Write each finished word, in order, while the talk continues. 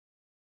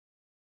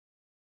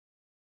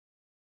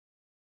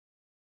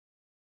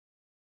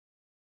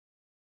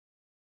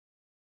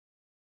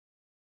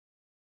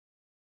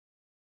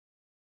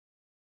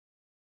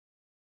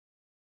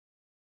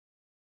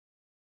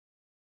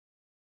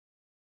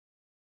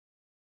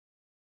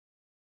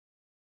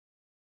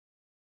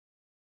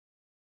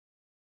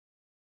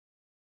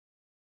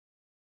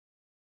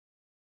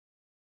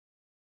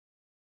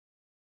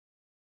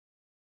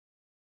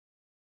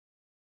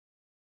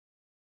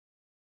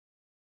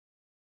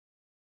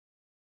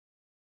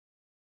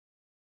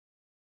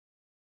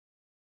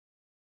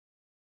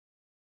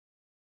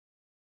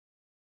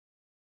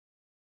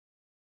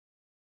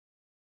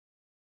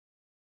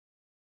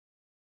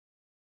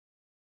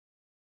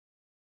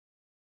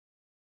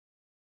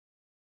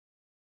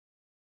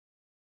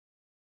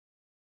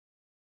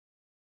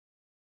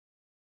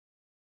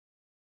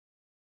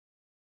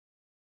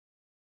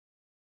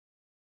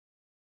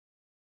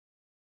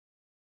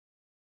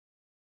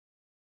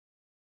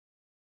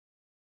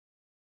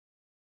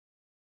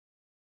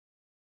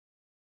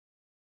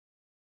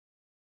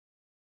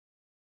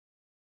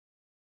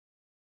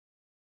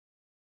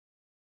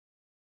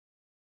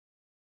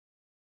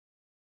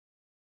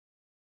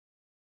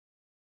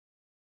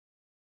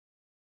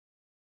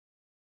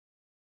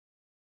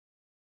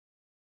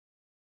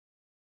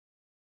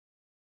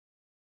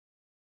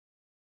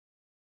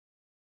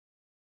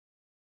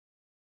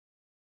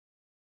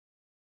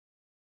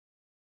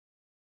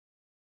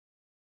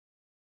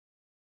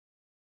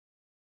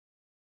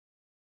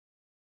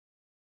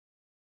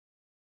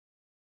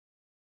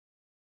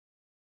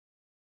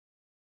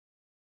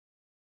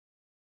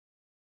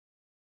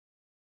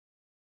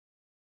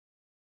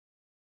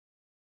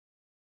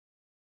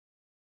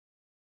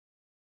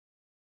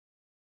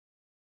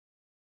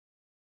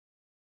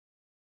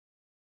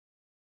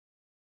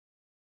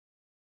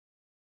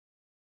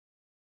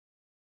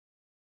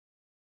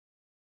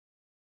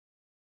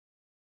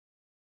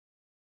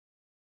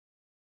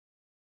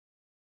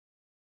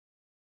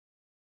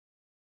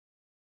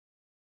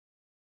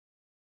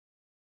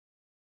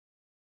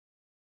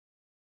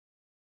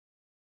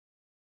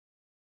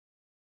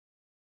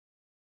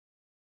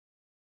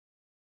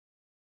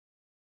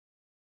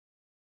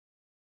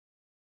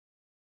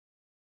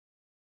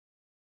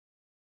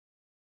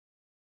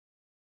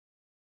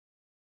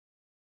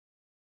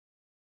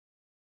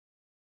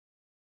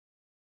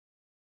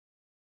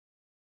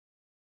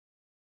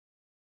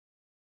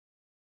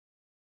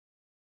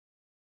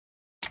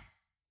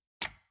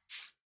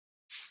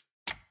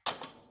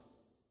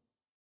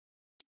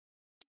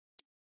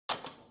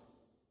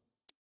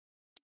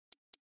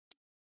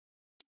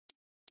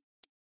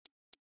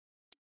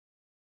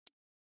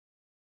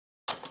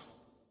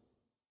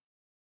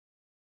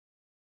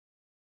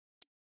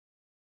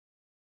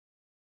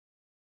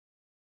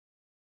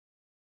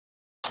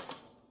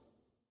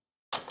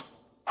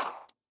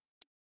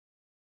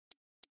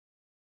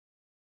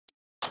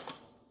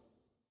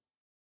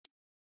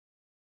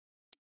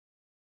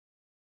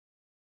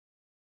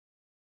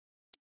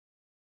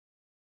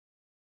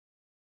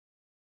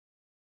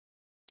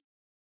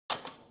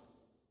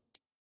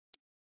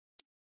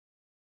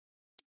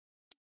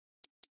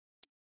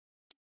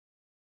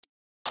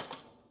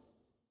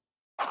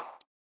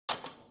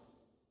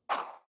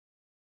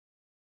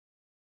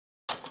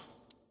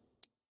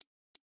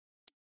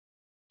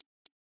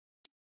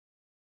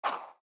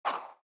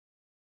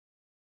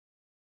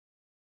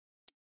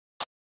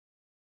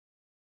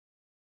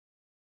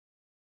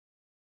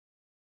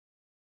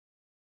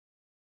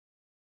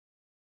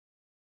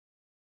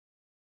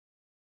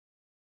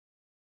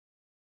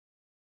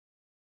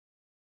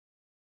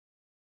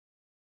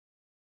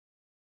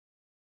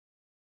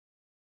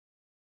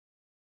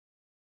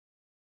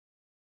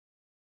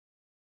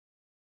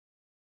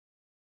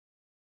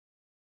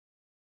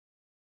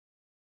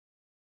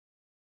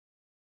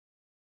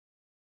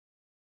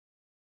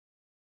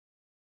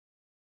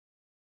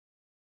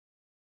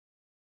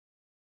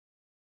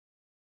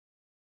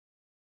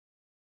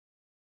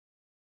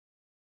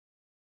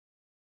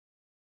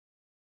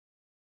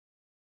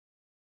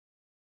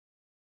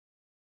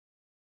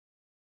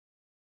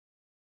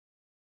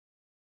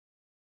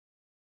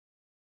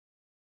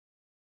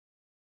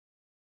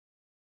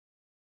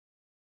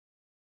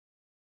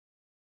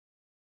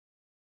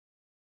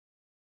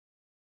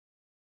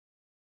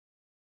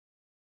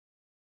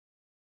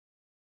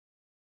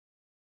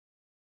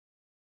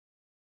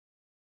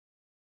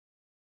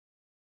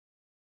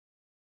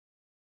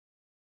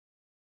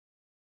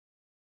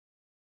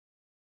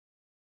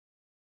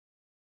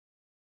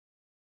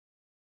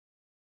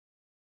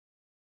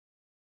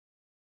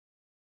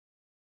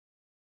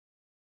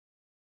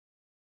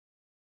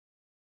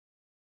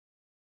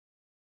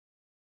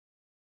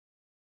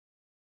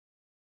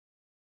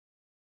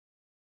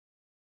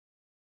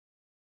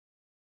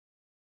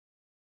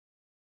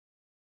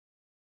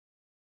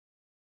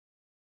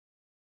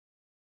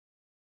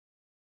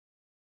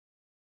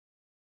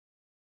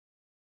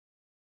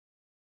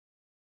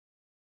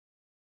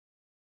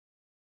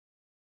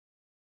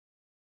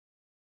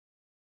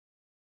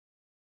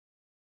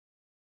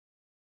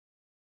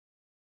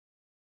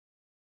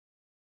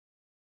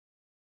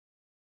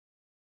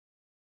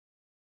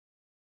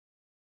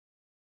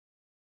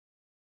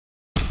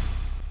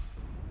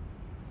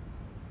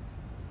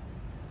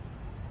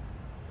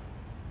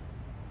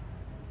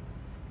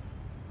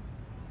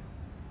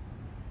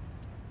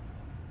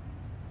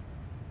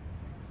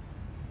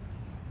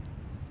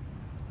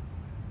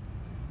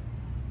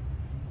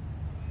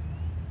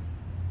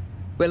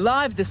We're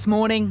live this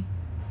morning.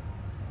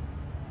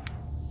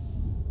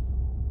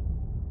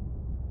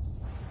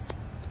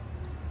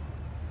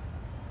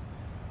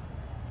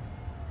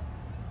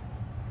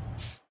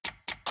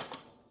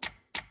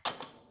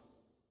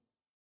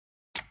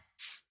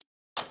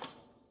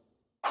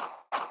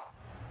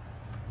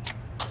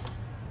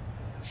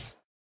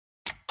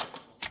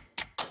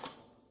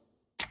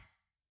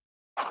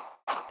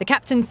 The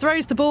captain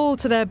throws the ball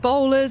to their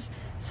bowlers.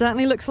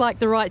 Certainly looks like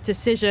the right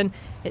decision.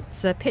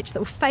 It's a pitch that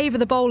will favour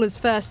the bowlers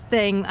first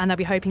thing, and they'll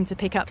be hoping to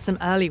pick up some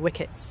early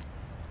wickets.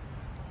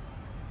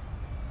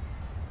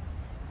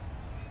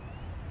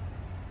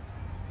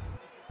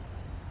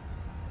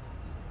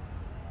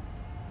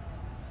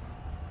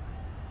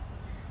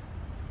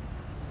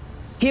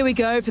 Here we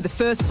go for the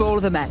first ball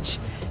of the match.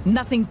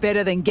 Nothing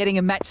better than getting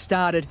a match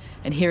started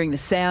and hearing the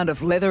sound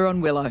of leather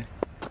on willow.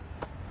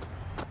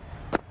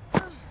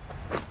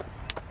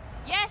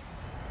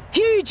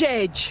 Huge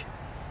edge.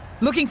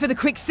 Looking for the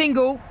quick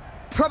single.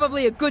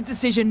 Probably a good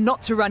decision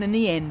not to run in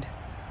the end.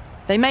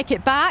 They make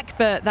it back,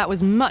 but that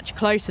was much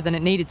closer than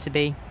it needed to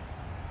be.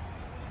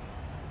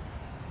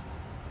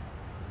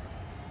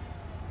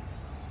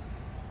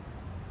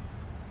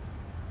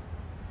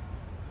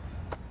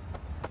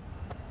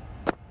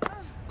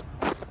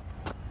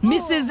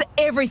 Misses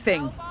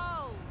everything.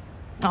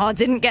 Oh,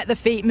 didn't get the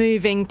feet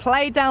moving.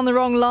 Played down the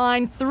wrong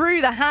line. Threw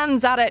the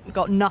hands at it.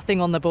 Got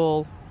nothing on the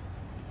ball.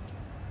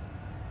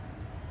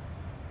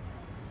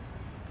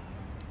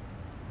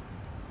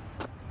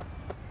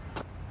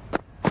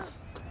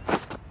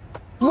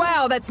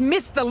 Wow, that's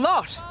missed the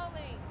lot.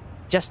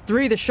 Just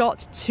threw the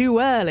shot too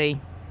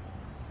early.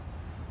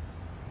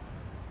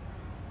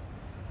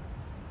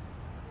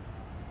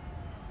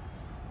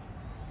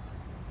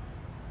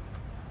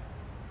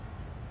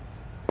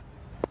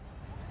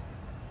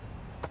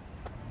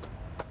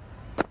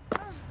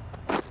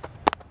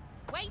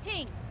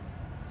 Waiting.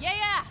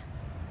 Yeah.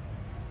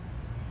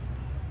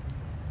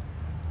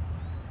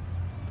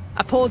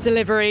 A poor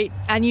delivery,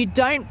 and you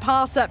don't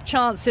pass up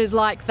chances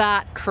like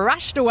that.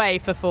 Crashed away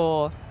for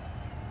 4.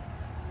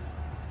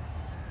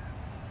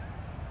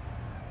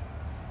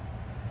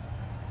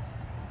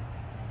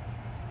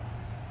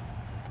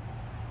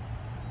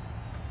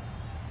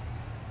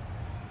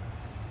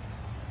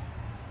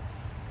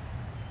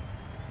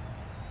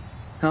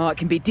 Oh, it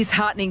can be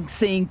disheartening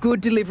seeing good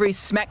deliveries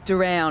smacked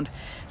around.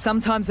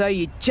 Sometimes, though,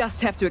 you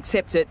just have to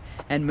accept it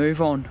and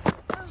move on.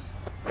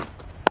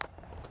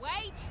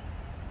 Wait.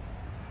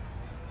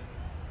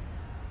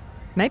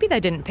 Maybe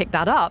they didn't pick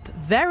that up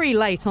very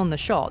late on the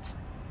shot.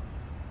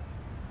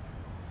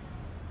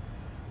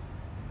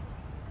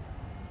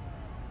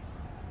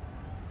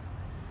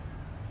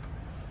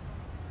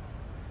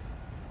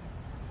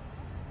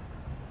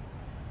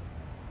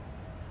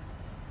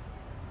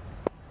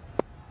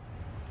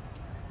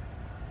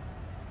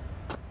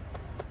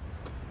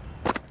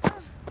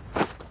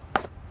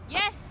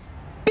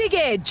 Big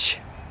edge.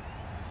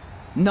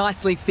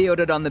 Nicely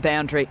fielded on the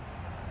boundary.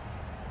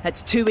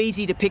 That's too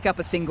easy to pick up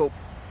a single.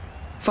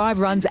 5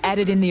 runs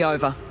added in the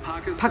over.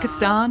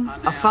 Pakistan,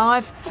 a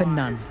 5 for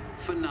none.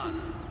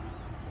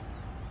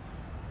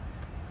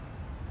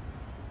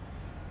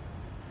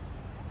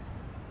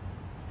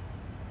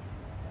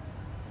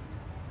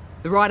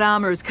 The right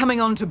armour is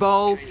coming on to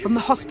bowl from the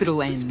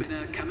hospital end.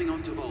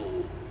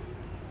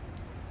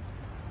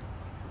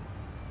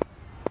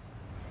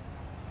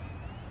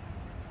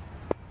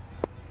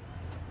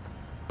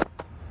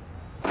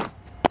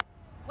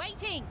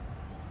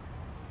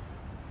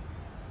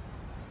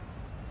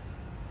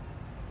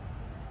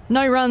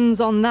 No runs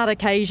on that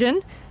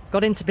occasion.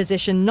 Got into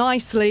position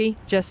nicely,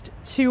 just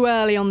too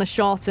early on the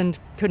shot and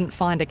couldn't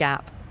find a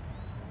gap.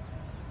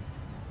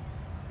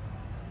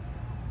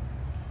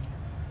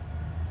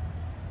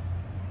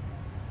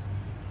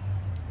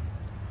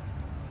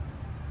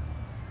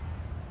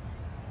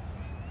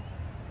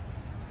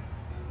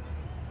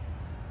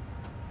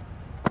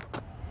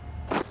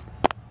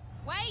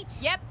 Wait,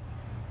 yep.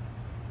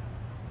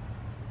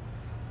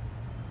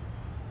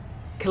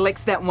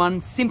 Collects that one,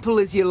 simple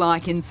as you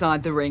like,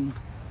 inside the ring.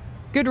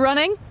 Good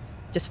running,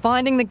 just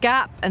finding the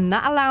gap, and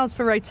that allows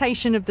for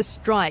rotation of the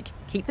strike.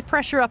 Keep the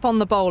pressure up on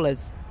the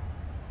bowlers.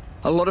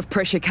 A lot of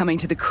pressure coming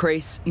to the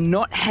crease.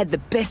 Not had the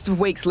best of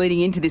weeks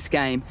leading into this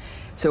game,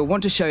 so I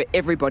want to show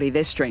everybody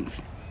their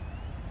strength.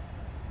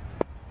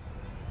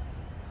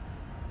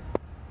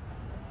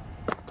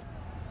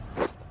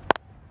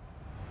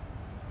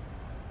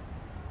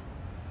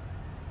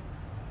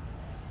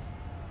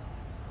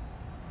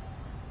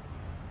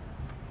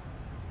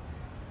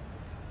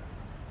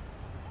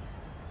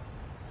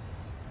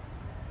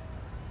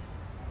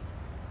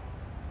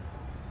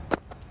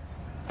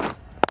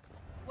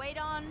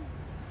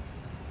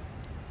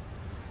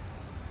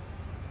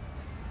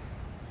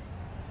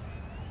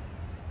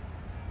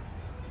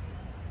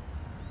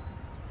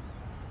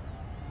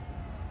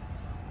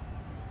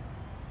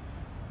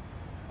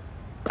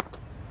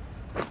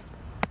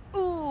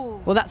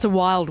 Well, that's a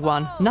wild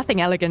one.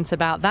 Nothing elegant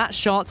about that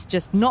shot,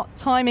 just not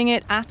timing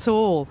it at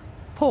all.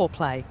 Poor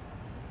play.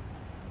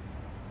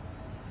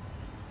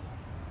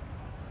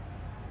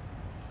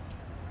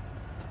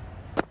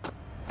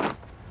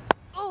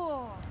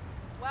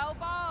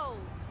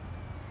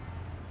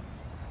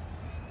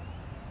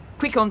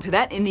 Quick onto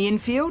that in the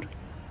infield.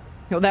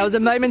 Well, there was a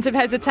moment of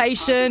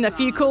hesitation, a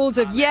few calls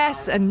of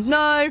yes and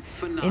no.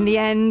 In the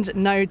end,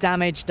 no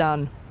damage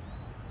done.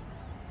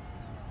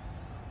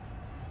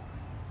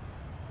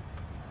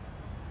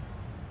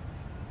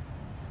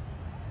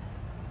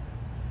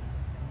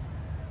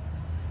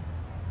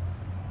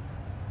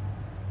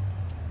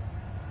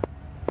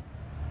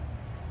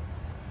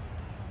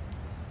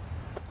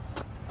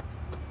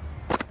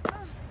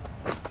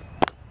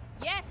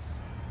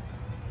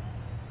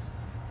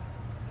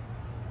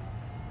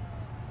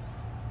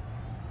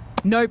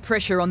 No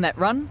pressure on that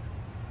run.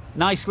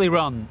 Nicely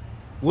run,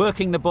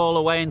 working the ball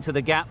away into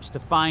the gaps to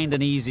find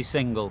an easy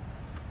single.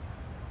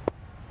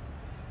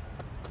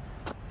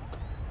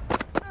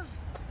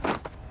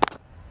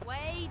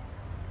 Wait.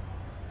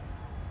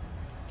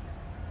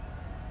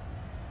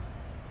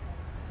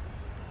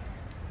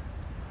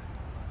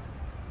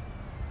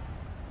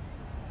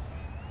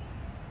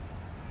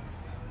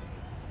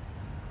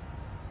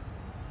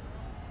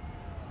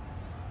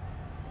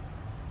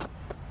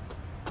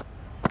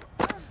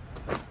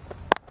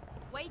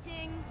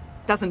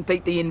 Doesn't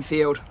beat the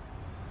infield.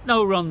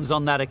 No runs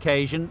on that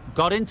occasion.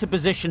 Got into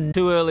position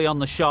too early on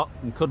the shot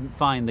and couldn't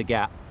find the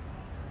gap.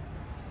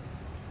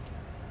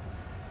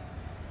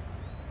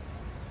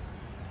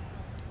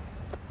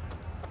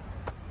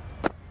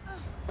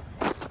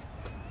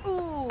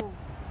 Ooh,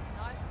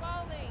 nice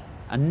bowling.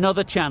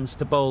 Another chance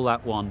to bowl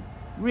that one.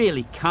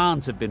 Really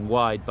can't have been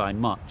wide by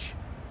much.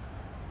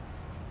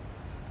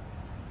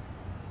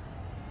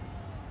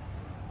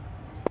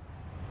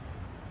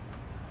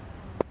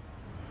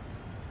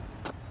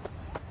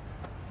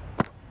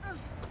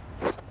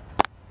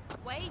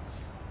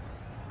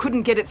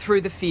 Couldn't get it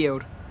through the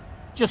field.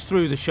 Just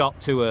threw the shot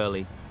too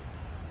early.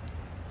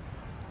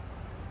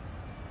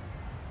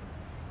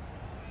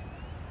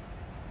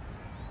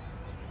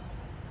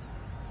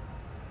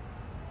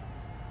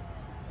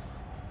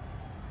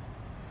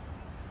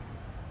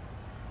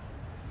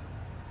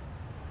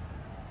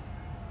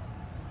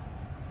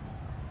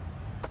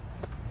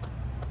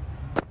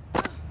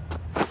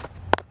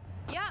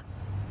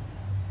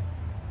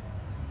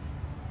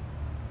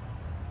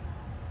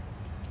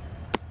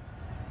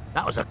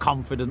 That was a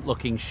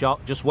confident-looking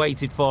shot, just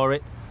waited for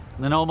it,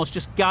 and then almost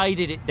just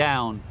guided it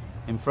down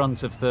in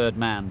front of third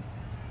man.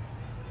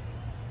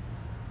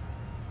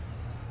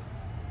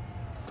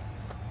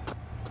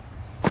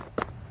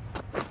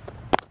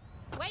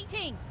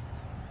 Waiting.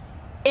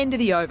 End of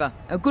the over.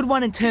 A good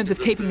one in terms of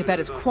keeping the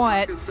batters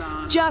quiet.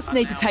 Just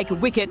need to take a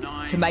wicket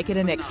to make it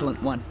an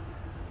excellent one.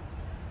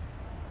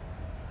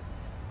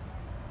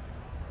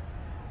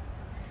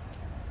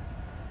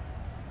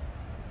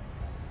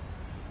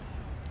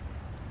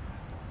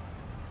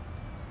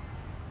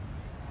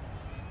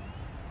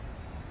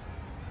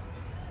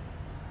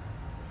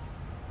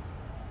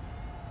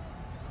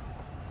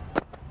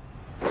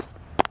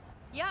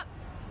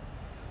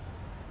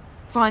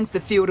 Finds the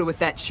fielder with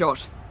that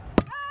shot.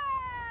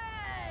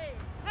 Hey!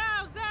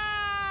 How's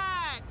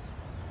that?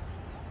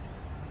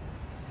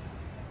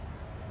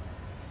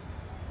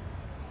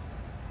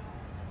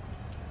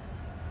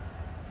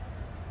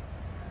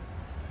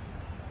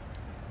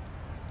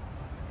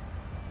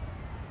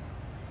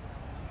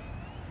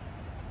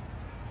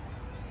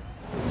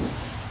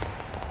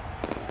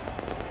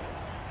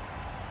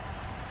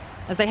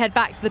 As they head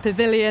back to the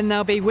pavilion,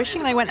 they'll be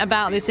wishing they went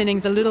about this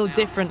innings a little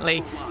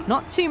differently.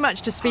 Not too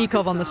much to speak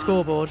of on the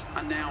scoreboard.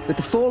 With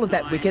the fall of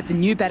that wicket, the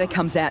new batter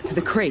comes out to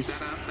the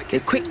crease.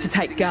 They're quick to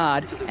take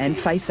guard and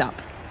face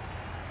up.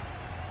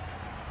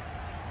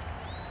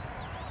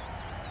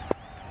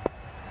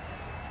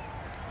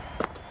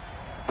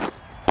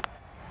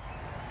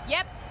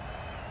 Yep.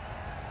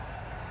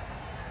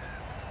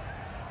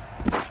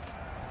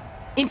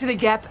 Into the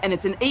gap, and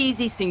it's an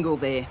easy single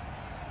there.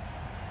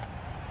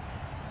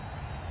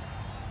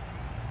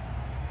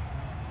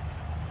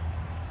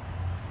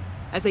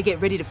 As they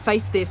get ready to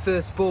face their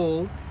first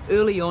ball,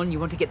 early on you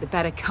want to get the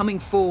batter coming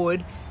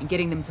forward and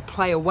getting them to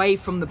play away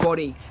from the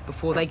body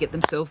before they get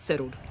themselves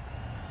settled.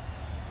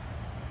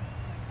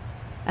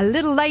 A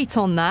little late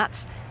on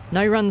that.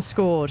 No runs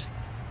scored.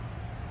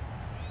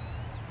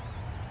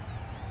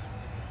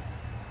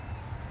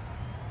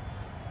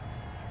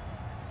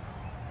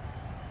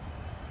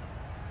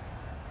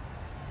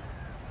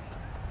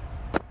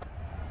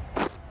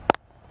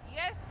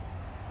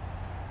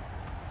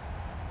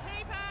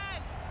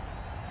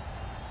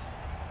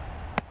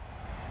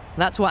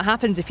 That's what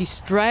happens if you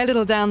stray a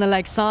little down the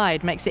leg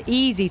side. Makes it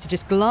easy to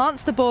just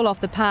glance the ball off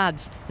the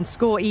pads and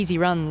score easy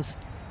runs.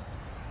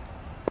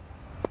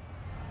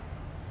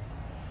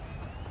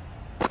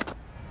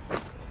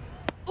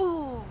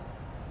 Ooh,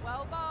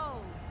 well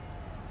bowled.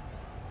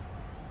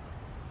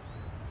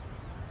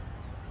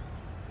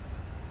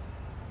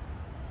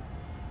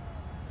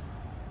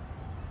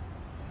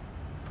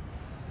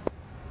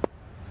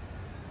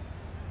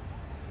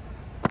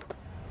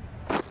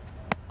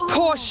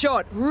 Poor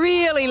shot,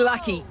 really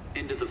lucky.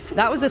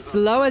 That was a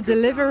slower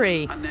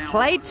delivery.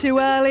 Played too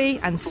early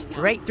and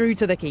straight through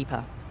to the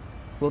keeper.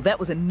 Well, that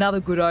was another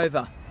good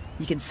over.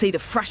 You can see the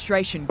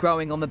frustration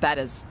growing on the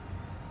batters.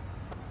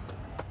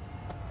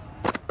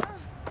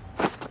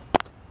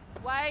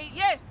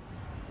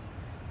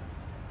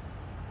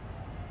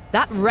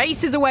 That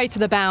races away to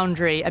the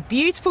boundary. A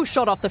beautiful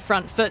shot off the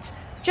front foot.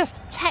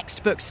 Just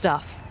textbook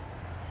stuff.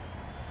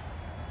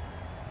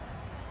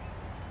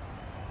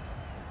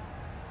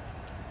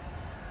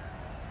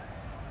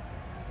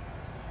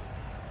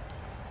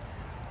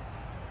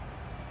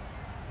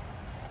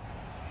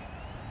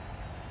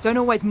 Don't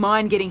always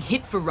mind getting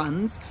hit for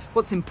runs.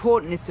 What's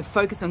important is to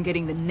focus on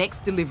getting the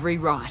next delivery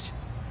right.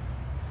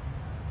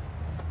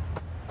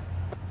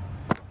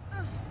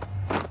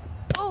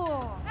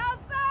 Oh, how's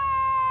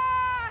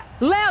that?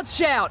 Loud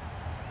shout!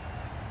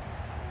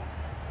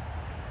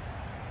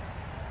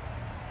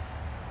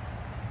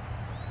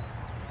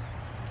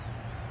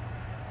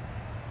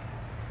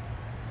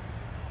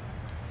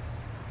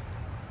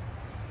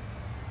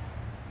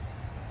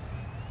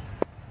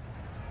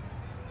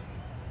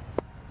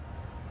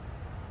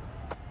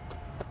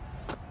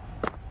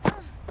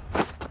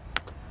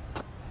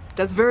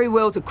 Does very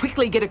well to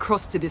quickly get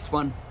across to this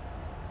one.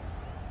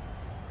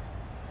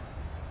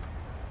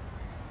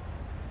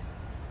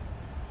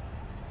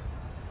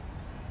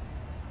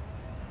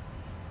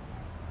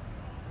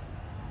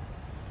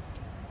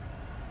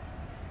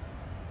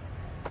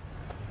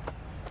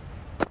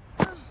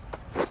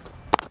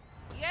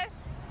 Yes.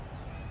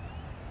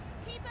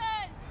 Keepers.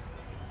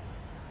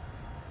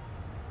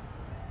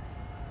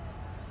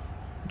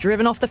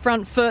 Driven off the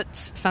front foot.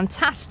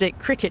 Fantastic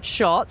cricket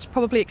shot.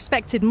 Probably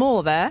expected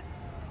more there.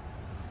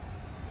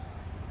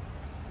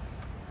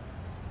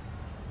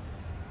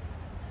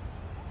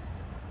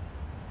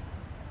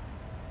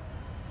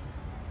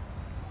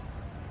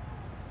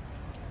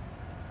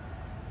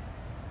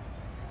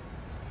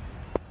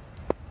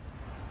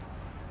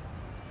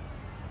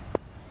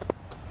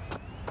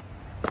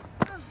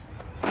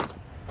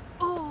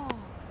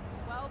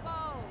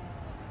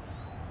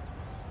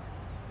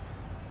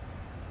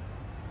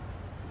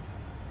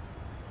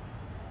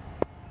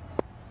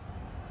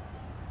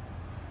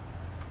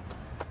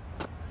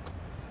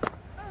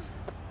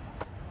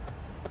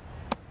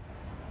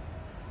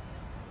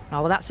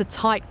 Oh, well, that's a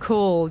tight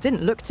call.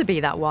 Didn't look to be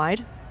that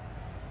wide.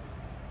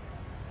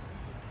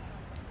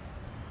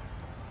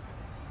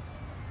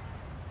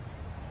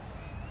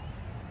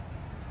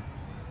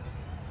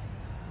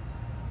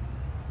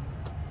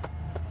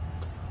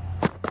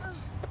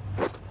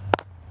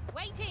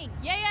 Waiting.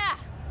 Yeah.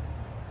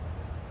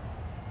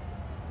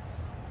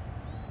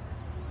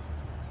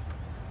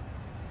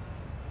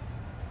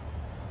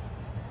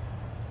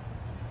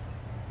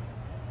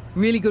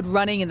 Really good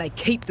running and they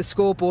keep the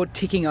scoreboard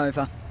ticking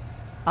over.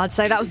 I'd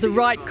say that was the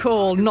right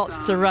call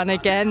not to run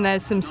again.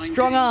 There's some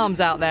strong arms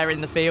out there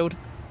in the field.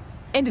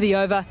 End of the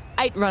over,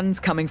 8 runs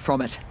coming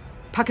from it.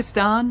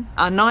 Pakistan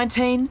are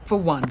 19 for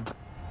 1.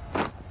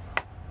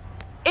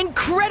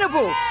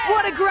 Incredible!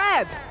 What a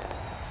grab!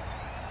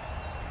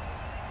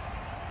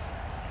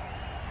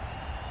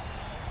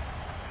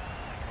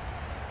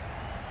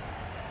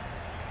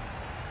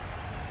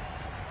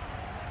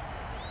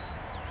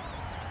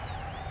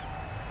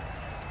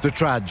 The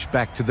trudge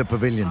back to the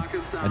pavilion.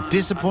 A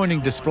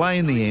disappointing display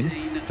in the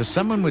end. For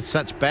someone with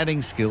such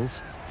batting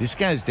skills, this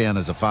goes down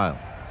as a fail.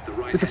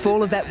 With the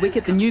fall of that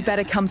wicket, the new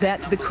batter comes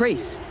out to the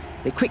crease.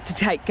 They're quick to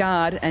take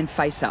guard and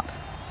face up.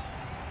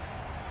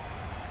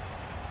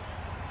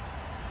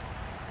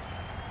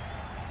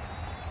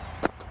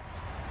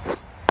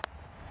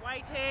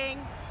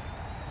 Waiting.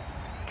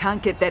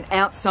 Can't get that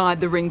outside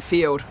the ring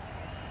field.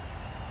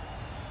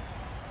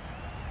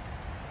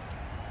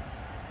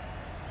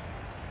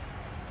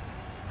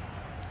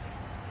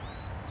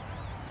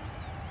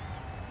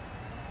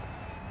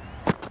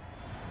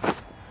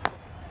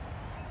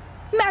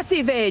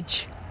 Massive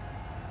edge.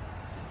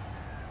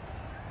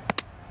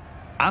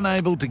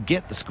 Unable to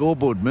get the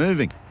scoreboard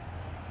moving.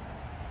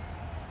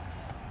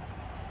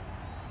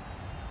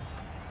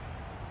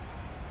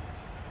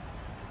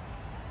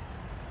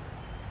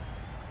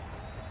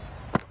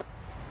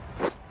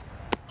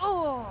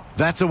 Oh.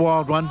 That's a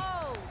wild one.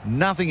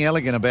 Nothing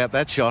elegant about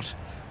that shot.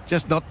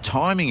 Just not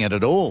timing it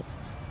at all.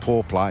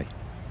 Poor play.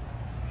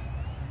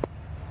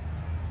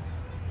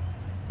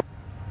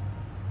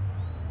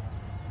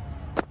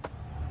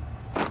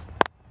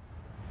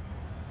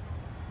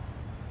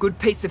 Good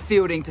piece of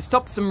fielding to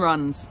stop some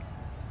runs.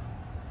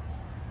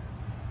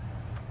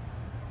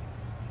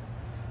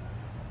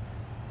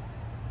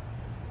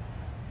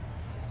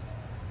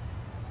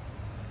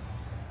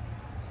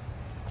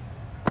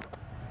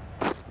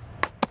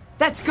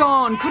 That's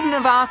gone. Couldn't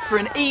have asked for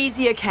an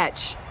easier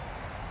catch.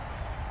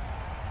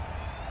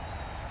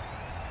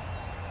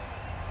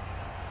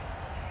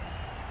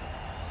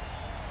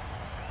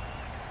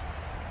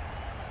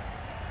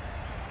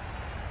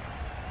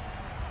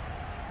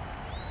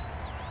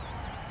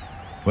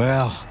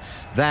 Well,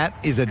 that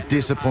is a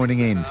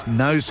disappointing end.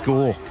 No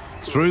score.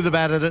 Threw the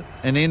bat at it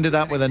and ended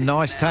up with a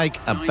nice take.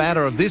 A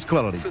batter of this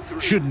quality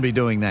shouldn't be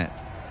doing that.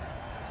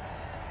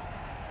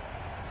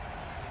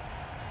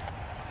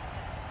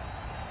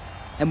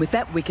 And with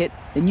that wicket,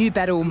 the new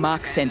batter will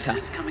mark centre.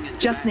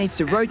 Just needs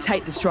to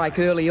rotate the strike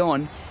early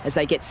on as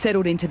they get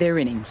settled into their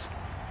innings.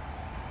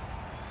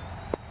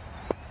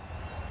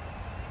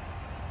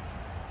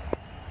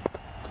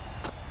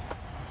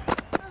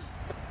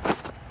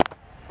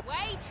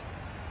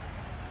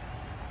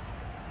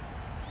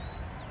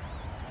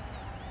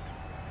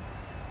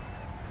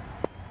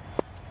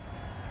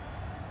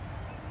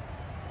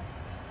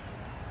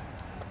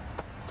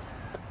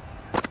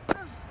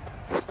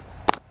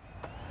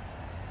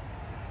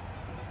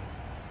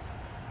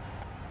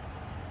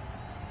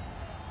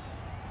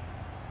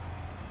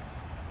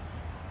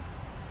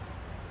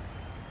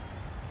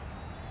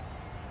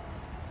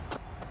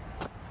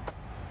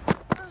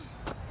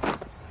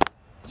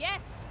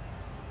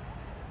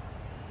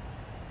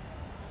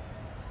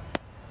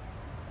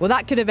 Well,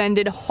 that could have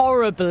ended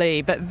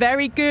horribly, but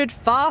very good,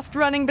 fast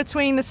running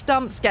between the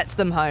stumps gets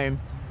them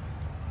home.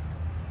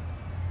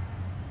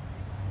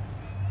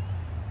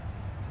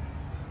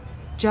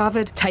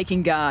 Javed,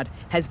 taking guard,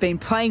 has been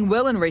playing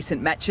well in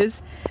recent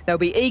matches. They'll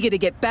be eager to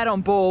get bat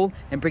on ball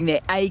and bring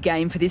their A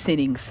game for this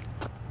innings.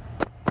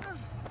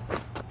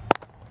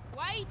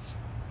 Wait.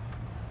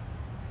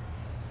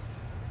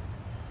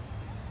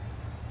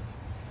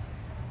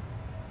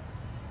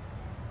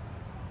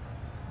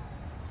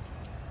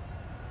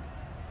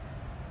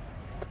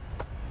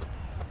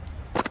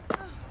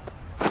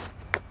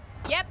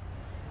 Yep.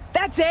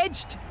 That's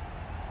edged.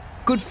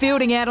 Good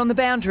fielding out on the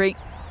boundary.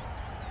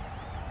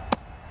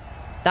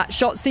 That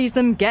shot sees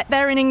them get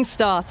their innings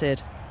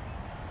started.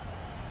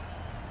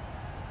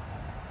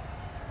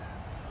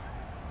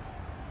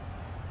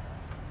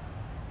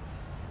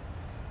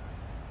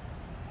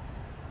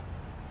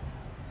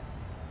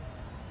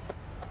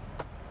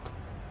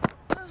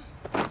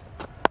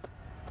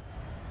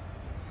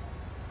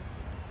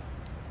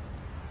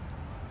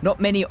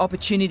 Not many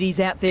opportunities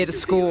out there to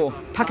score.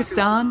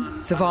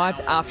 Pakistan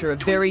survived after a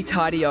very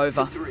tidy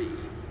over.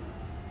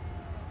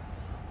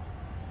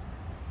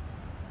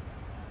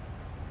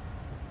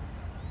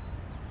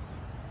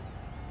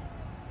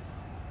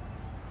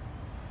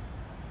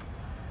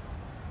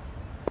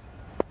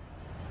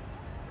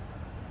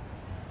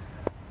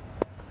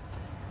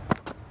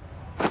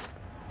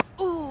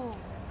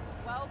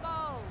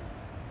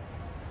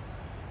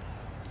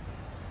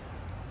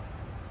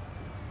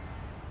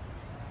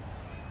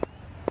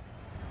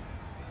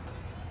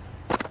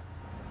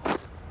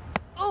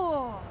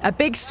 A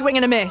big swing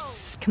and a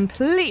miss.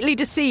 Completely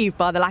deceived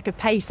by the lack of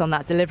pace on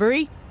that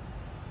delivery.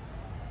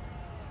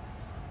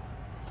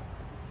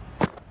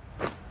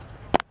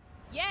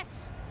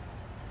 Yes.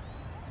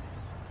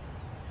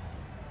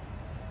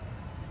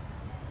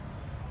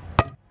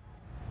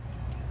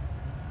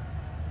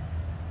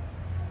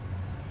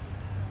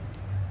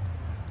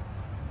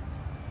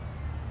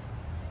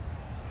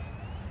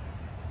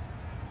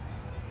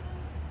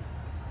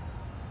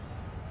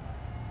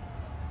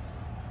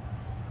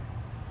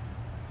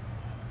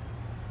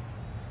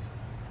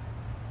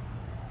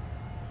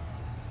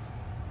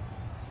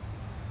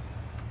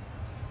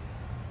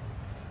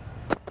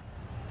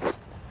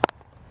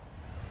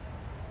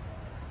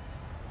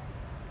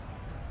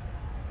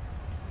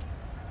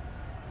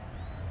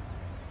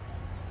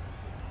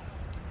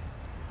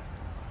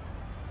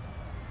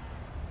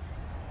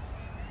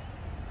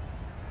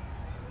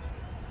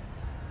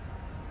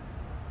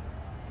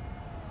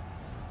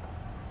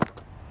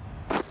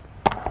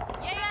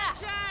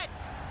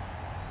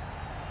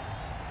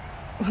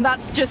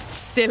 That's just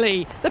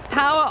silly. The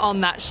power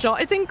on that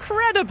shot is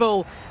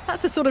incredible.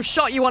 That's the sort of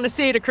shot you want to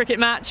see at a cricket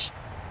match.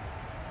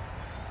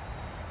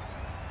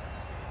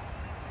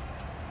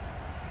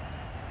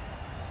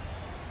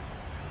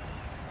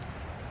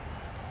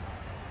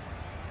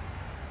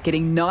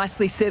 Getting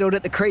nicely settled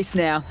at the crease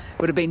now.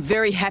 Would have been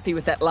very happy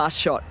with that last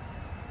shot.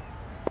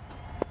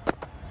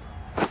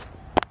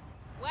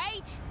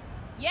 Wait.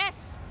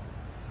 Yes.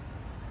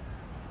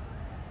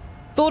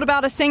 Thought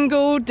about a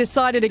single,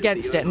 decided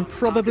against it, and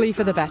probably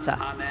for the better.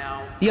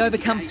 The over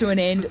comes to an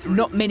end,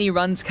 not many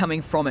runs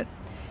coming from it.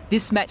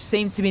 This match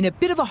seems to be in a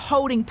bit of a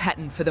holding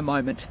pattern for the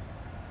moment.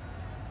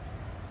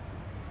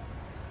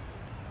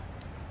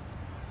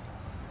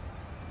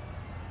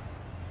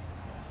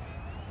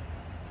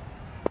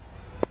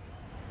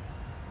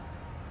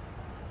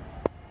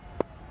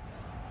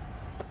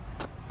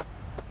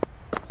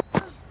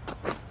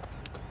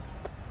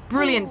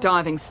 Brilliant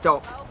diving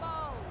stop.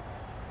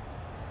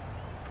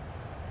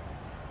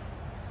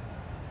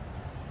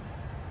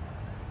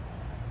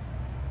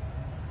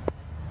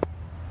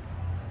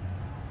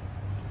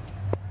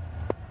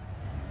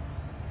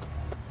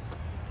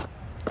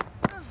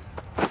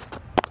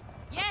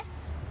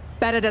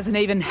 Batter doesn't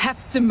even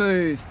have to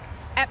move.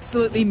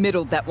 Absolutely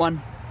middled that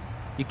one.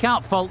 You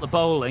can't fault the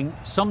bowling.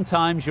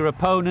 Sometimes your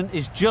opponent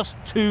is just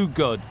too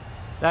good.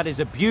 That is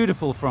a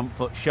beautiful front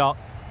foot shot.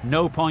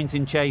 No point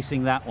in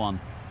chasing that one.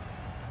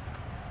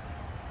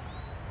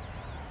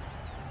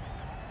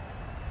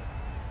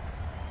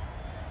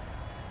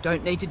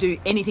 Don't need to do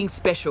anything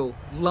special.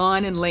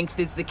 Line and length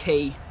is the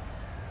key.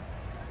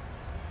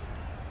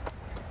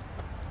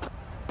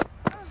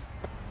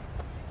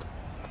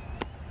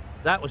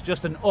 That was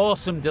just an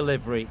awesome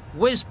delivery.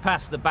 Whizzed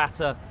past the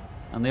batter,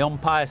 and the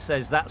umpire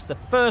says that's the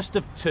first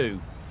of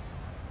two.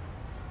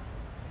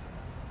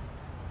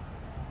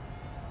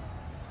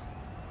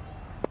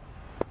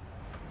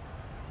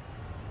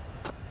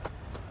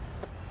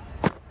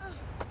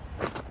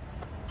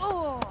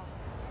 Oh,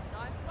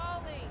 nice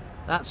bowling.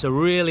 That's a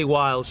really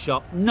wild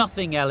shot.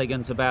 Nothing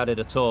elegant about it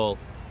at all.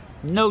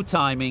 No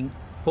timing,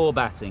 poor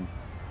batting.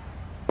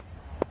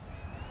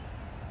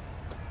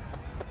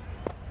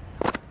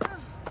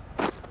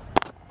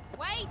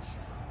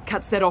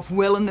 Cuts that off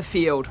well in the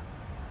field.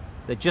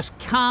 They just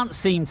can't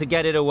seem to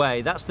get it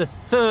away. That's the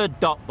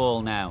third dot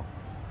ball now.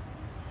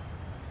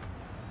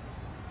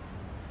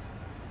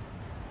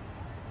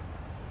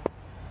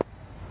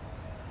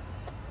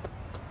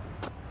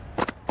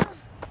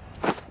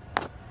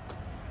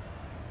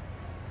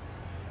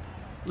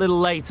 Little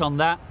late on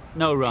that,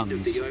 no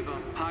runs.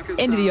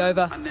 End of the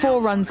over,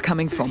 4 runs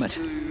coming from it.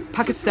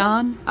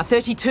 Pakistan are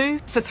 32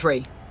 for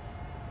 3.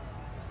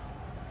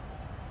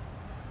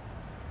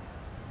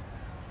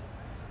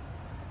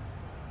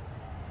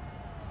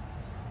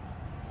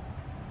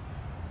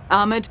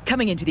 Ahmed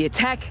coming into the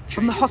attack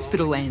from the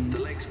hospital end.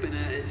 The leg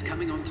spinner is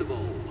coming on to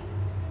bowl.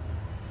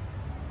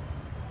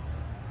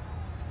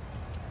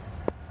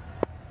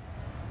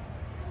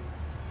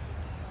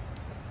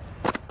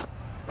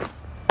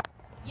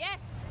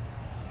 Yes.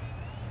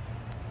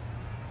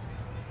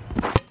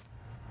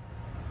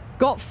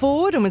 Got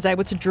forward and was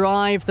able to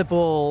drive the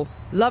ball.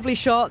 Lovely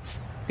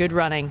shot, good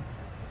running.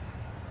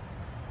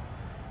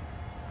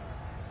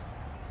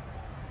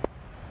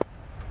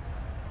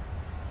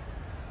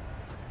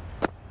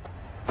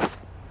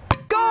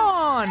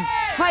 Gone!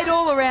 Played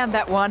all around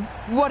that one.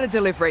 What a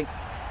delivery.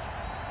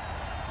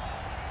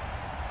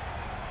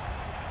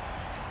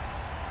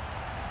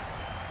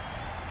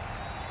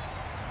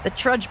 The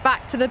trudge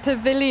back to the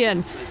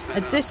pavilion.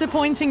 A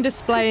disappointing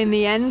display in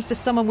the end for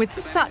someone with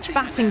such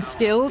batting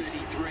skills.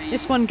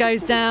 This one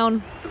goes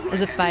down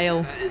as a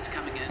fail.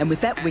 And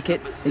with that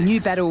wicket, the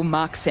new batter will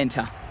mark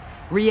centre.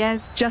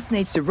 Riaz just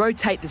needs to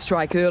rotate the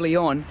strike early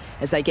on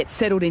as they get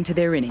settled into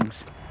their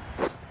innings.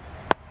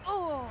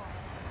 Oh.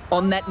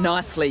 On that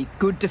nicely,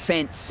 good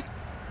defence.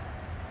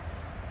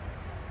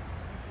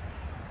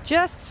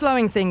 Just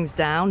slowing things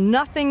down,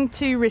 nothing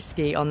too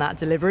risky on that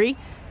delivery,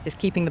 just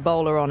keeping the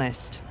bowler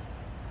honest.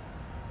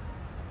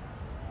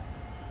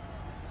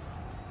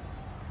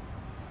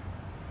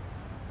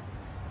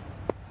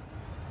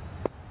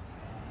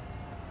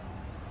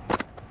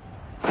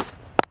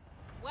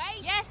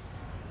 Wait.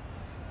 Yes.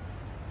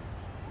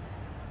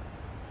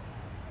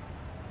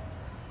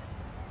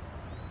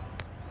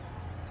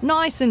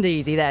 Nice and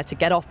easy there to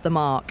get off the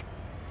mark.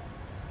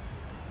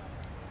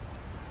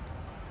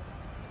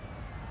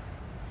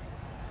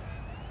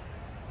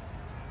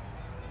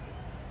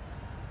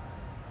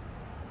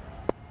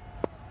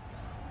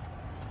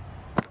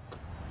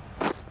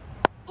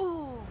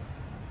 Ooh.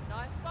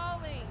 Nice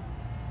bowling.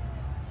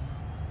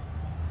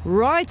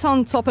 Right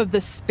on top of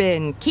the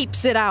spin,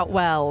 keeps it out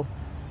well.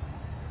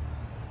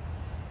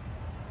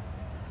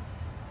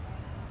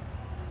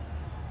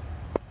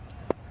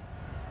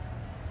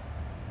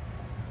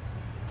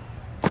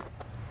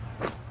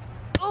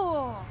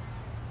 Oh.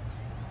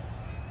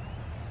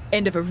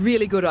 End of a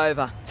really good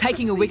over,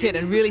 taking a wicket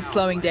and really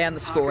slowing down the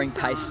scoring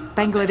pace.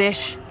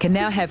 Bangladesh can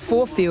now have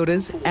 4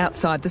 fielders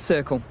outside the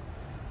circle.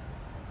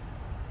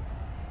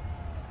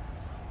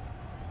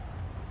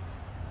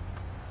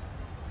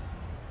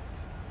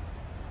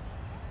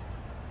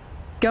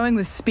 Going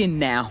with spin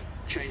now.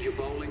 Change of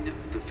bowling.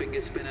 The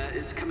finger spinner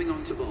is coming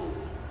on to bowl.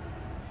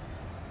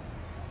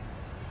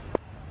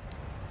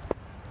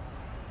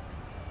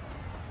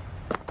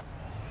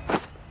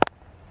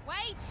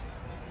 Wait.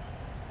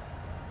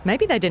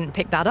 Maybe they didn't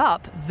pick that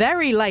up.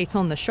 Very late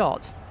on the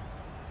shot.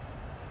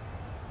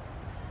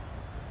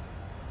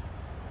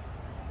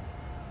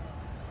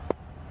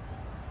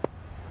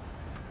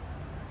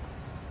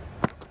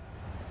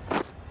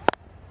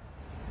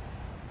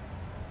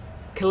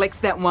 Collects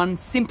that one,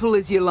 simple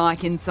as you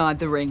like, inside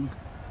the ring.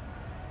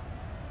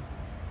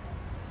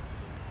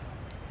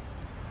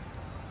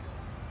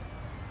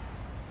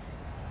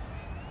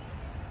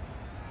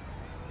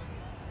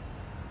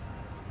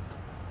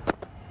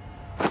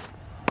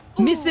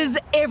 Misses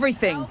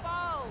everything. Well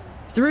bowled.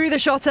 Through the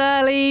shot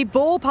early,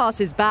 ball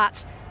passes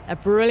bat. A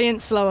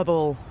brilliant slower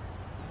ball.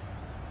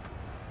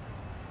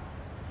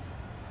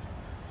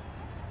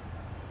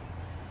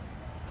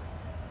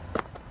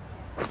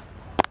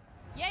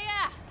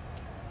 Yeah.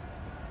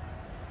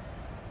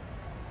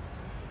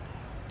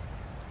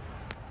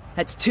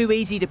 That's too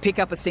easy to pick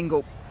up a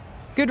single.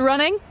 Good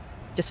running,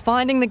 just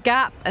finding the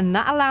gap, and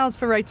that allows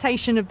for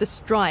rotation of the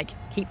strike.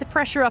 Keep the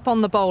pressure up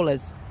on the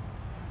bowlers.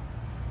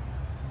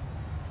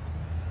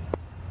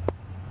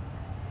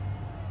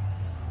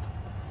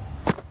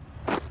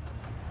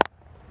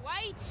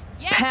 Wait.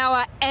 Yes.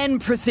 Power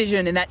and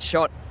precision in that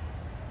shot.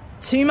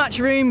 Too much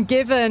room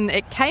given.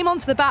 It came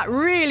onto the bat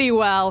really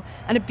well,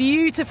 and a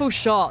beautiful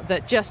shot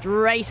that just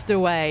raced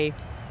away.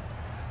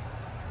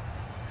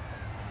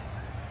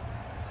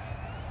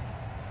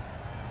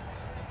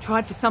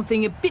 Tried for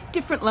something a bit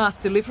different last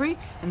delivery,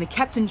 and the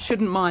captain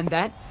shouldn't mind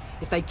that.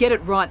 If they get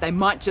it right, they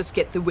might just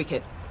get the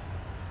wicket.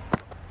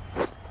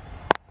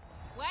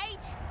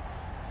 Wait.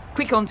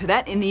 Quick onto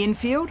that in the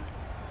infield.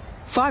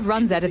 5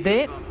 runs added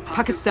there.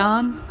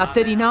 Pakistan are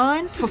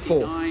 39 for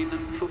 4.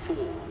 9 for 4.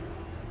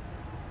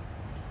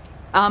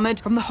 Ahmed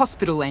from the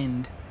hospital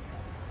end.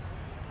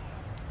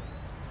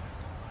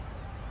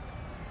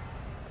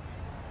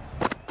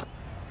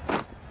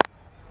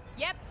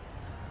 Yep.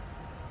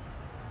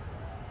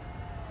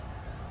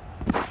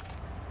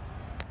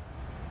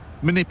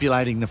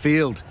 Manipulating the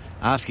field,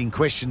 asking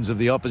questions of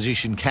the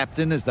opposition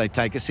captain as they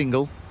take a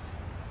single.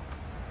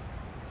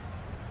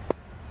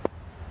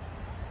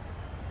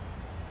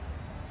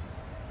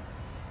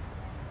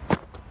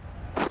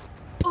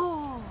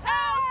 Oh.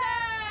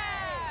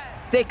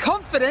 They're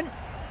confident.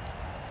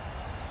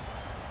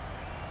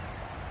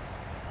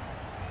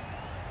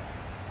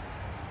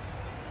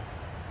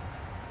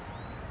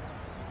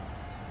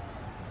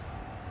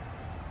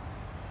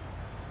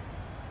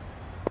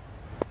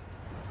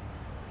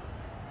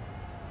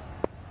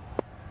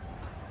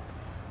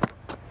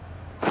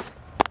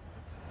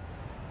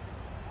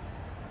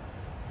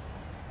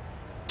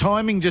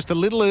 Timing just a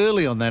little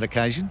early on that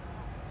occasion.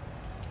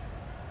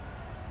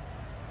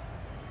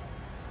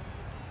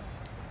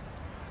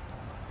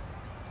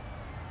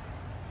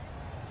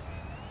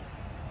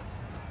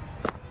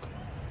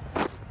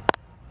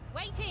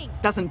 Waiting.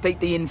 Doesn't beat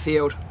the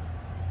infield.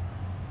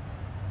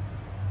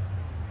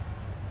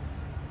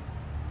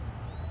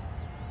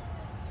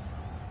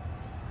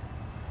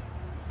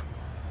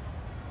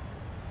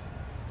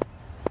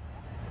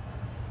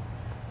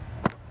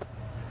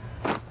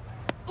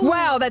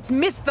 Wow, that's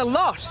missed the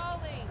lot.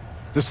 Bowling.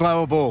 The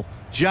slower ball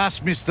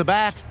just missed the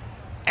bat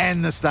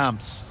and the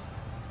stumps.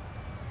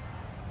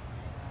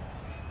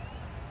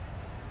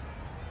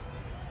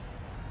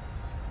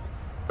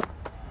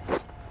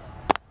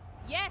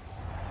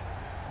 Yes.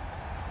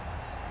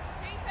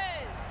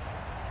 Keepers.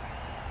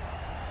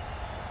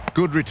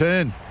 Good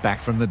return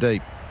back from the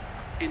deep.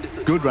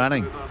 Good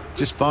running,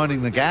 just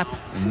finding the gap,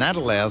 and that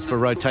allows for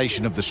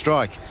rotation of the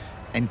strike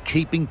and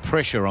keeping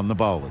pressure on the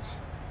bowlers.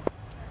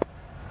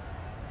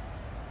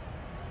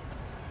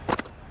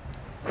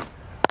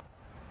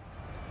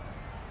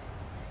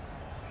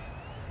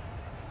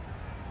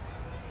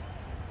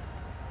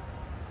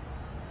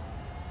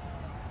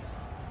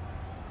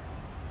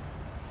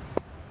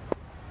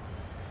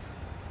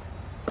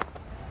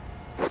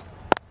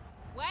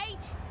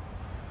 Wait.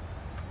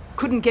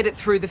 Couldn't get it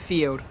through the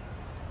field.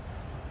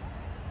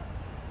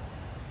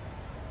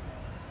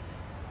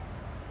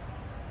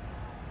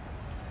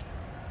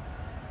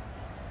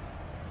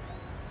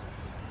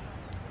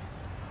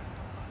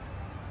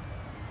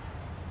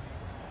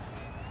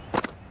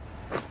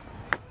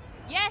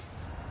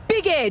 Yes.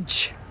 Big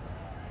edge.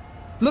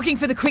 Looking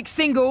for the quick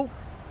single.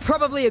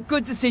 Probably a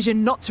good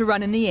decision not to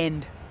run in the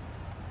end.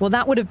 Well,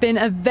 that would have been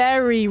a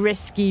very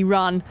risky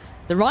run.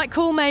 The right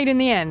call made in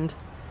the end.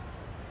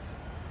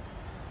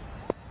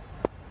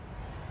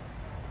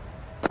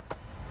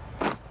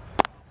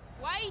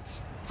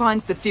 Wait.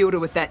 Finds the fielder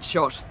with that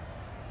shot.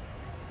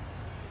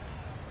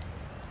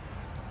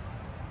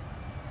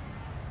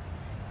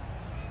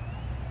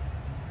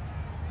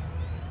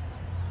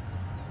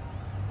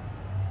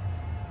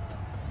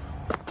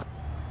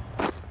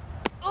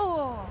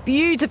 Oh.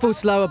 Beautiful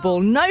slower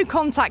ball. No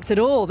contact at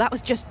all. That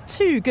was just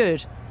too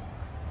good.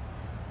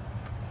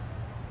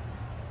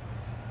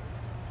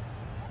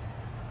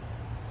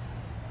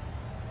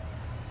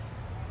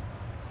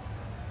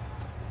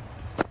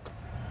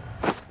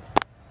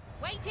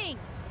 Waiting.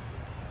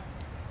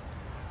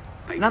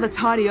 Another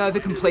tidy over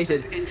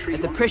completed.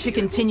 As the pressure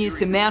continues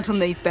to mount on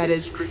these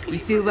batters, you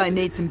feel they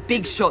need some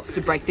big shots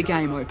to break the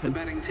game The open.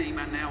 batting team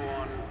are now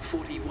on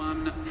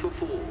 41 for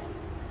 4.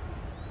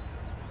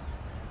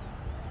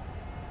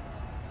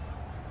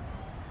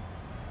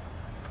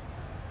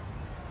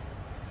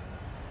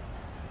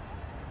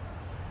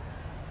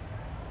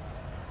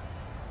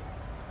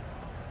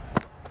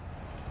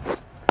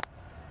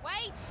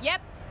 Wait.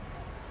 Yep.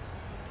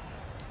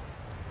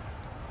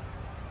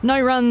 No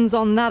runs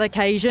on that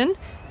occasion.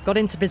 Got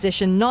into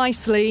position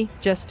nicely,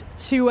 just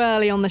too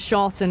early on the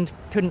shot and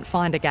couldn't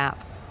find a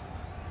gap.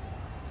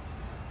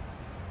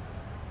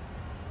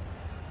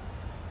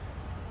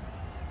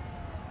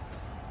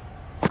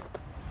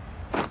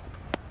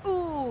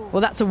 Ooh. Well,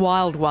 that's a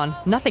wild one.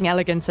 Nothing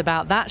elegant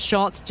about that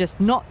shot, just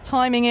not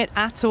timing it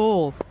at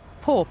all.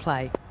 Poor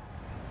play.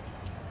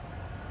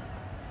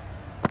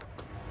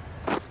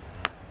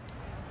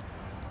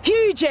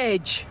 Huge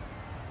edge.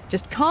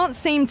 Just can't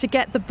seem to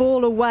get the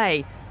ball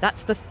away.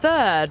 That's the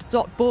third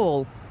dot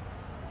ball.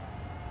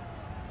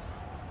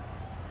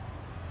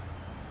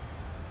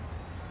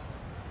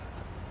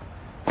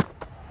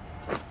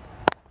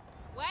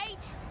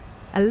 Wait.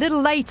 A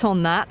little late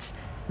on that.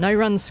 No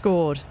runs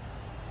scored.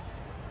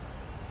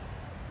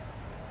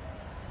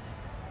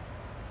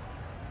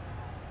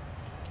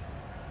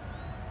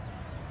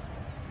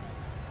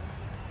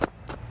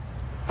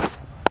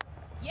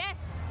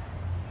 Yes.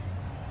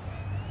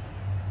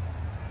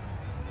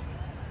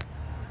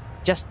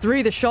 Just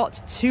threw the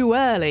shot too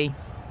early.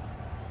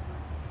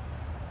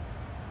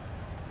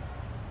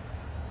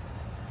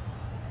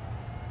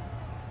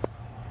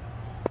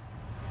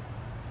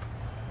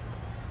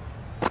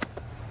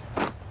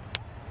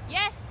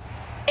 Yes.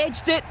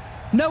 Edged it.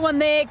 No one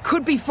there.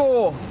 Could be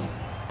 4.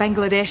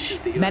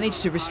 Bangladesh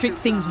managed to restrict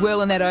things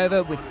well in that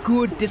over with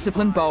good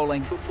disciplined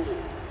bowling. For 4.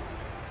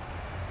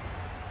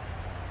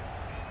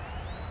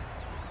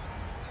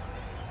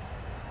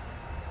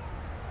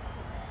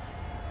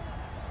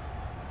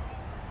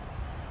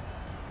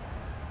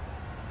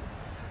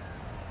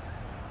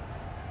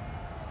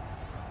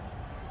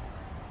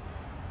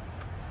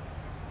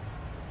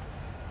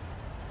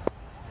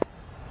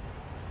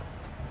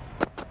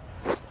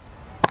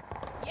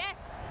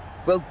 Yes.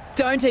 Well,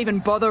 don't even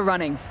bother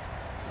running.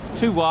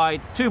 Too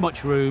wide, too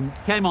much room,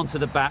 came onto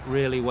the bat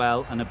really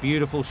well, and a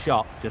beautiful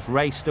shot just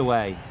raced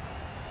away.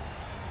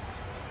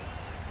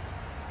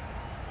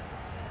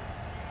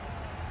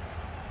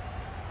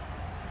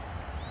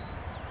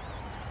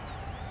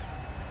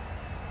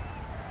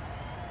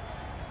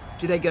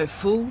 Do they go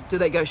full? Do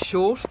they go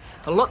short?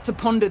 A lot to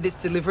ponder this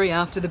delivery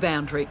after the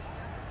boundary.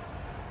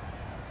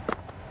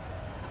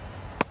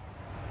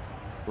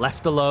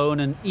 Left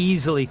alone and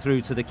easily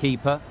through to the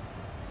keeper.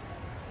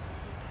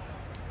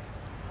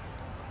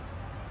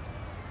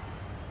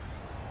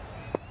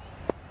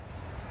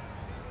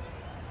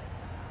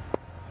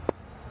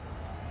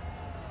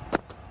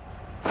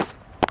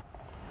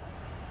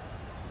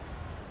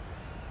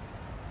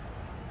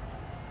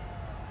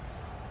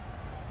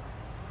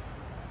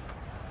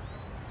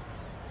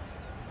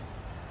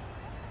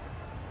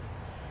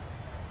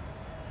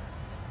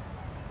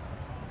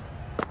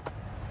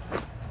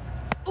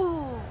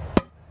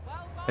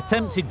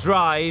 Attempted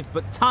drive,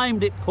 but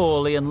timed it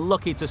poorly and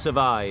lucky to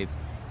survive.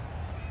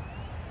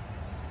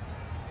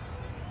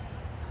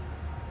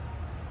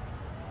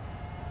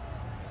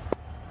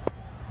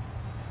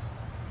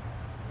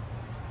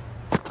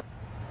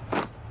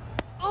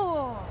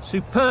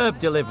 Superb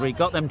delivery,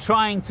 got them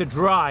trying to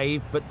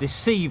drive, but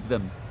deceived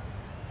them.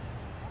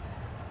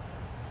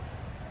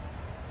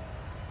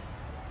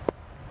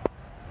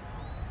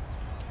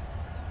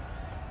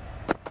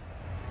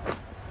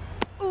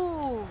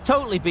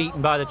 Totally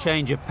beaten by the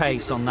change of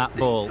pace on that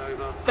ball.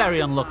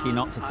 Very unlucky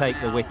not to take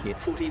the wicket.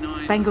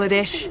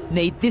 Bangladesh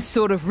need this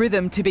sort of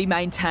rhythm to be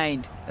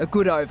maintained. A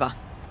good over.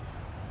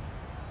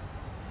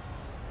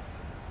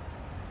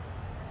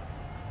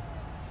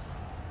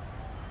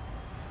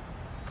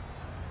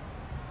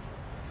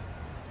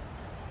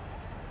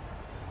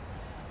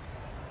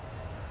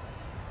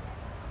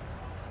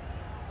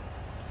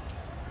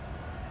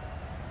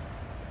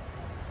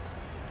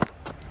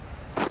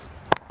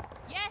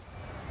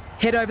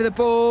 Head over the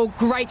ball,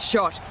 great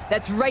shot.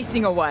 That's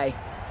racing away.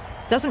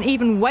 Doesn't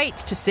even wait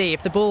to see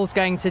if the ball's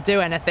going to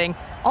do anything.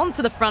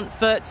 Onto the front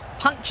foot,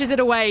 punches it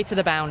away to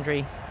the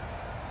boundary.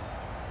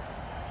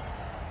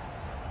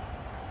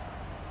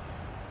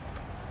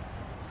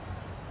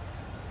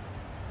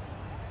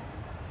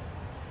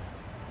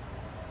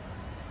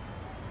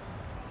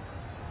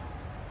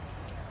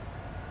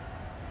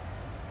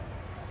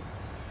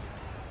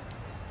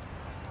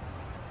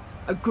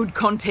 A good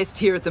contest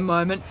here at the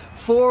moment.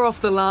 4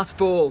 off the last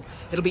ball.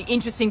 It'll be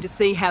interesting to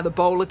see how the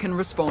bowler can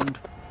respond.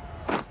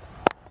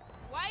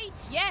 Wait,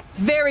 yes.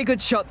 Very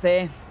good shot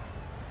there.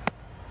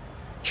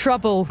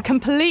 Trouble.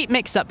 Complete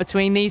mix-up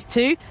between these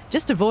two.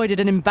 Just avoided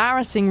an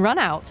embarrassing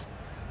run-out.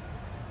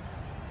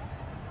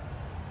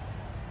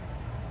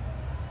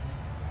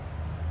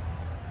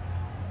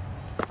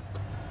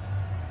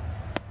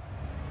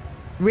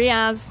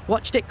 Riaz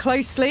watched it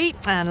closely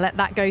and let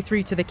that go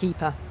through to the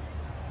keeper.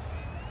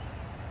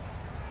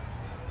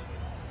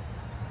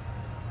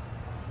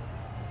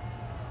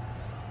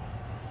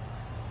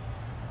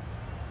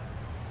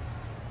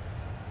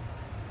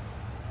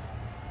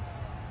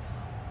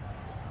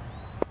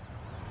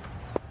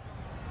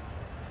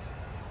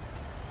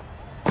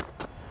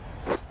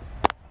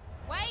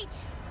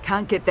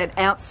 Can't get that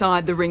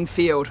outside the ring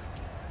field.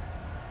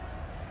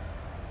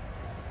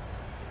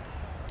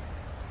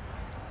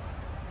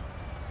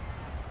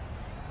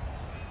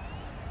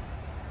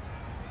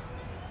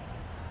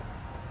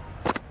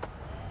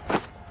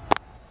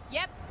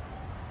 Yep.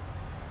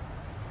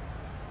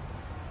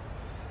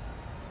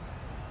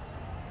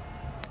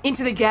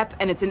 Into the gap,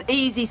 and it's an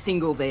easy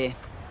single there.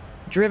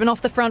 Driven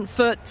off the front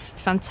foot.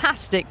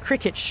 Fantastic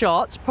cricket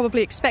shot.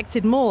 Probably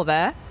expected more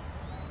there.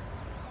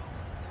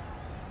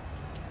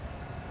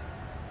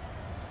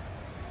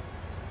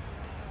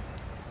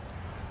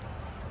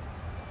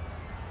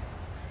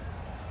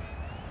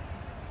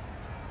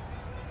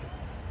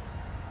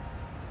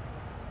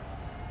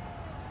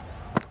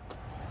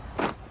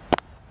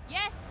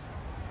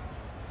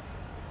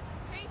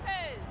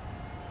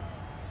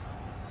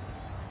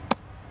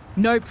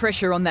 No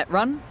pressure on that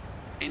run.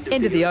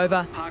 End of the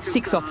over,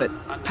 6 off it.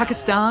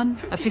 Pakistan,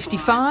 a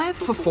 55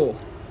 for 4.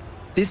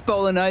 This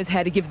bowler knows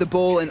how to give the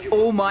ball an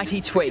almighty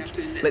tweak.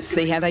 Let's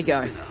see how they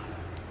go.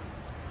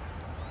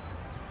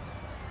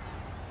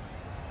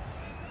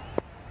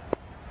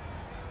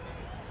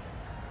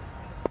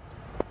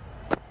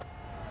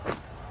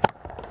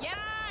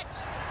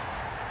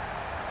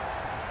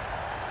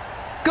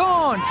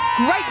 Gone!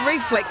 Great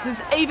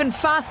reflexes, even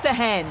faster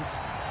hands.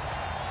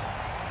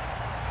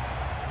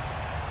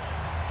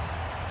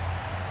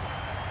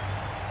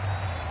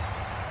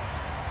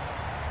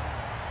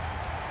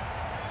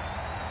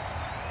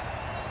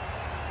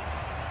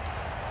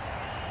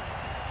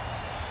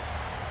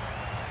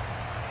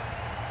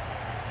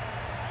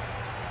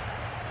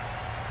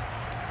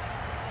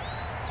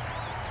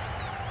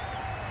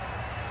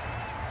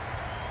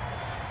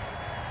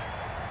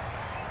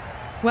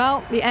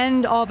 Well, the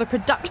end of a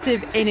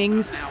productive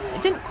innings.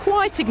 It didn't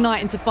quite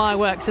ignite into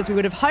fireworks as we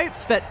would have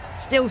hoped, but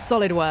still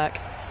solid work.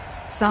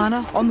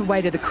 Sana, on the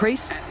way to the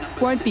crease,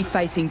 won't be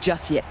facing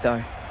just yet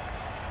though.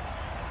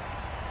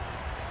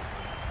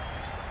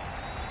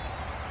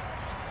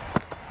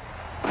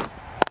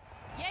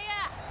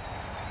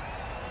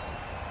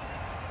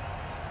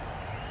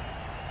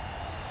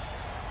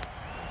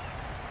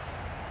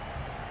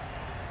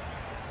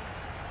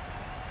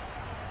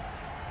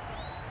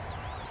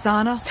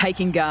 Sana,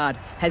 taking guard,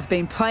 has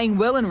been playing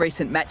well in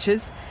recent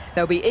matches.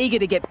 They'll be eager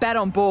to get bat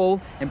on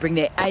ball and bring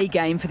their A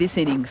game for this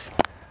innings.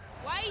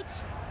 Wait,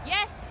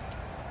 yes.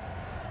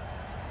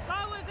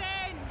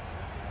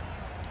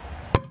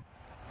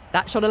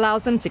 That shot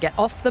allows them to get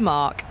off the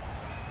mark.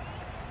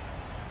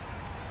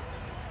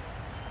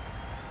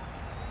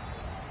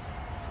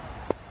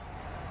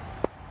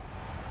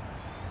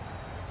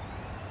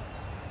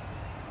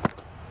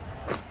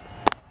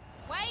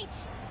 Wait.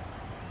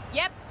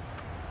 Yep.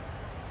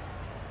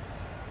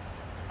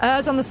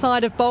 Errs on the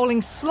side of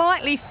bowling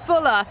slightly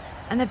fuller,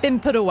 and they've been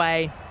put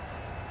away.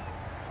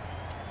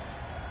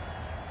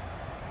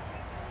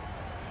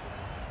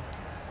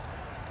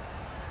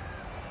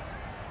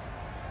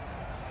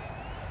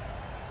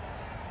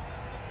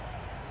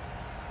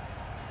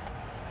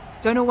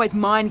 Don't always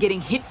mind getting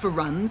hit for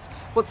runs.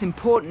 What's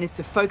important is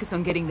to focus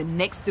on getting the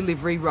next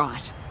delivery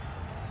right.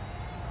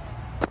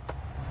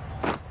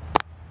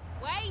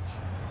 Wait.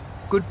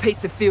 Good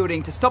piece of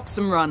fielding to stop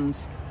some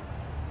runs.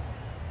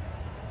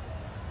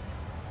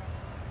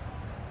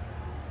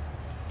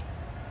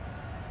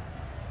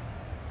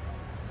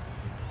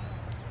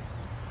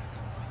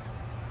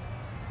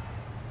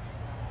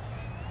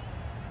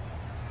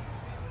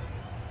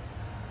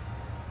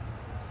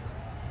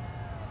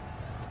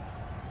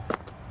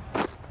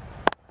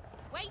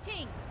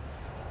 Waiting.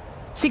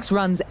 6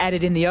 runs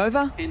added in the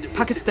over.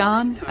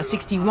 Pakistan are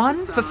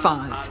 61 for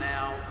 5.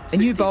 A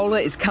new bowler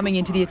is coming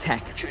into the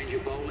attack. Change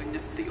of bowling.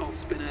 The off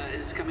spinner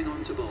is coming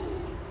on to bowl.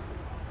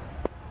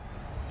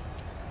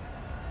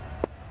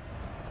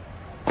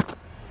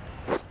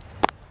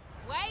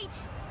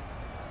 Wait.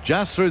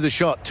 Just threw the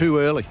shot too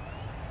early.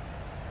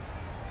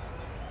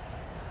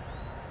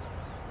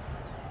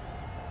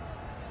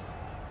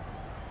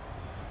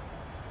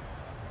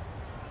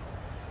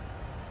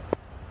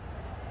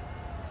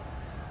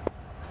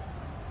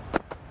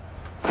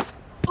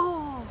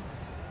 Oh.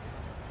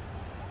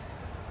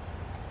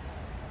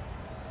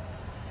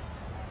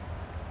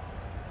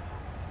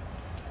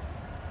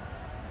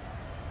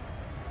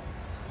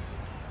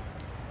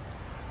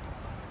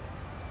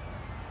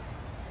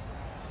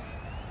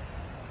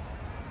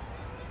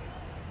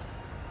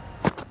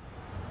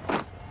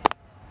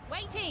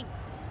 Waiting.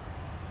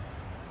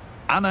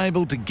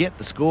 Unable to get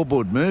the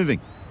scoreboard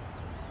moving.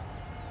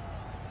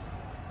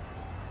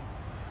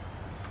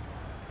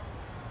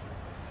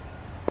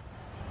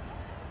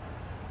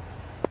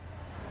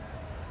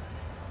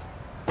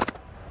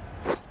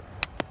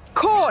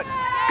 Caught!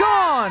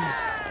 Gone!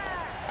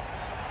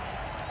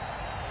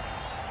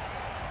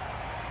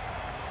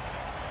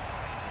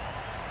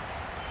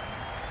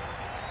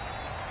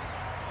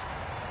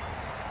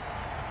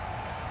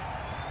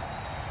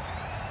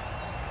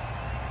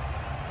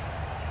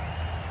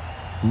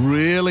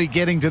 Really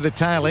getting to the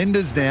tail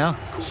enders now.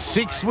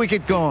 6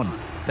 wicket gone.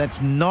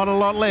 That's not a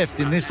lot left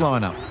in this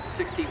lineup.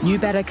 New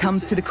batter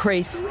comes to the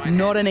crease.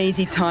 Not an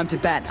easy time to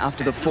bat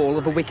after the fall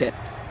of a wicket.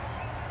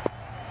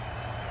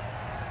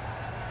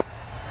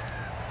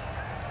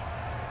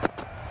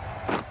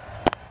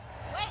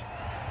 Wait.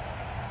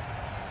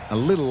 A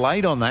little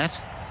late on that.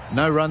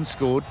 No runs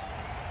scored.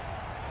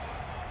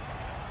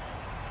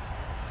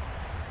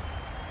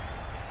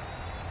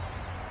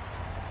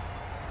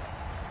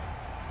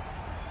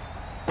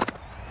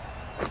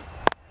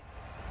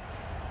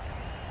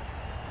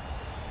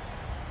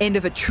 End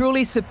of a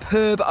truly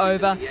superb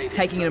over,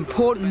 taking an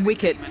important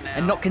wicket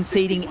and not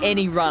conceding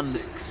any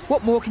runs.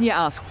 What more can you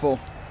ask for?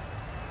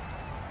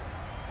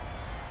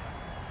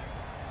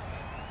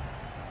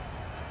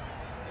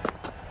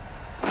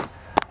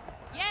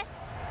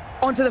 Yes.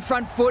 Onto the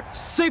front foot,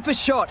 super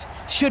shot,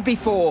 should be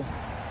 4.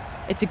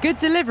 It's a good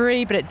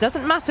delivery, but it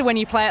doesn't matter when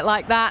you play it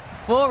like that.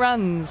 4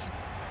 runs.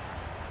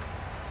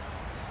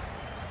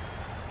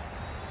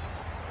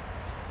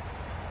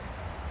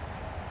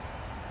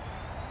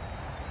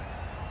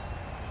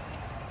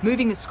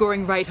 Moving the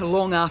scoring rate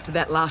along after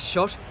that last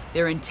shot,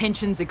 their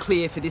intentions are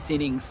clear for this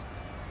innings.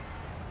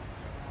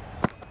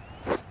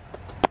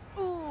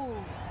 Ooh.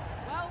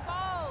 Well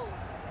bowled.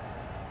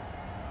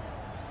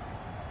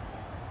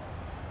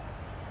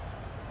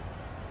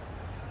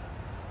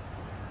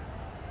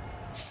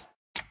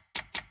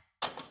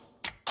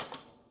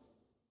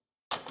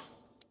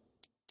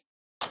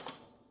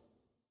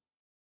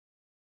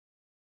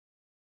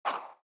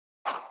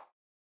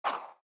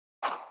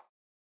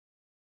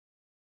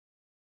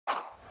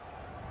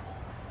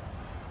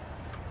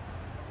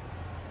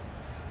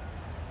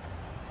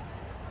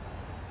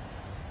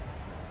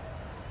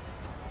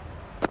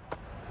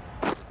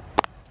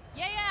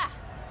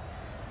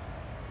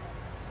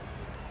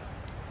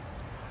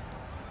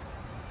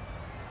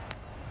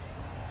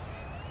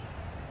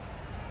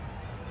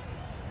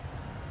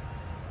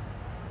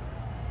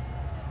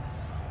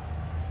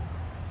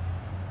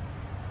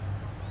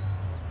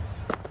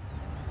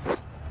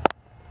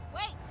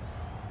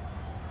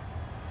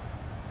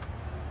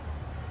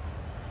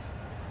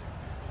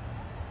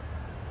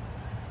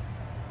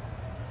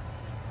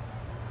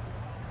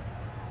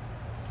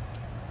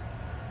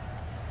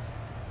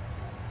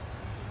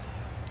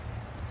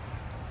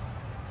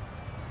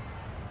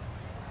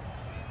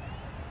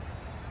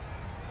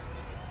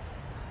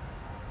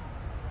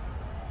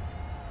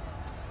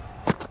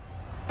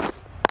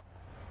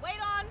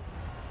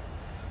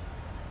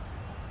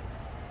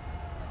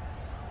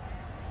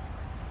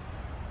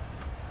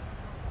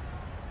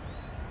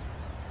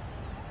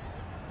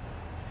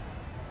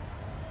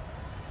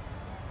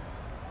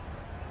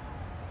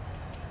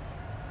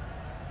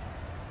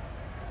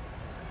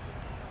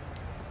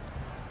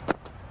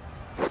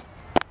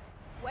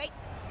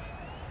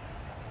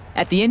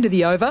 The end of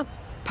the over,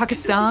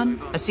 Pakistan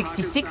are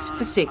 66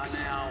 for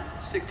 6. Now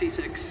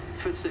 66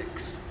 for 6.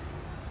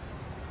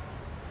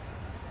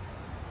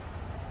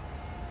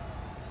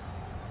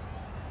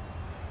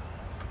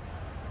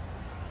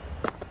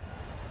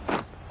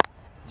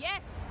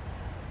 Yes.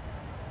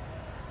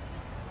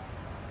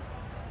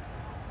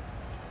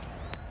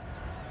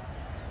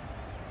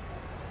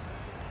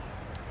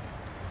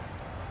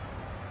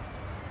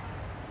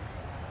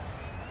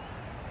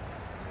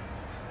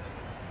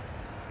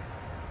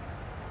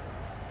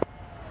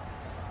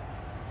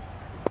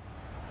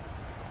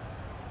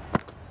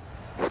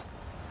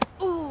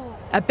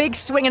 A big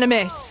swing and a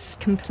miss.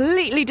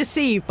 Completely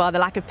deceived by the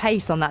lack of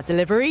pace on that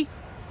delivery.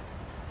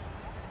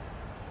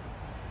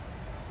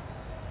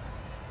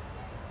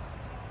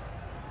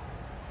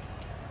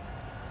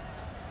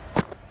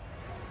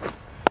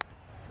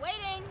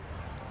 Waiting.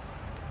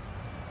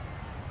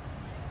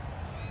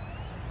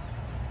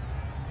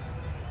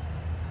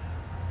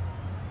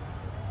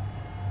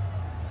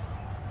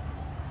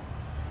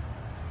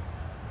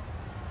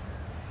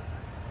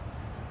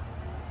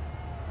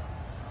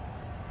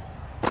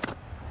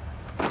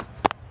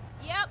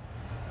 Yep.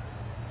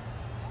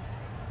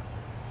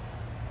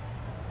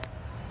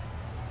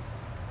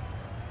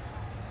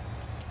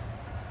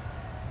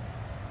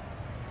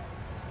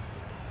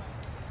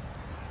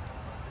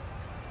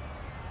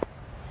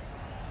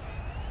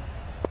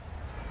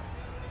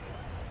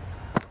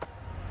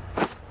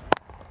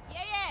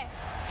 Yeah.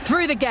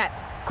 Through the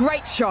gap.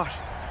 Great shot.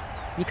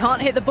 You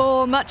can't hit the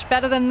ball much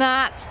better than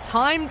that.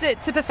 Timed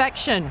it to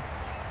perfection.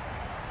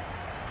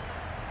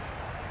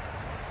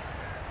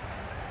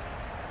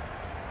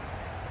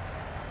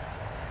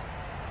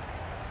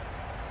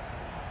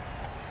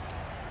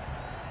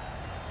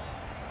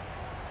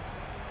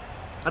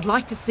 I'd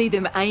like to see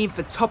them aim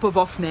for top of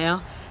off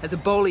now. As a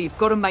bowler, you've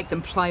got to make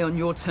them play on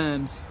your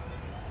terms.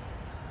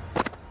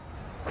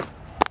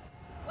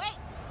 Wait.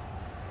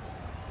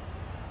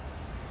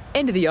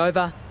 End of the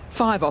over,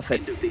 5 off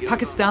it. End of the over.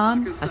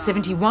 Pakistan are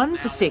 71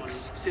 for now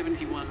 6.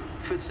 71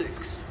 for 6.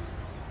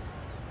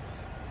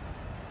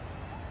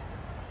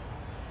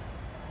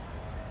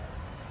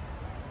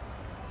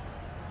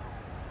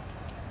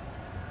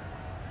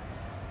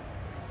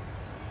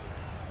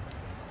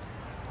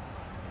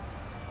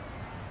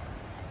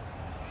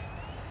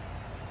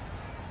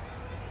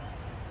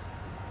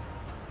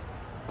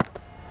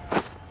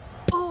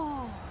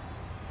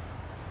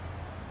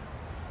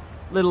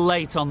 Little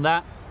late on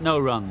that, no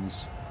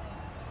runs.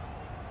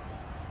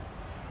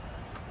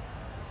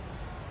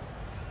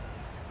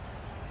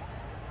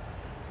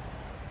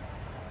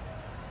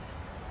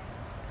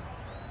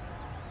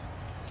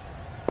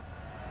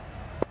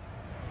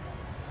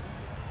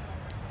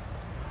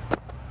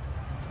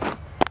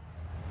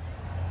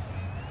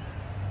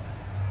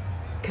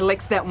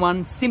 Collects that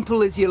one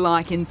simple as you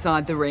like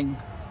inside the ring.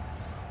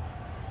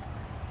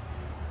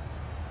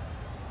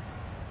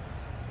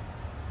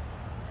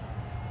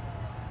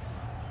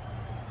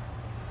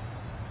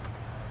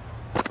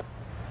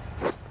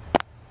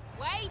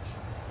 Wait.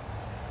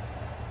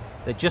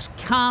 They just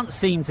can't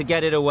seem to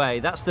get it away.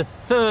 That's the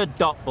third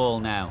dot ball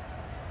now.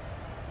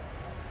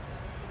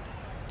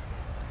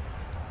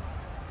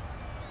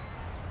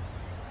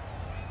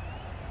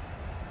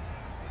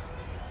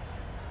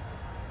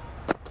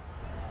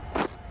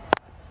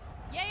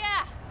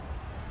 Yeah.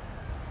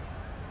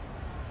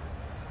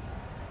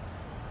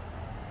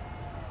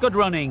 Good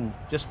running,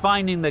 just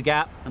finding the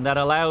gap, and that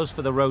allows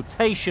for the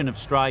rotation of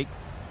strike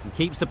and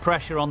keeps the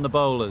pressure on the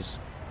bowlers.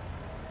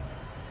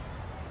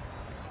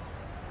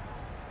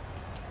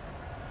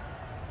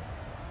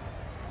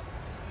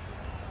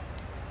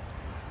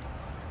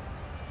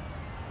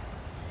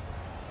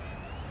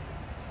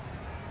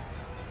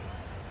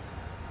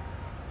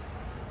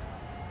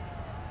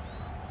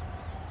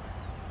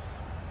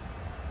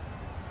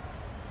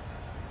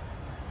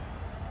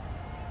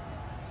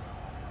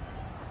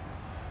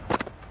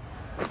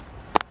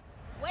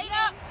 Wait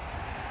up.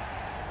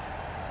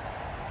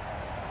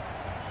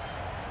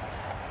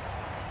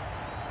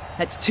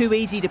 That's too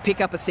easy to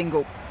pick up a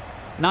single.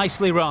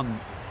 Nicely run,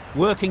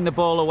 working the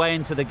ball away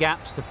into the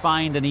gaps to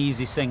find an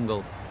easy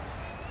single.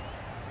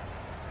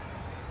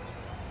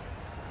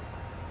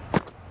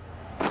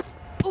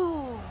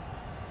 Ooh.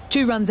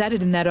 2 runs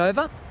added in that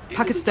over.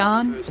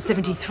 Pakistan are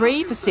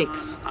 73 for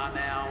 6. Are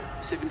now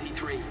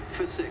 73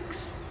 for 6.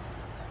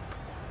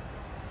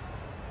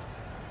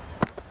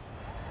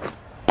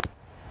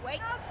 Wait.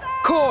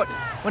 Caught.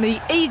 One of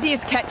the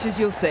easiest catches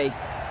you'll see.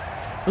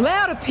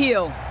 Loud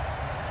appeal.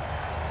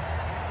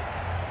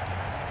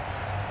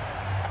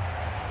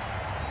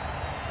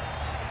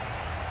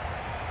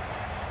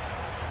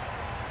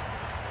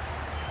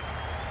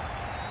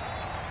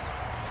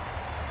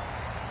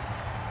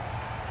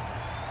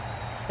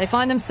 They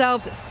find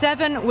themselves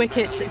 7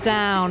 wickets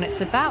down.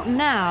 It's about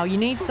now you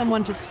need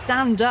someone to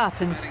stand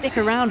up and stick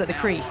around at the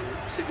crease.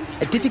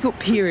 A difficult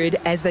period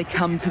as they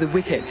come to the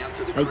wicket.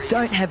 They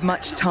don't have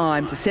much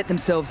time to set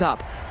themselves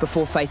up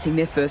before facing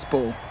their first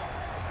ball.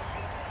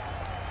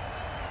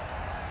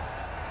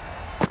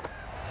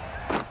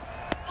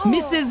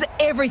 Misses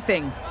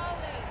everything.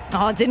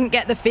 Oh, didn't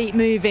get the feet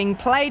moving.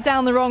 Played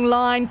down the wrong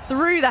line,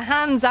 threw the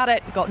hands at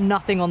it, got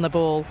nothing on the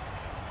ball.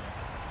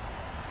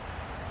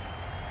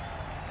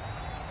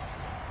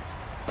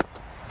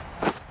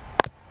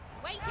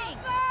 Waiting.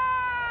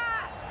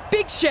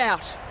 Big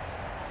shout.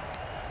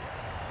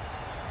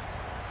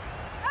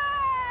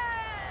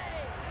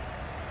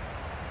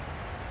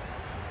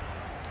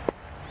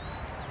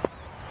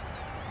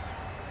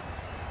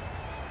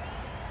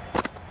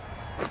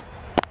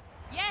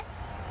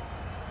 Yes.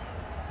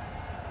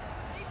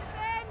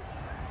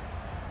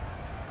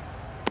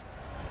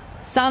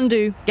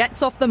 Sandhu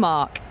gets off the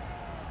mark.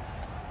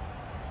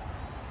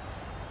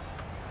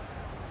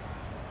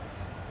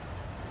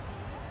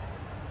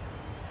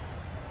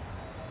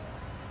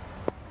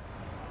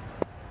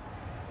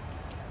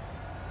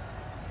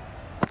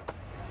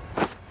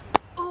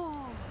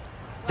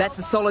 That's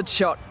a solid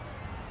shot.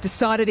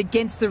 Decided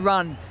against the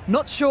run.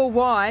 Not sure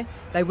why.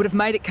 They would have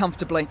made it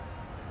comfortably.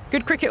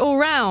 Good cricket all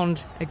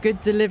round. A good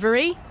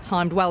delivery,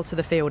 timed well to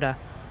the fielder.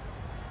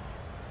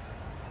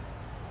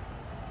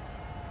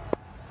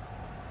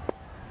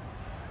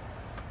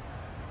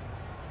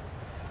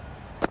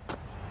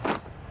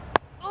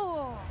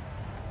 Oh,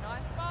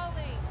 nice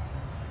bowling.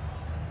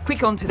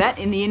 Quick onto that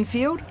in the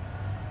infield.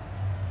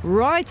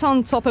 Right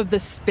on top of the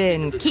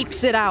spin,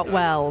 keeps it out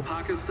well.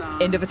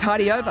 End of a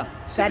tidy over.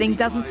 Batting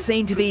doesn't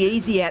seem to be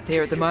easy out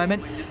there at the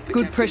moment.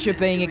 Good pressure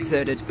being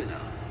exerted.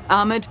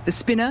 Ahmed, the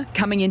spinner,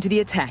 coming into the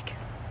attack.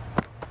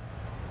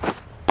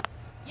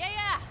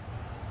 Yeah.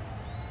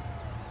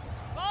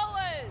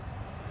 Bowlers.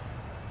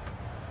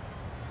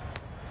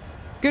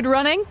 Good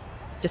running,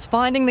 just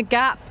finding the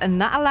gap, and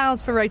that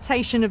allows for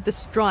rotation of the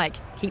strike.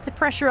 Keep the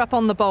pressure up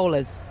on the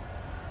bowlers.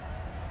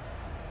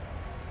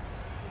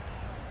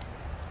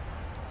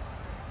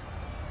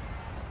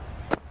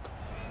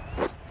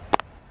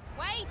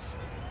 Wait.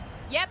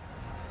 Yep.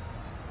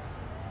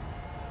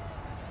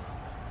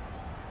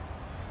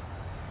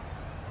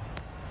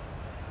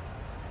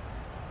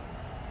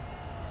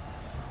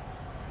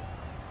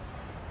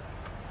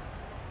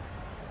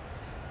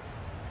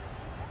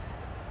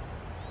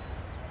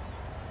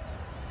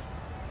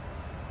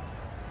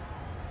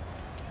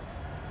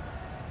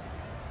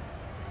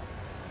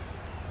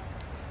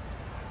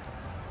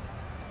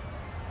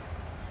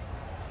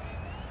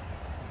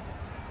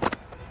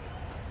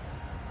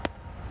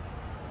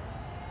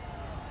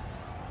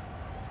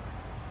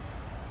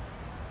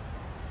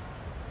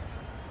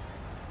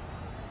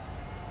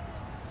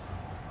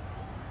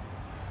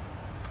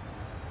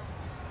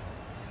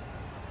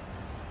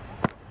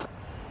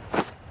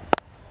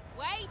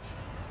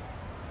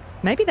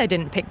 Maybe they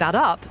didn't pick that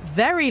up.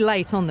 Very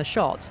late on the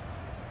shot.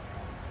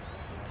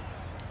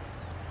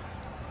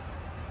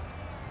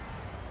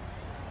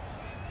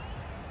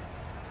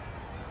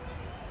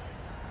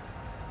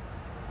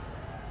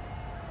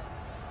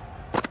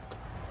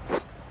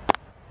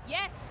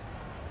 Yes.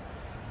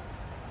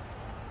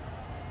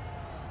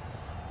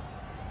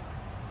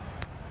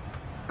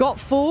 Got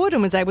forward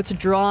and was able to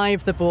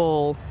drive the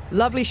ball.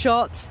 Lovely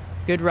shot,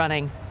 good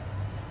running.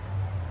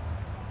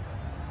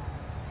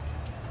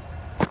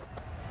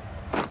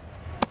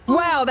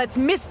 Wow, that's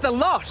missed the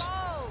lot.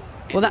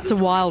 Well, that's a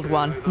wild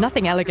one.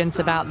 Nothing elegant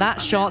about that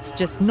shot,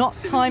 just not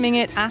timing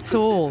it at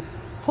all.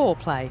 Poor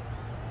play.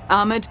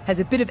 Ahmed has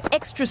a bit of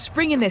extra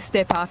spring in their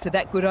step after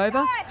that good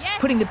over,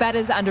 putting the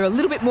batters under a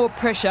little bit more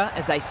pressure,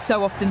 as they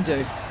so often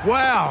do.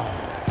 Wow,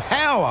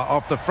 power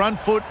off the front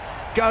foot,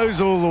 goes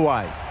all the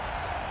way.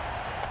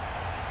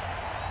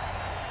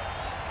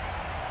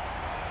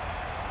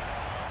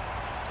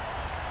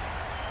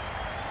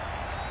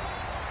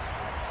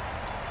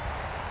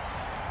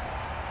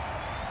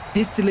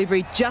 This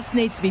delivery just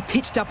needs to be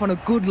pitched up on a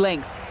good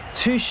length.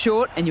 Too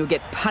short and you'll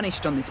get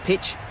punished on this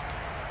pitch.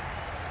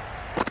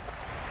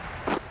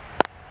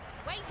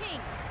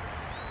 Waiting.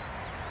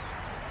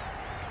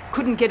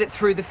 Couldn't get it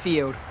through the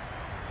field.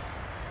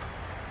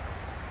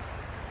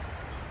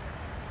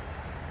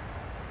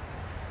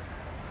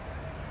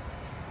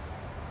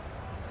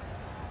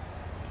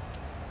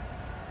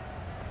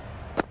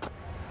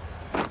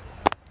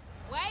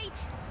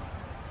 Wait.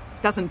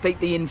 Doesn't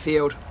beat the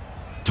infield.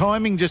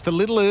 Timing just a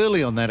little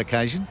early on that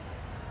occasion.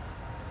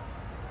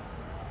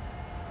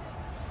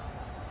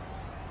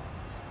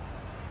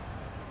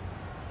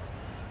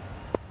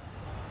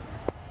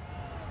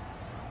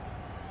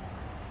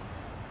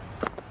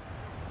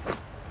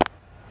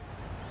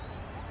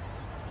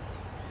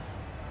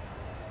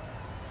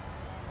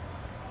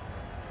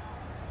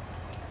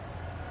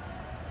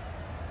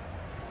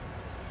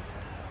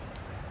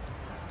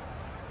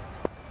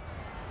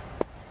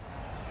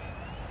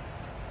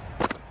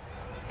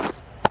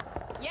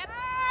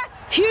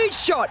 Huge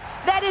shot.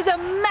 That is a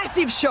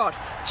massive shot.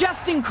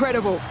 Just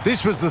incredible.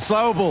 This was the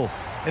slower ball,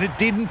 and it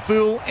didn't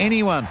fool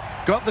anyone.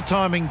 Got the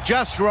timing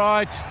just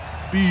right.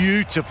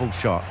 Beautiful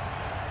shot.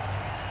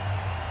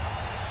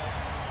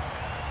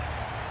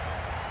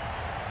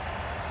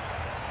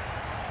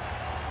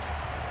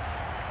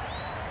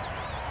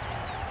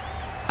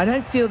 I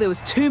don't feel there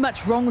was too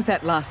much wrong with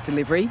that last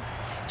delivery.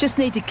 Just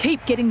need to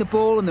keep getting the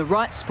ball in the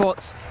right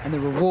spots and the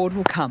reward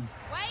will come.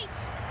 Wait.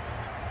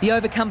 The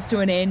over comes to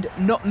an end,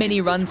 not many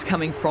runs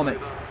coming from it.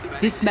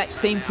 This match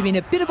seems to be in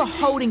a bit of a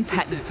holding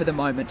pattern for the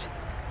moment.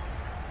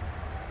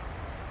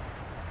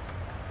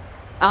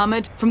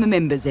 Ahmed from the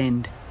members'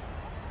 end.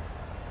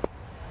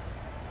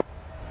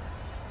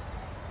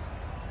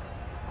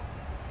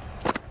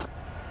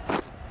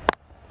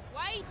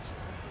 Wait.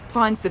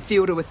 Finds the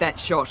fielder with that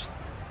shot.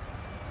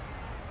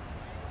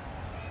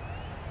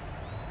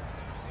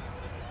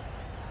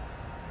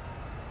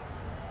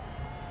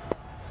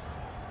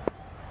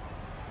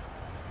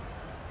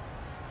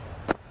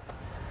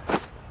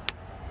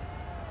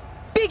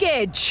 Big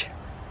edge.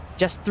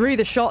 Just threw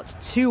the shot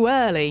too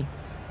early.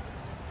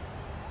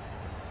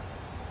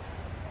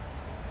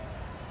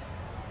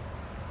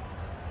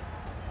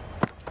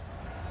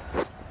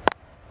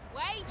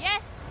 Wait.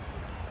 Yes.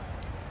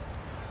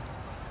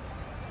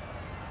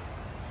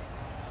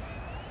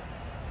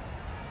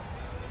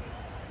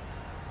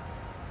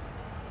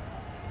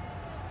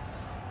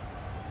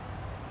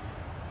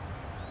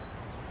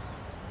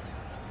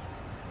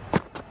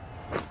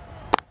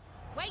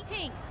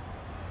 Waiting.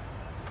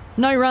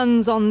 No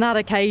runs on that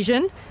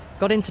occasion.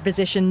 Got into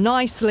position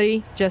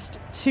nicely, just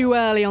too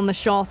early on the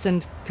shot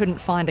and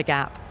couldn't find a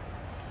gap.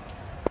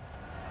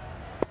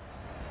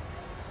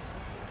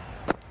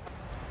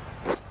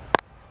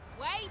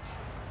 Wait.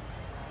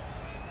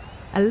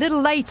 A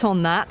little late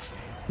on that.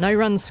 No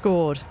runs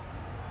scored.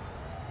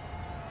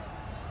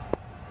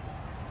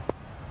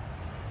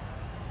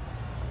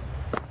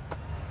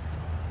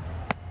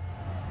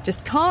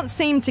 Just can't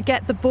seem to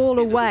get the ball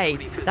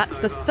away. That's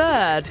the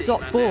third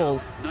dot ball.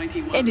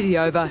 End of the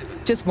over,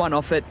 just one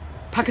off it.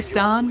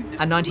 Pakistan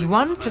are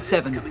 91 for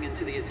 7.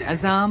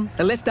 Azam,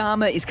 the left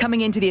armour, is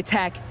coming into the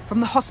attack from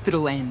the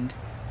hospital end.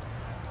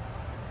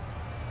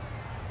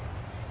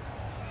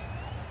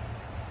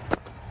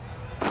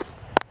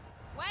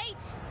 Wait.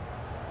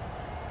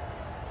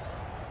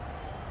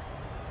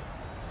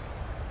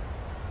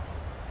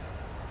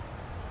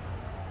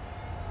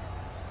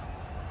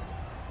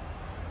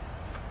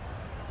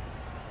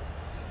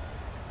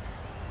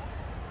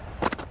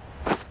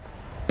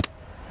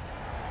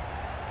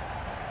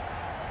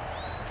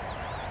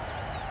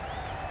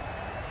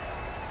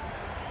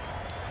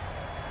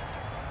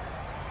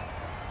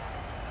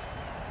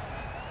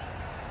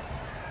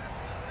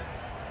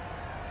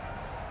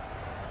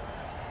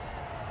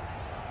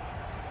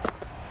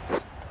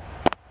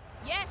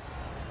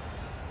 Yes.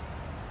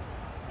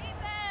 Keep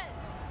it.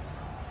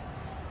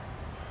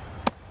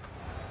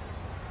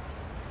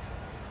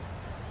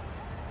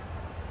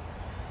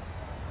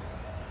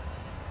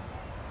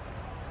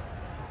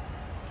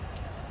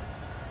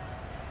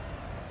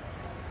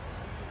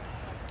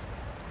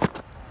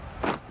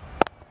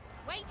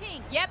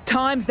 Waiting. Yep.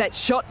 Times that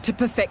shot to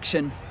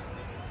perfection.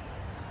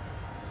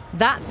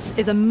 That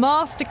is a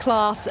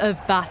masterclass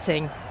of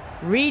batting.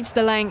 Reads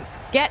the length,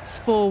 gets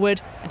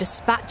forward and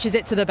dispatches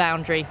it to the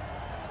boundary.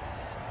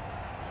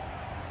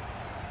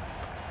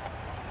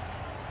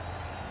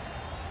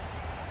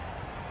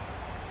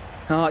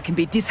 Oh, it can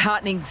be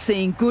disheartening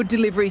seeing good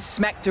deliveries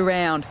smacked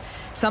around.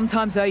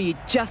 Sometimes, though, you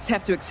just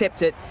have to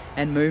accept it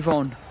and move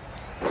on.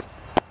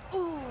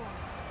 Ooh.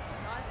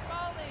 Nice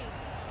bowling.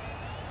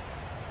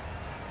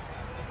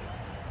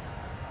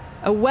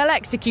 A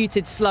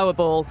well-executed slower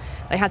ball.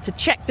 They had to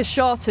check the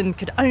shot and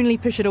could only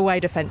push it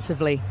away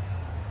defensively.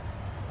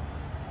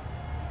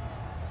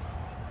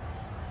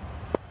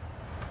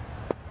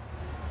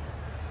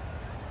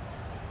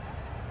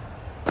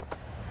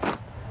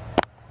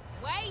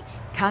 Wait.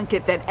 Can't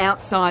get that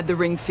outside the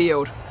ring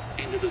field.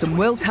 Some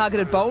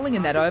well-targeted bowling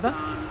in that over.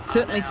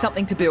 Certainly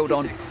something to build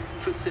on.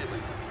 For 7.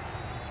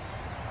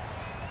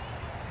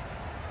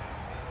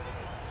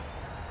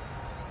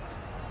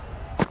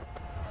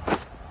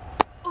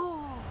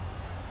 Ooh.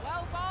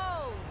 Well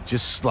bowled.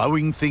 Just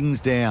slowing things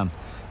down.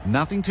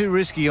 Nothing too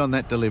risky on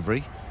that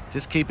delivery.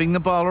 Just keeping the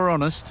bowler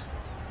honest.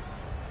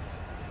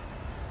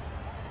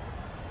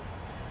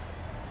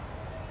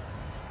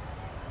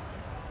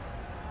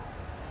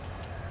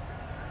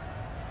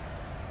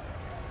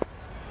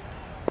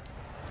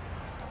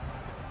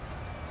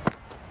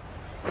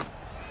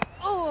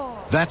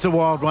 Oh. That's a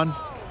wild one.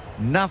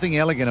 Nothing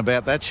elegant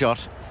about that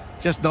shot.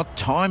 Just not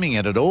timing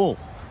it at all.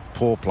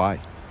 Poor play.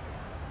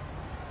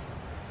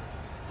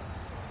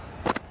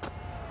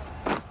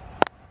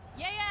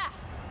 Yeah.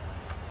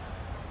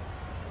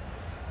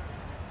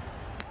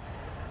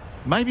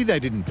 Maybe they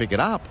didn't pick it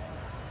up.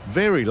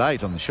 Very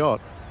late on the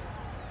shot.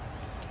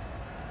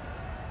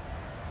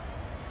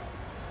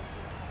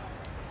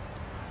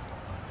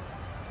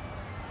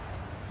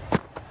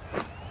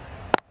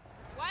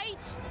 Wait.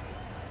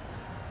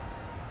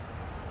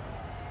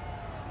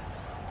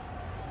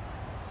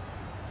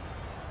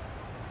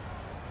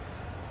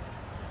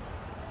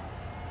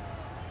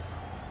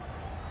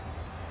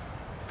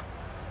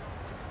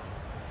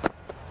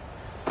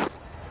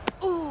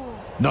 Ooh.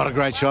 Not a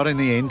great shot in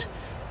the end.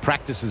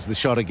 Practices the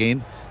shot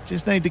again.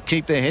 Just need to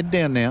keep their head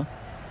down now.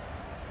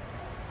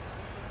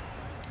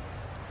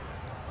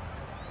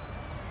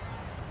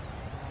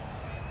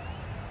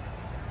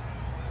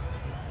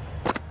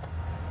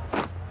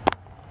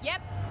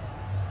 Yep.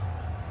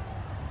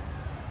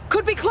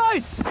 Could be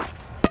close.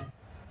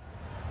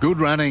 Good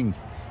running.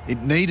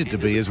 It needed to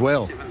be as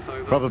well.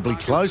 Probably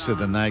closer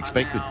than they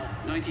expected.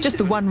 Just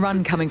the one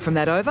run coming from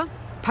that over.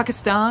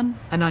 Pakistan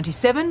are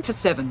 97 for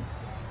 7.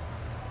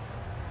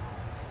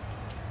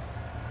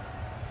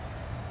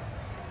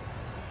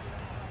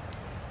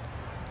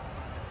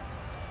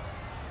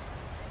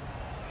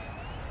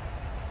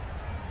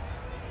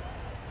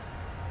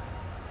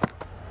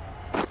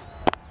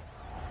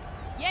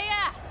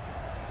 Yeah.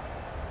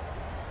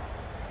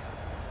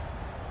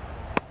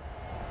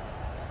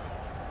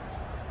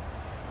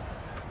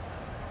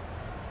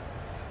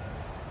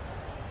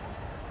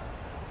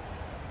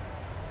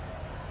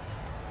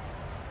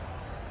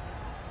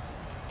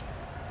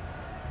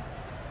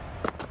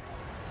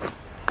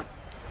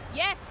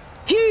 Yes.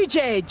 Huge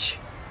edge.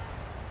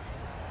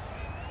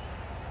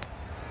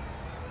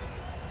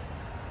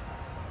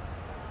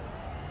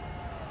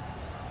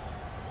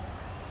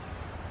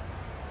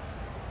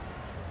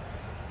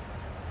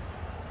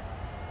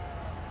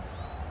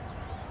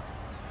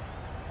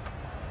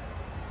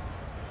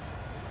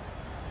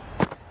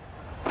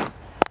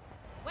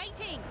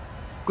 Waiting.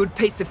 Good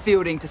piece of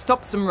fielding to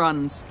stop some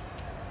runs.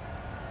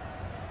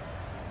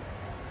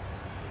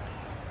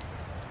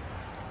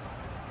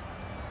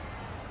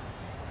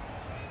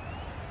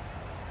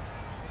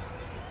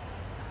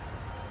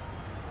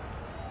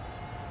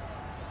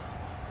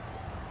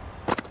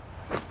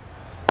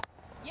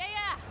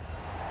 Yeah.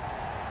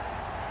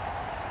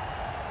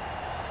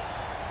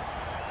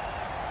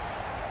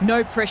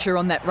 No pressure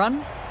on that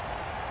run.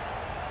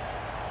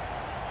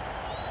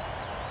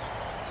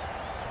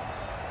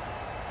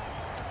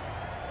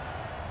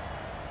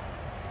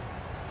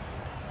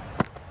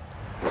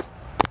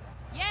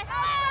 Yes.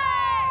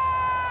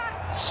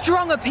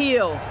 Strong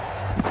appeal.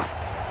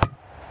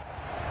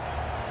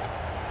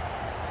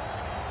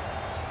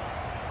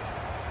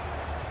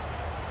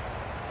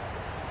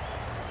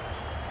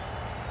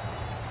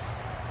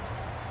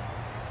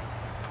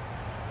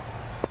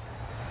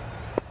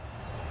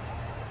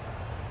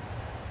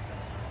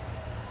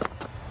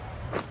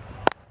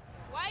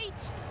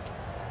 Wait.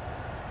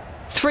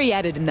 3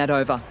 added in that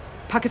over.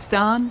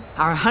 Pakistan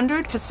are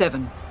 100 for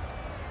 7.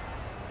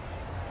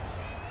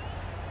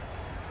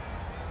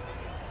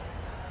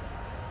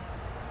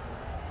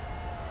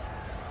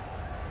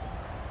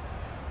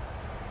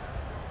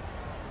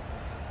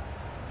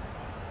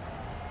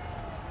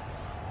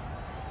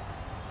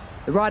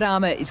 The right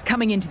armour is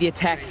coming into the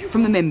attack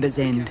from the members'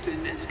 end.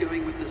 Captain is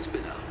going with the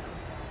spinner.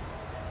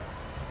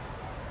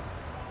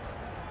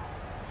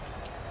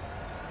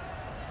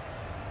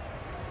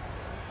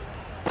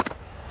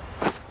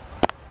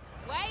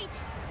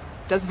 Wait.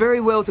 Does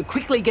very well to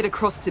quickly get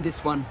across to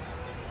this one.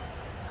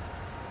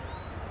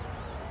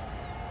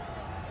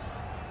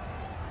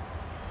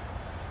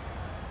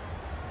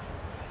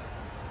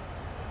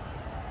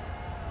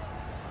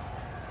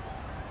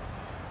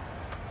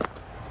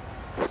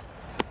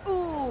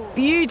 Ooh.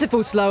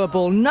 Beautiful slower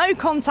ball, no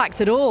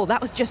contact at all.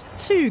 That was just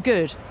too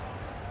good.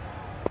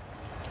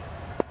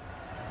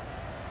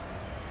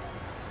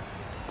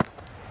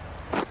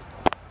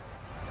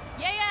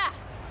 Yeah.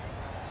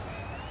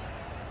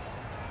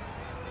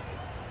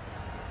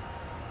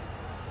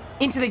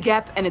 Into the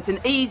gap, and it's an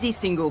easy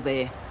single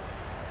there.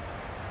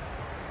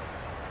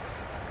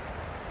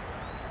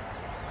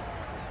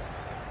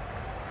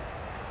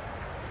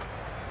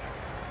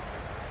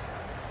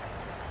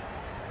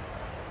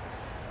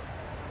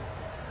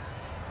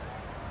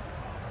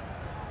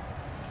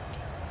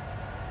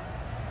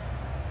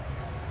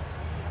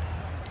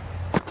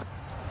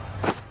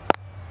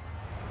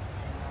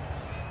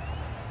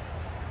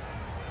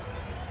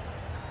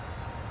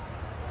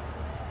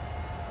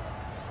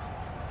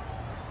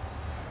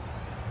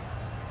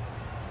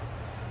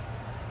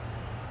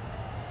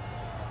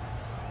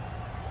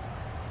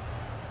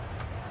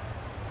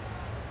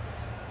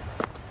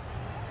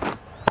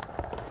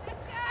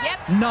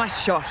 Yep.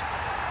 Nice shot.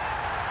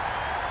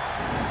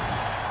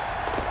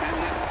 And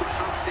that's the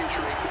half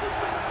century for the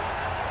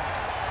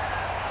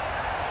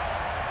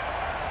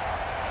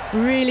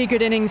spinner. Really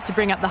good innings to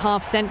bring up the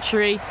half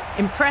century.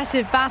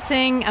 Impressive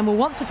batting, and we'll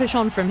want to push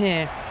on from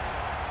here.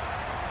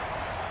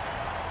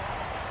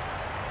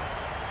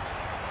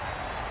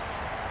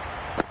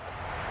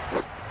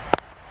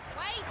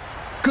 Wait.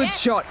 Good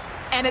Yes. shot,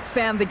 and it's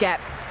found the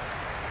gap.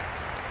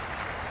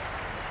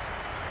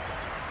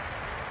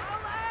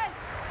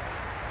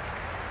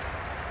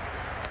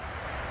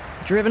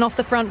 Driven off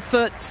the front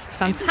foot.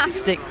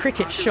 Fantastic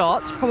cricket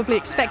shot. Probably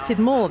expected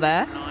more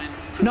there.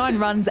 9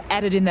 runs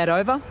added in that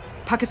over.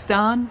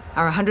 Pakistan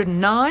are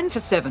 109 for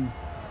 7.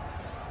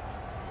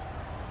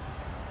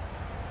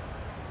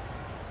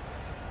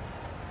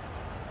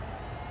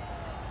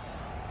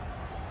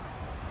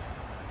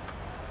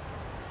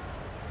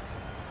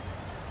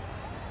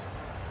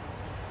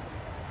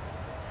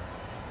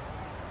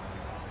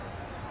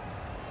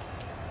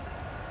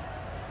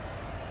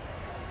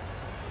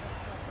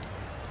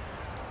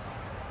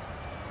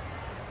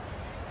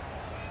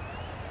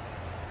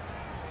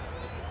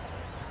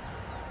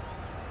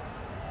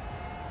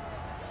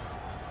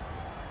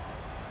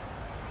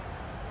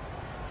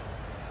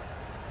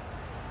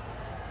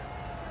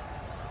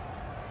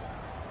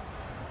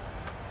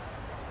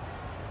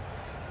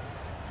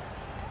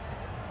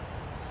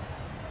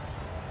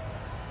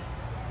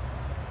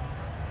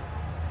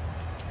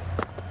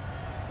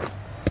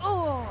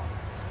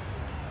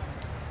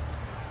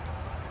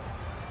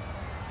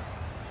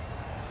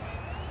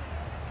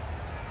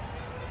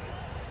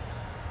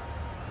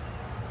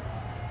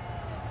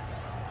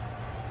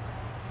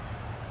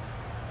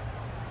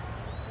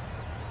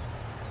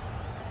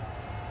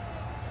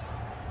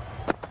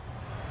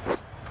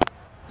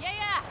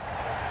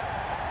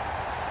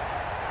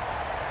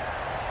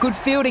 Good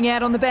fielding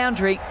out on the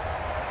boundary.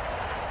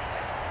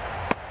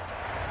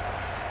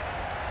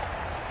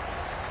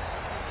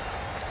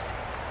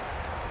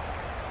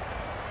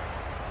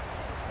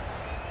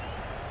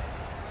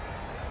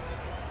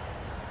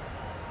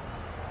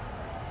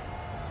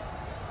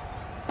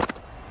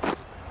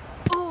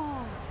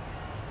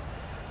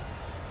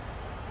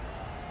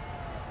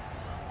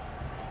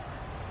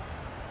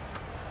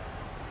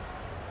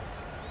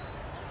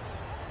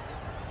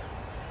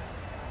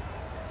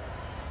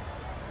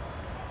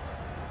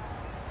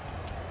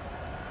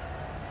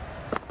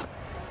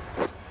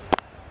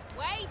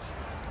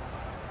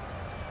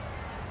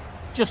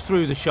 Just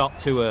threw the shot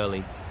too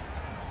early.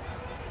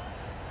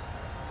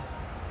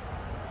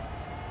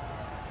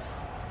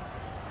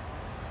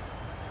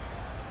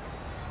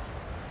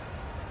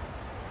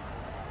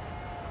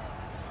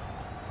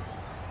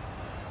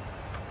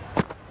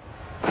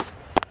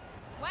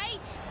 Wait.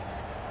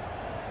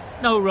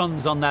 No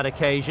runs on that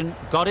occasion.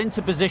 Got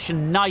into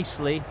position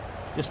nicely,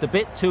 just a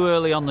bit too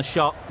early on the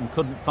shot and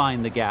couldn't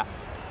find the gap.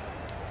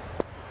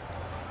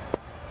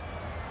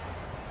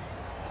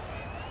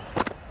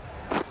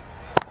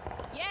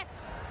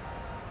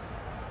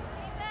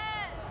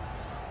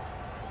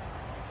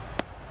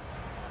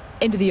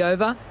 End of the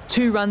over,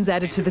 2 runs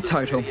added to the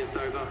total.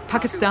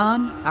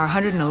 Pakistan are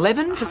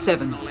 111 for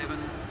 7.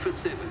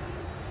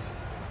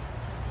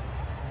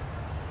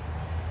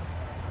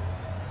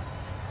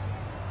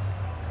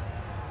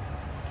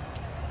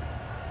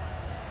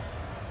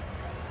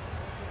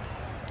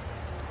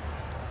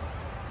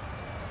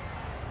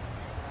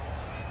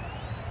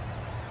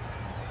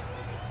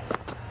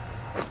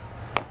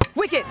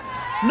 Wicket!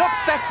 Knocks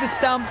back the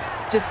stumps,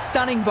 just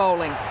stunning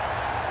bowling.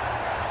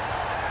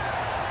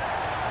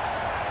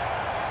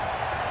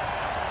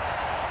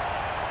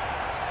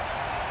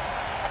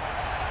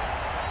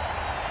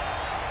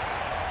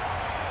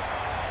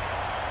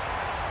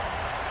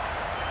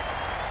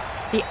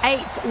 The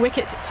 8th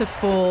wicket to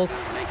fall.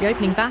 The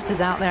opening batters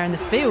out there in the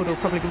field will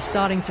probably be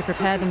starting to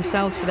prepare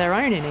themselves for their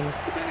own innings.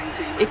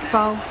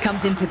 Iqbal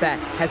comes into bat,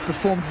 has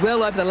performed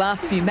well over the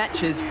last few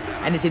matches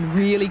and is in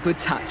really good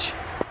touch.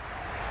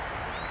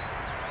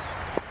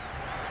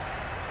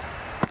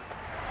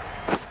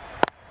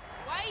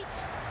 Wait.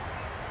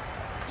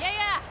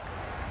 Yeah.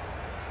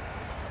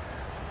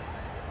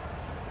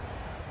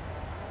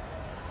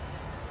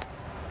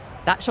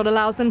 That shot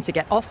allows them to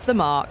get off the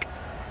mark.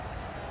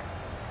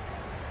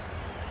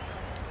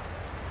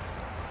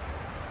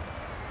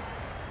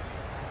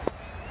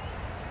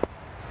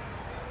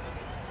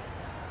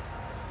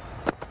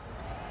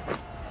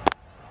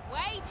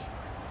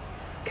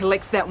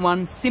 Collects that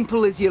one,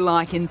 simple as you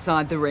like,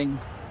 inside the ring.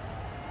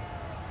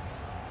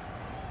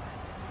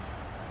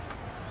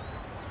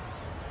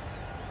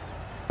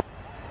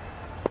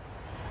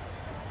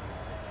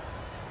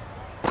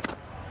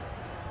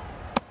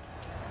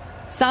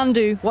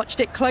 Sandhu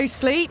watched it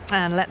closely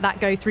and let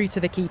that go through to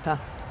the keeper.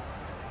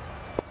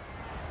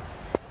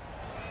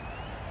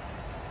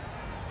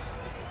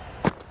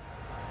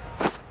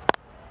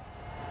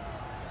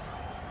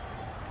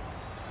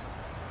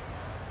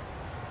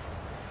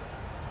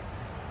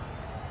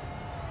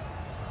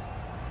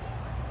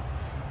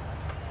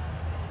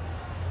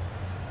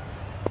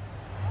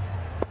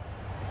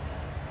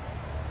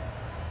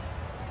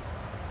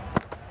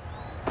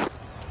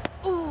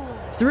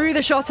 Through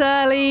the shot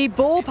early,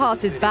 ball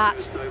passes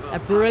bat, a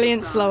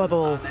brilliant slower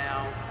ball.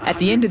 At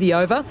the end of the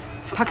over,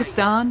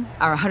 Pakistan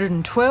are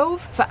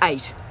 112 for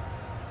 8.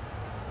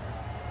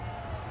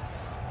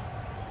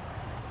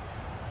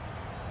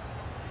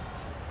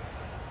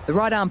 The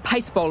right-arm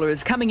pace bowler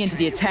is coming into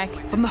the attack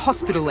from the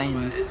hospital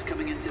end.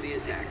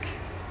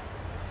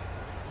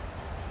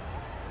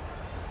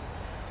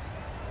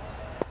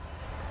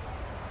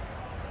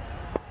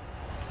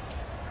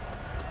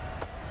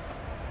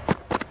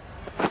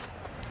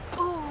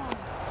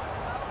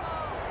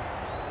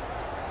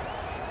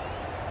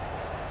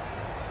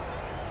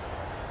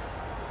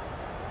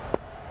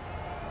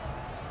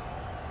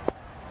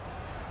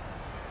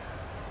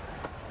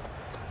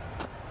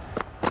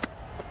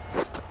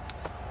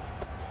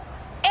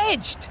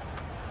 Edged.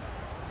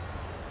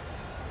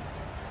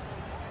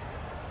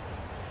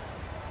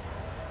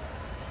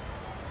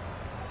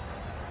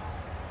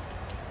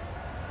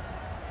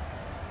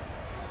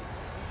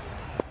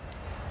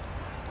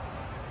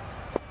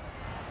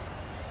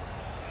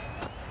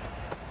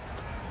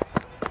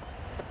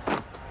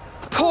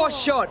 Poor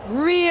shot,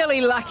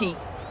 really lucky.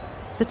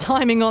 The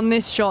timing on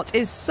this shot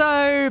is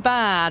so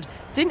bad.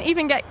 Didn't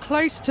even get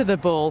close to the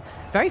ball.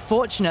 Very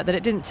fortunate that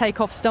it didn't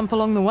take off stump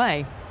along the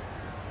way.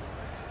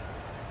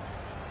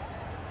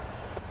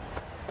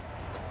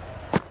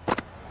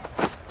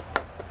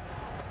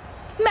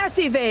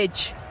 Massive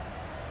edge.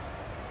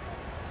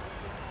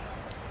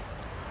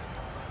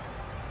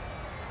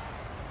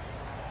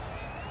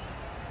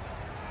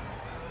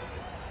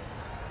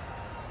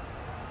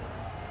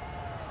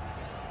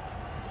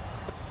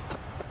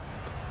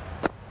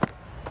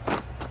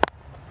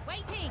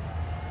 Waiting.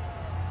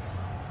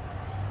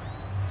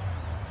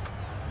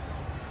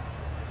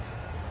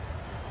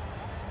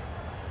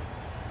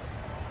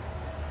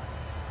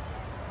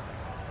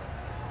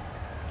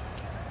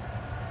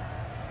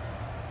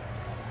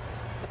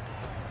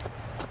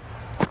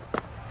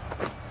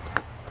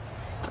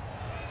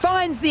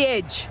 Finds the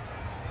edge.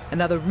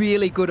 Another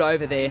really good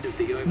over there.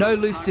 No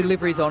loose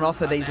deliveries on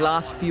offer these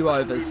last few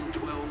overs.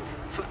 12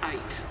 for 8.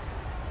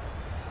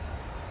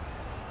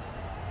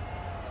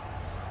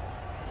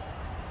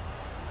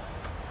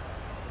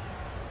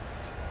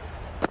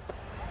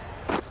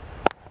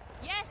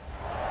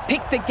 Yes.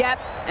 Pick the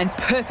gap and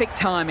perfect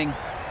timing.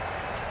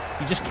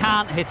 You just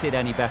can't hit it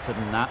any better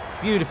than that.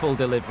 Beautiful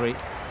delivery.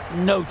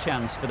 No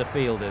chance for the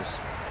fielders.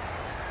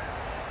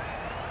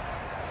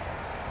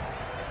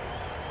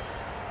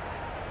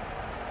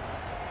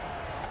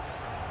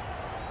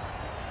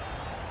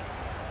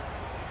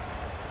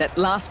 That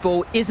last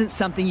ball isn't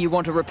something you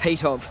want a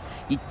repeat of.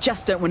 You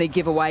just don't want to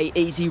give away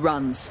easy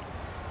runs.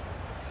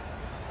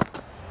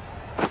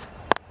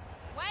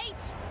 Wait.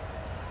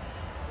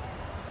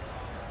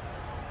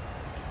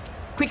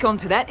 Quick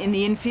onto that in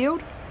the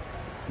infield.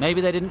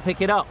 Maybe they didn't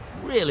pick it up.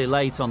 Really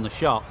late on the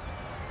shot.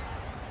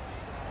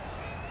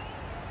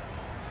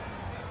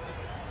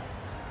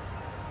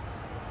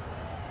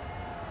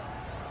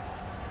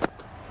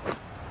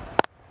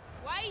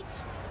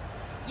 Wait.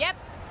 Yep.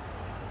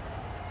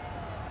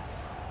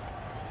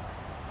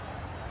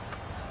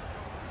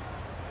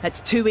 That's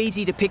too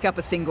easy to pick up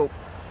a single.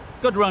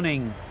 Good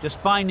running, just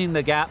finding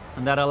the gap,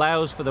 and that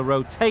allows for the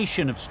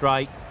rotation of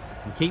strike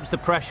and keeps the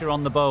pressure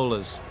on the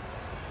bowlers.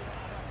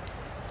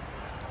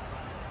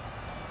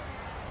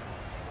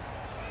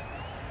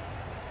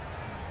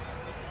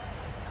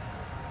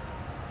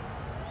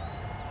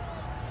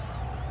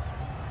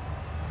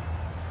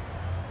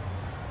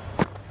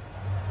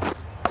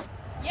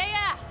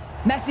 Yeah.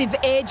 Massive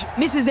edge,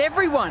 misses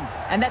everyone,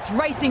 and that's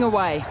racing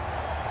away.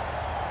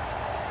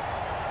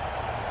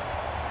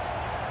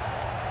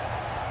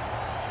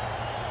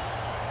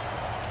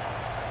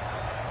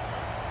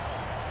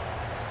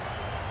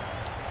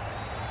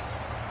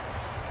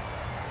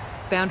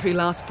 Boundary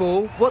last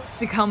ball. What's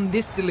to come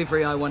this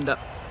delivery, I wonder?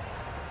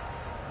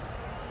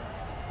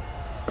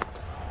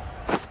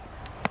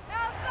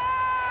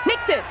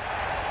 Nicked it!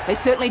 They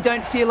certainly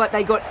don't feel like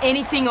they got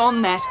anything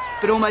on that,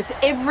 but almost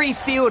every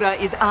fielder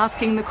is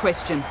asking the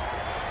question.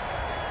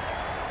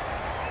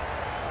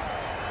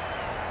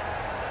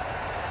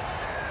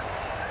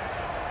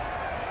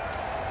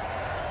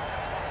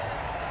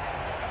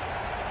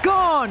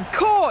 Gone!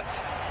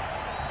 Caught!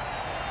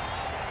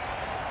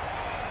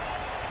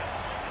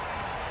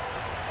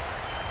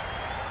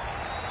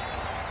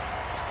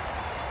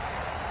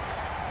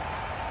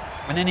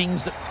 An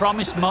innings that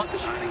promised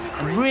much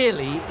and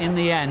really, in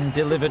the end,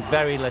 delivered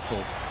very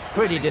little.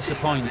 Pretty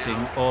disappointing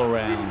all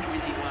round.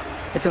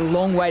 It's a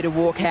long way to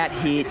walk out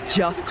here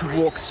just to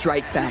walk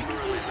straight back.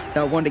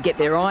 They'll want to get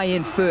their eye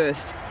in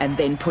first and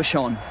then push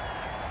on.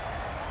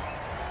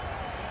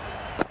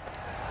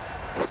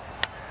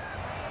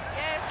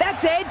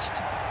 That's edged!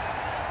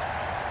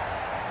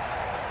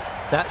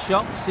 That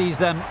shot sees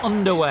them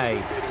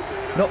underway.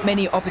 Not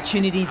many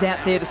opportunities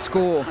out there to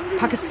score.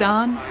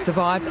 Pakistan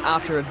survived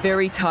after a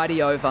very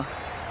tidy over.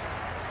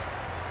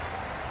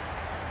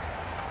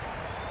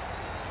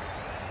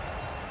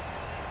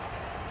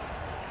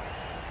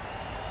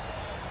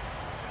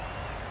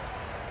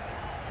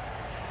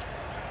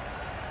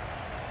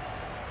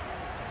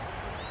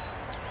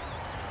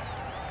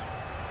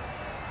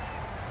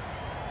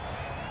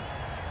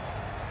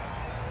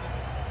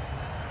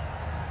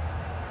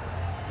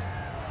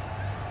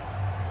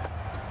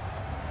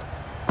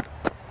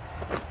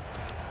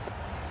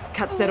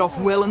 Cuts that off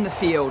well in the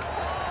field.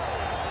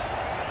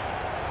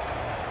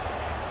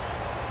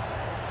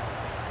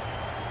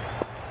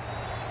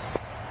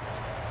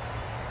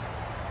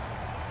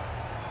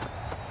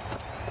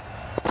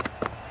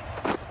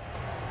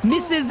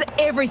 Misses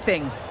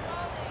everything.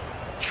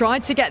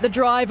 Tried to get the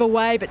drive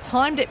away, but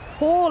timed it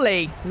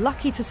poorly.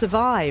 Lucky to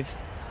survive.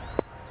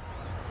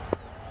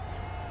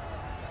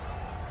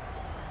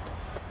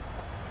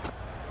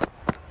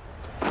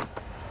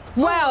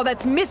 Wow,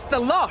 that's missed the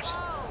lot.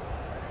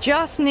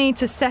 Just need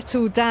to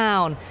settle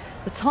down.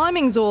 The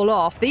timing's all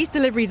off. These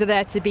deliveries are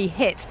there to be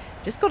hit.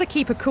 Just got to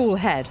keep a cool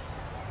head.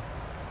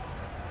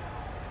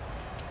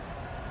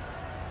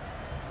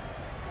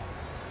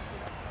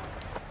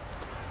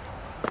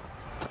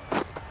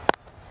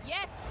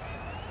 Yes.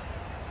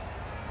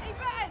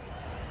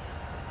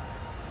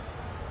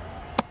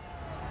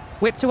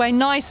 Whipped away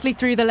nicely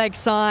through the leg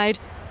side.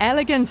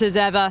 Elegant as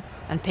ever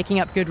and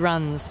picking up good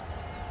runs.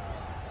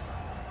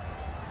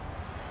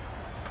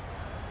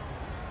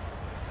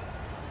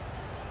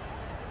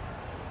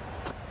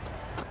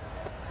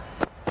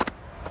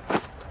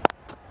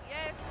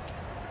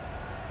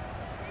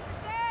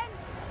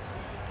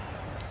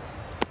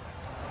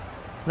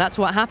 That's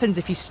what happens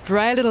if you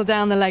stray a little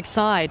down the leg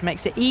side.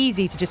 Makes it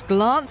easy to just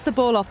glance the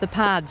ball off the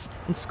pads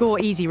and score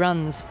easy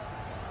runs.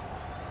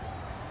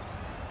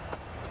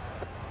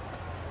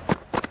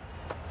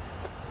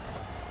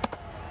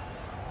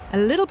 A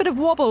little bit of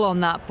wobble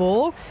on that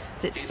ball.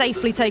 It's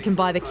safely taken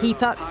by the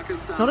keeper.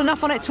 Not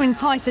enough on it to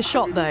entice a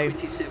shot though.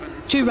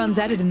 2 runs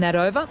added in that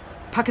over.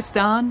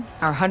 Pakistan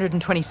are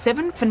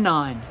 127 for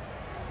 9.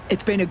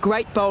 It's been a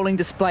great bowling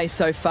display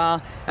so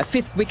far. A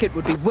 5th wicket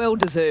would be well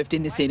deserved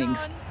in this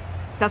innings.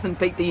 doesn't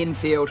beat the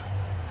infield.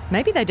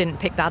 Maybe they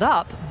didn't pick that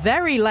up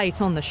very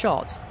late on the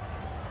shot.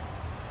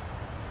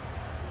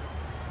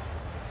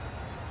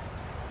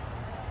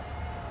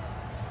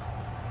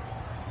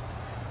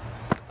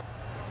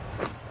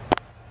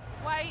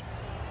 Wait.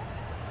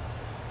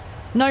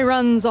 No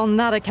runs on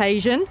that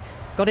occasion.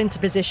 Got into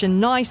position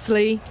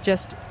nicely,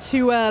 just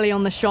too early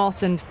on the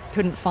shot and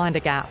couldn't find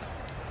a gap.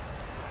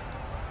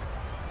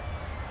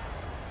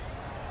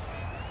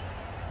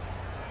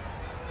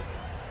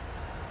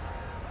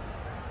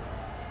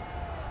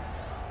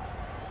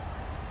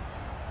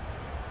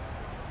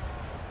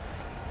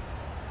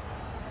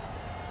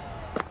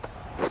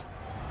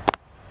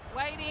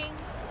 Waiting.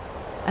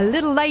 A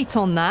little late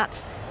on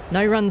that.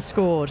 No runs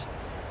scored.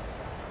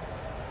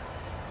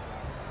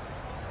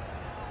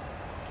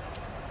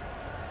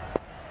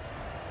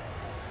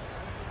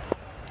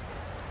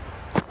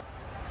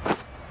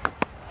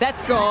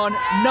 That's gone.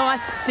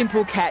 Nice,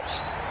 simple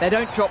catch. They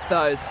don't drop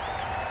those.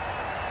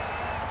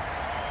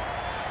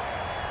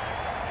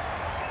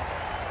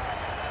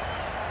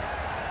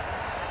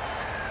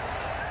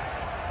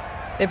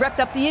 They've wrapped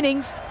up the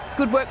innings.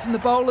 Good work from the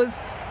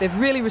bowlers. They've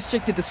really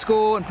restricted the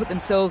score and put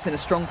themselves in a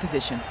strong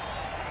position.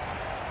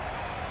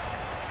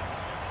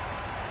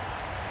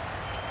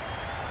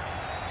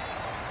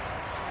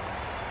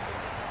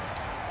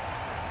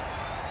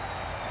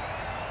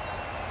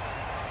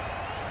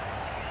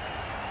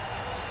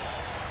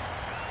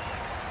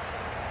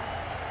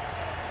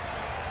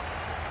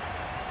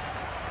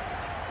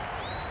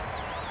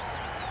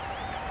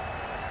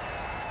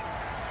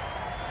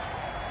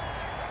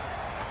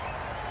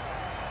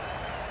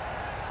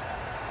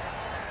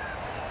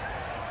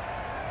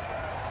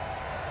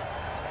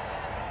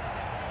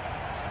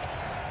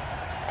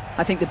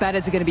 I think the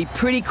batters are going to be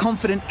pretty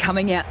confident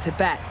coming out to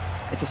bat.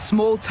 It's a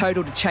small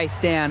total to chase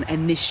down,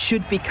 and this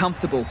should be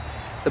comfortable.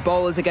 The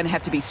bowlers are going to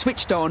have to be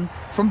switched on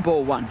from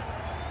ball one.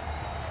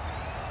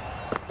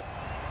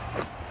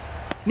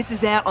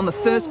 Misses out on the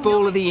first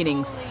ball of the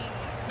innings.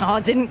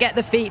 Oh, didn't get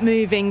the feet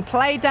moving.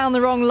 Played down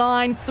the wrong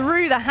line,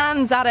 threw the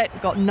hands at it,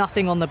 got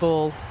nothing on the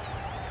ball.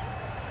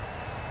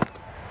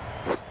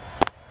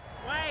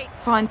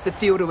 Finds the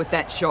fielder with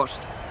that shot.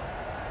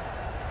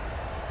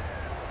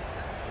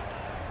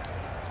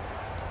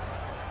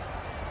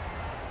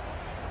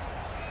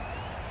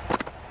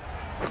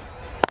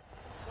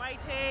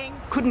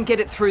 Couldn't get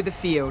it through the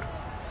field.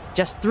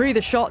 Just threw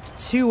the shot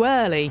too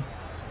early.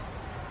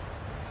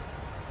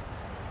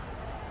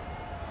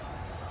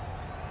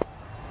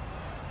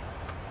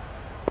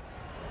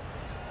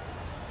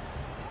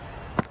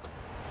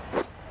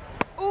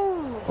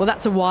 Well,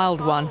 that's a wild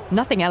one.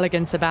 Nothing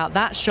elegant about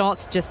that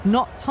shot, just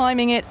not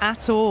timing it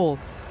at all.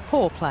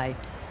 Poor play.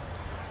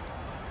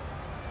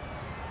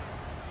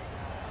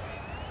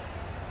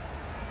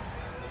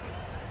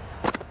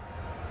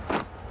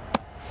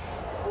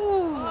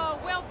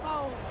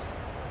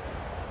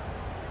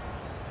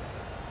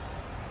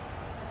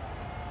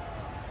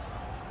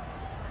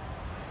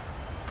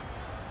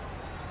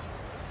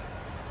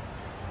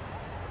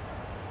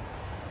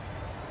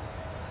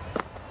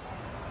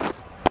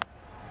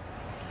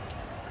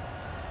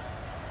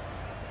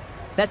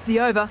 That's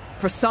the over.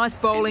 Precise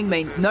bowling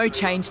means no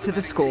change to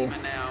the score.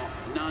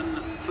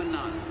 None for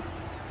none.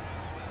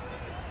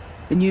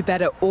 The new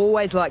batter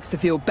always likes to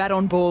feel bat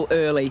on ball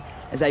early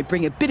as they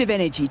bring a bit of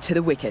energy to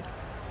the wicket.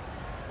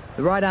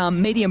 The right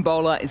arm medium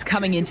bowler is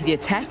coming into the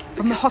attack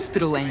from the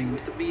hospital end.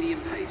 The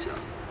medium pacer.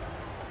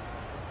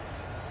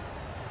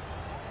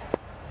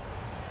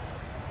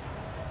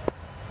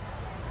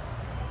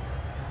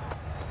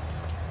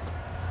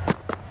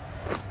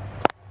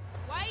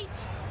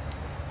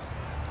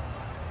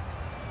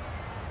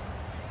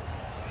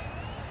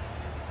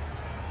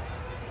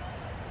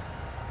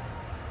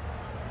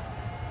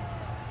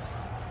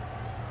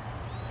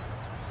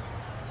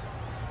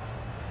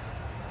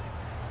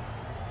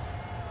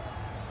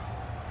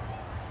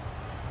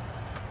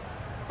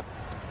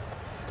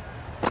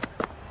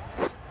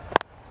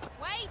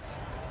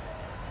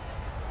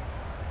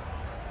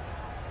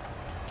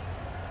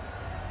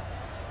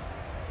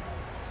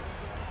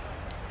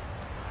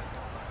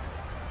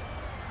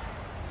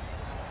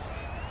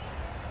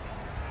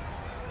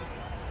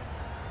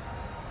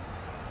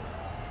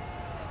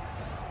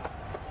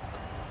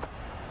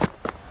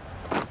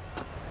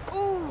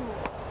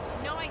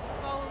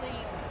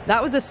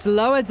 That was a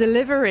slower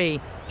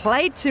delivery.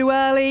 Played too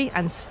early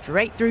and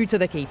straight through to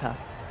the keeper.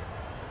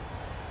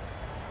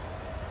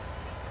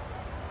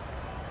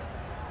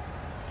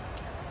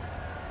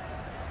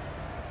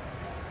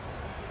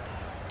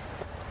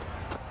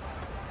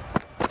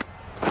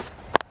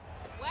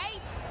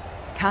 Wait.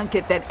 Can't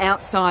get that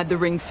outside the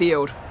ring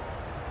field.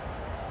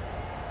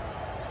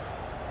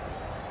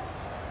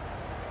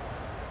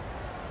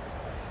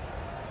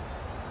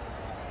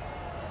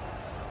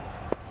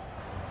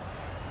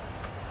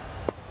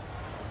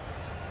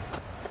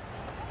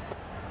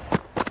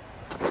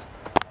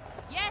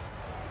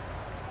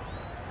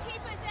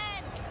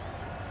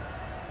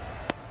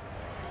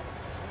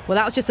 Well,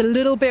 that was just a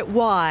little bit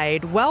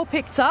wide. Well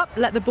picked up,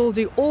 let the ball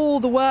do all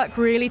the work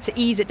really to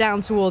ease it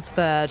down towards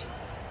third.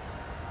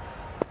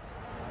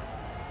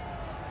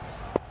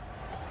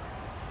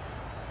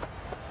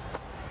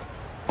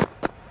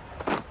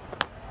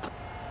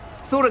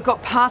 Thought it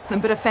got past them,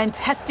 but a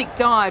fantastic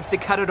dive to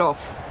cut it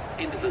off.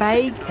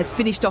 Bay has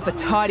finished off a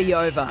tidy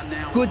over.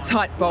 Good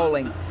tight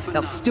bowling.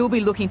 They'll still be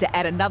looking to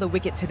add another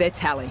wicket to their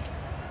tally.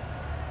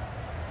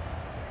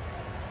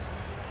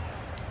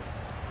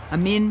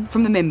 Ameen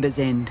from the members'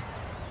 end.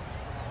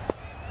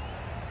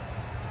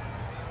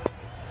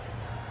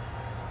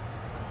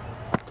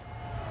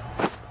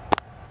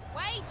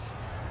 Wait!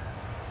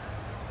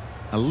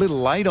 A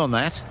little late on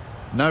that.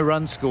 No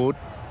runs scored.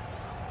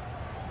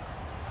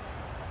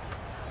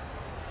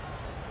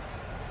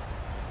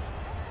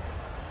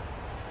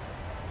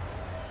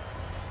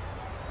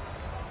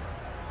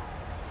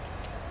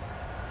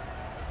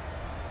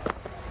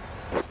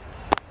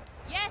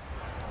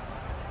 Yes!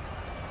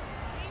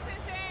 Keep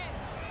it in!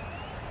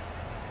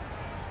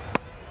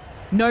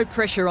 No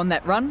pressure on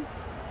that run.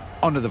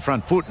 Onto the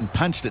front foot and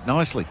punched it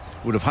nicely.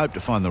 Would have hoped to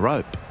find the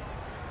rope.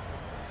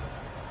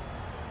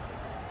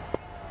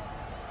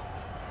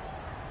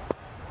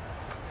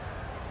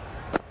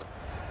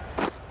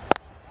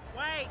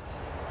 Wait!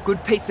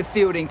 Good piece of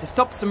fielding to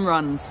stop some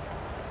runs.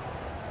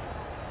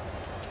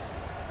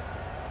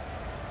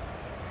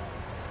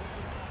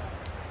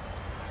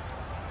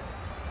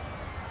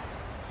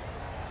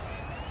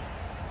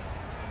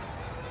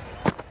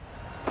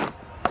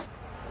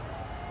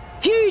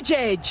 Huge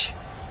edge.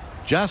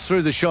 Just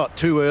threw the shot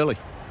too early.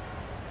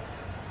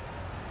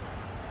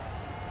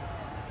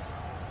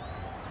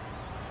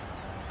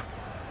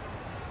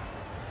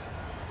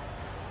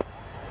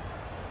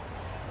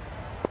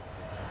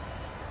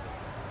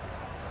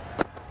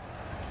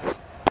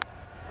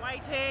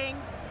 Waiting!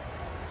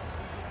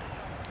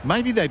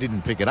 Maybe they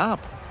didn't pick it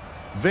up.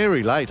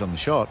 Very late on the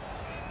shot.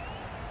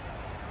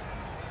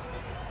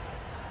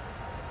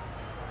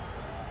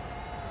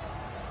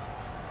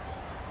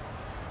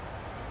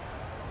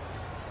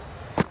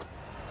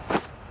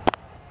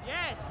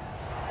 Yes!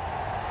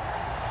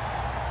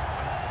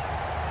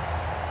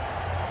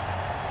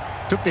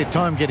 Took their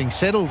time getting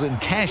settled and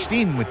cashed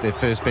in with their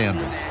first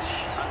boundary.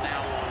 Nash are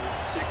now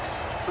on 6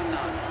 for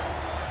none.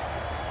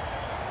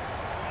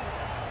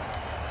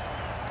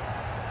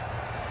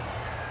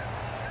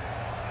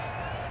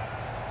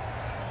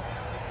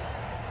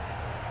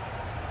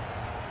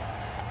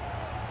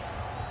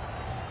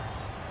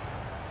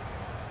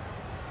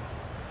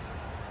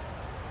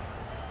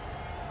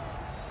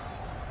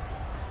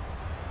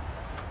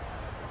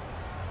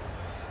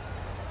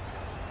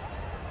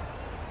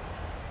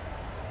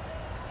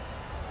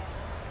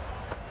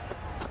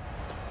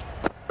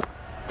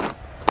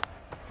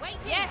 Wait!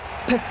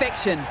 Yes!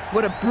 Perfection.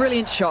 What a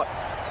brilliant shot.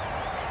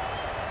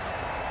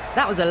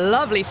 That was a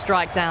lovely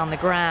strike down the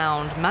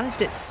ground.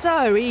 Managed it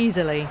so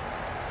easily.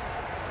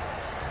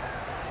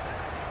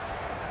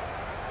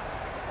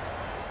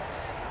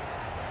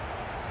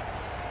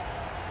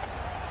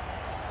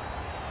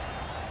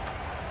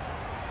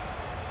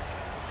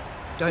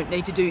 Don't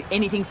need to do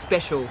anything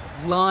special.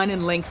 Line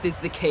and length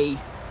is the key.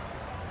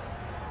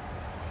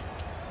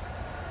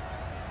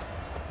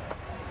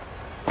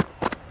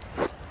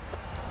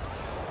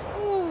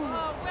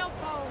 Oh, well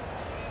bowled.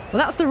 Well,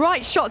 that was the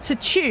right shot to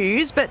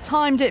choose, but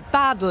timed it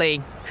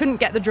badly. Couldn't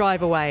get the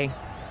drive away.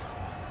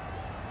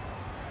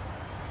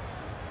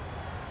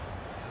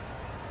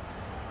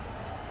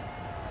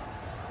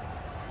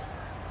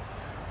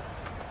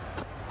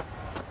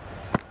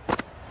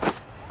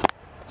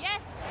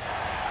 Yes!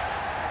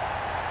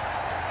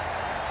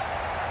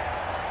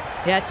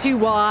 Yeah, too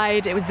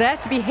wide. It was there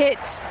to be hit,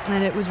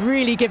 and it was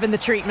really given the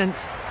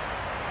treatment.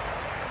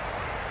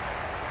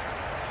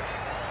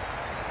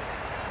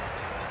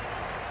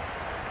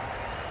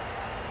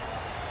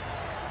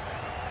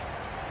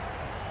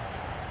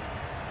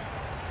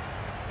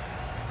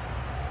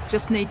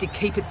 Just need to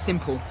keep it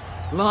simple.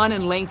 Line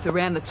and length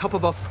around the top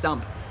of off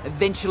stump.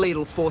 Eventually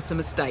it'll force a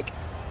mistake.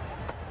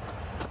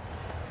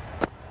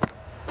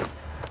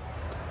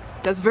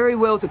 Does very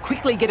well to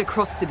quickly get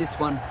across to this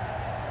one.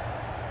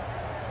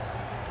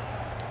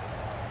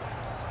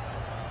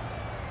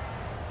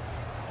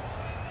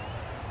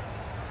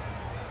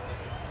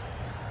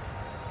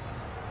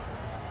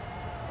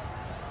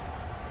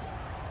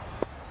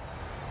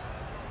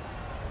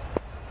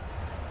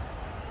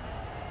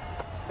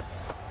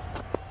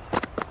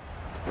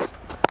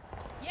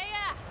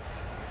 Yeah!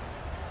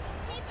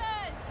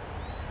 Keepers!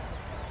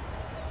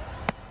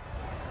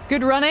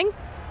 Good running.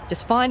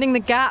 Just finding the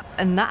gap,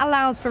 and that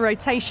allows for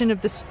rotation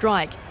of the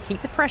strike.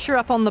 Keep the pressure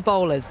up on the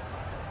bowlers.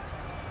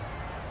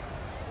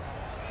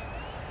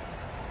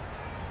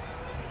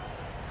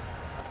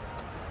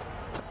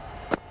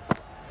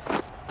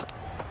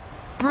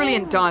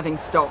 Brilliant diving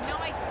stop.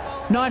 Nice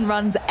ball. 9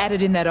 runs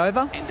added in that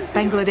over.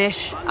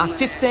 Bangladesh are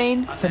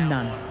 15 for Now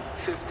none. on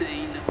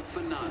 15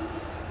 for none.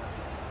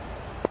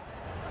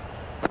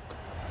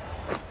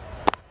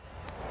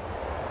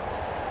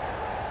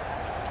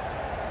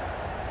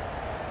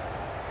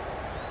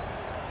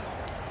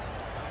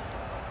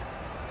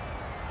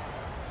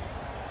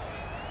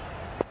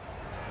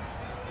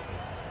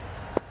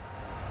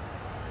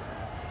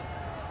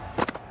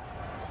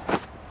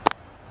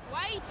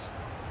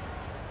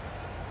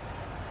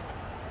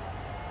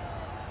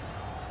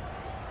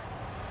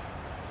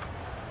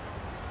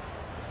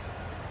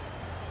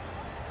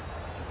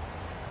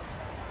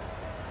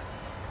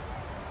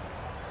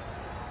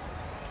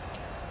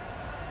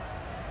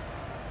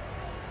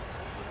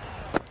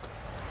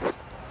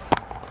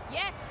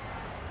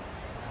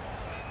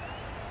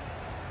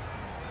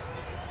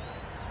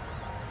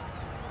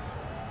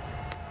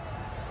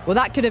 Well,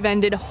 that could have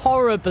ended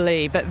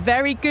horribly, but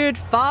very good,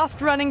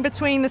 fast running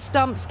between the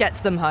stumps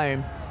gets them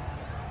home.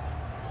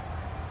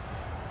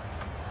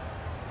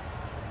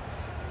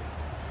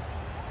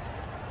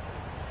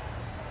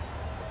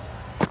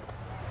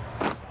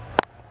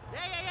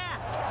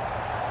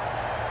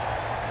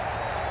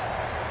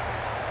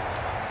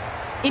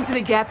 Into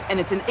the gap, and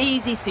it's an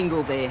easy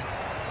single there.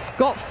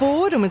 Got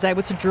forward and was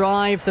able to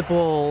drive the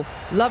ball.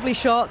 Lovely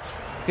shot,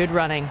 good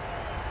running.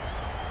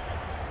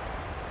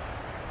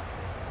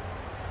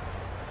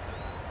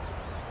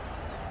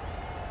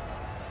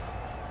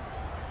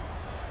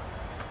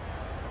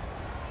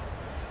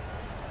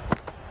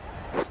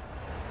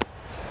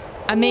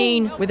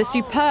 Ameen with a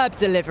superb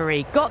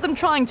delivery. Got them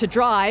trying to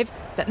drive,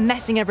 but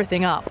messing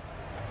everything up.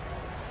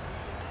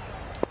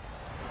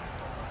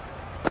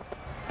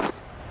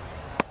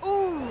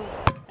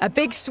 A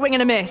big swing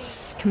and a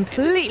miss.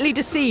 Completely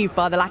deceived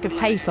by the lack of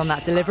pace on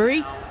that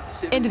delivery.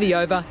 End of the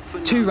over,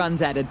 2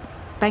 runs added.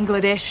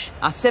 Bangladesh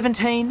are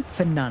 17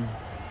 for none.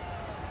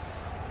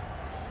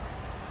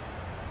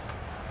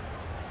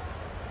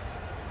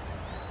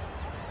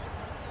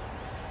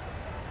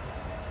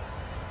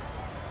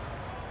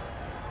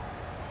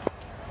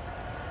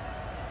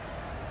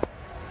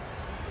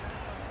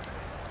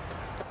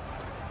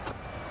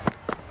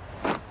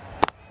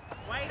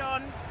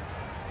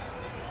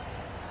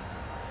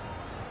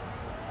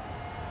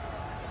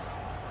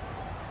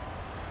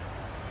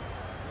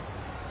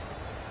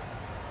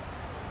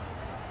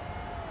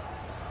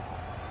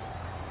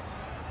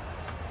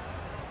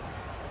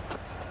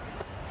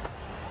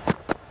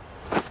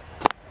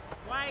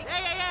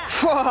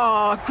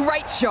 Oh,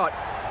 great shot.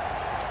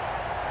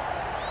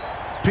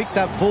 Picked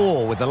up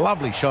 4 with a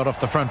lovely shot off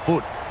the front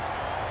foot.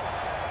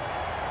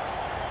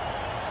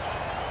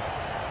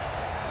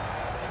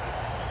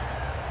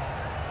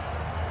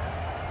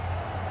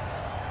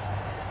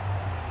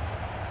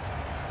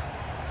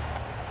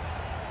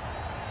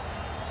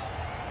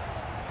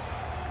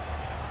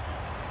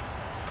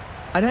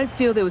 I don't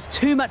feel there was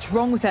too much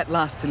wrong with that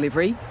last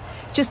delivery.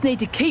 Just need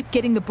to keep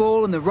getting the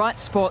ball in the right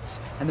spots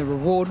and the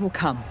reward will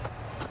come.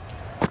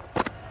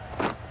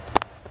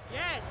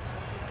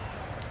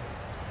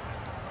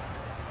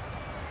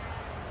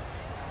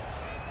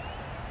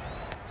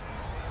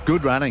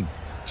 Good running,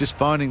 just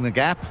finding the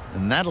gap,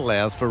 and that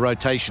allows for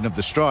rotation of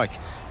the strike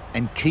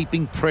and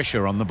keeping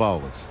pressure on the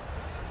bowlers.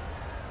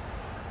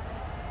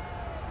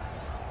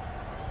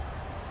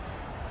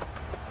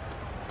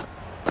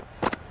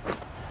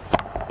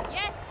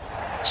 Yes!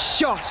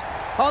 Shot!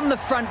 On the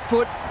front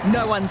foot,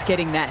 no one's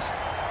getting that.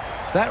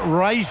 That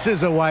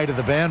races away to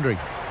the boundary.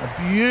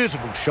 A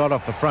beautiful shot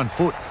off the front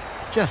foot.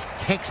 Just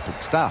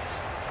textbook stuff.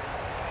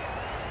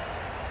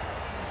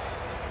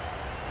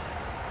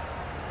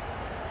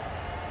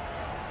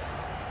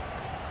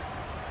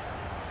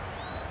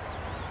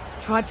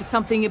 Tried for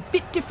something a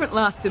bit different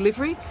last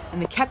delivery,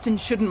 and the captain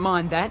shouldn't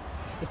mind that.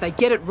 If they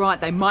get it right,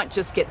 they might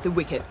just get the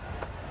wicket.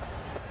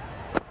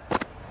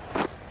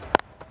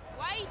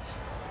 Wait!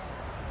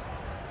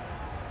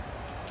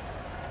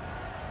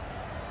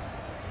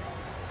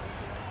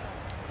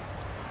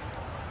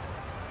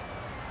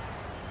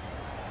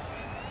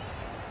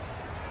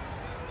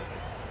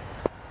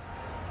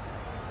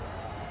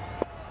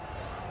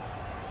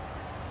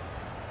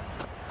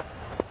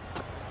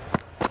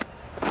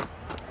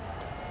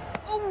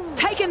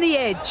 Taken the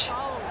edge.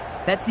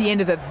 That's the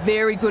end of a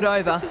very good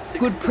over.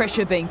 Good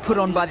pressure being put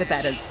on by the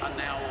batters.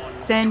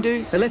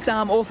 Sandhu, the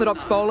left-arm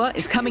orthodox bowler,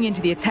 is coming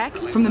into the attack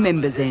from the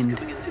members'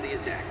 end.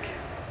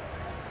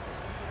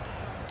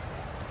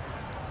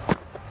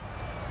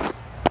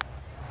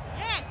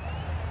 Yes!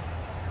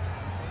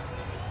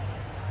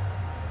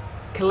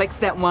 Collects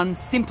that one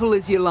simple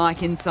as you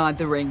like inside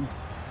the ring.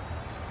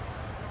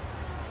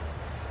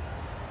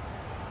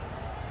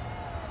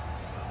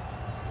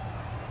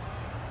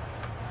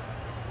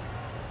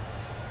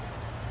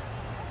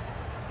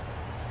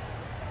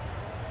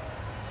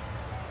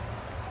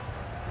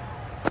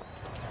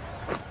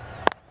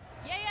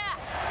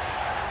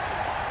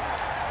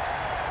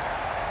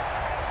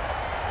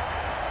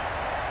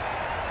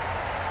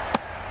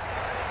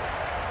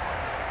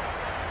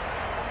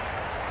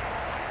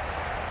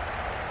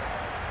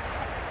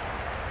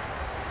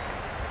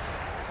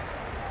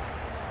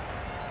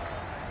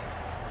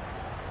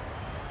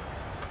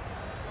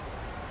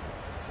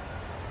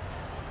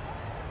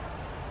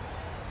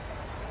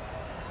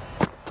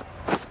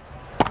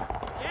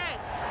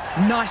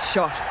 Nice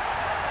shot.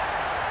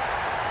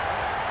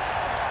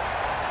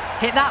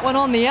 Hit that one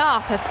on the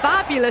up. A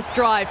fabulous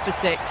drive for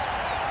 6.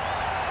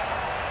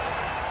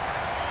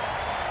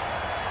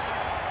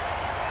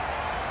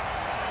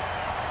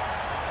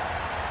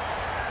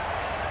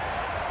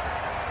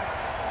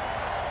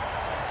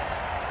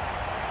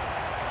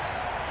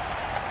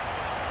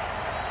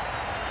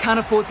 Can't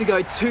afford to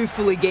go too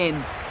full again.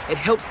 It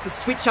helps to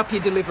switch up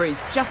your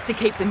deliveries just to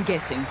keep them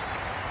guessing.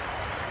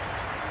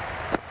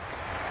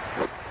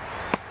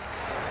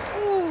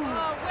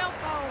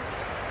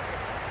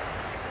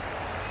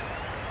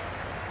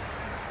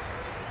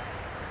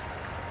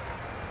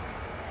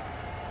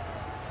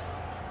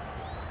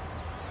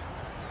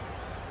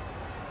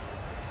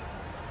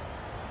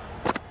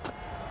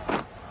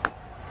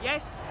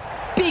 Yes.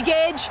 Big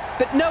edge,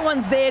 but no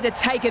one's there to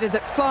take it as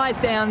it flies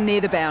down near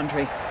the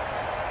boundary.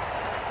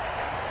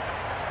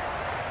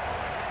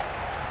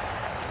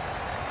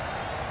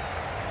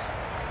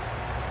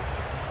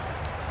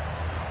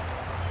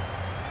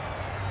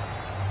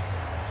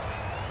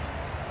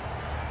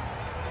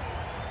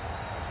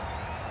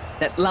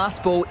 That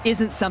last ball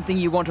isn't something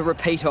you want a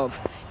repeat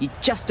of. You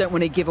just don't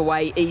want to give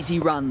away easy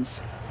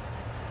runs.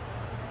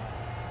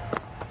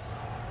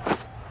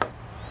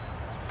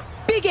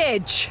 Big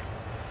edge!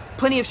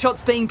 Plenty of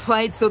shots being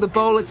played, so the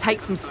bowler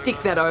takes some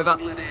stick that over.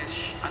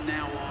 Bangladesh are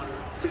now on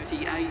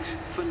 38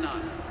 for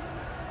none.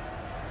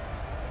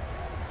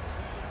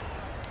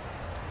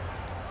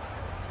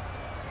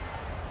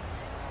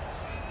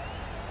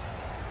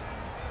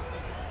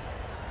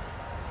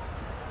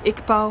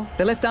 Iqbal,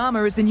 the left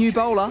armour, is the new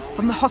bowler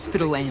from the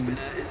hospital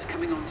end. Is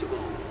coming on to bowl.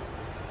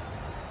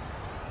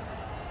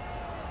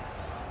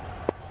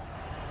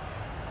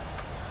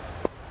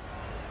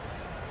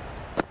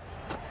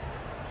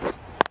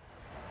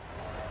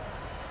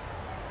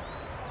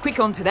 Quick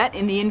onto that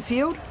in the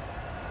infield.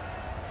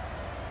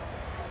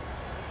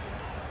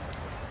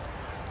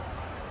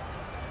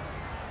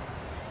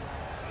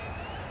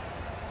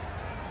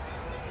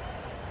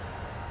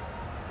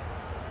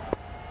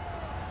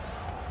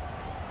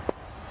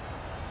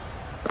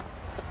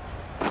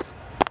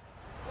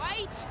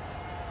 Wait.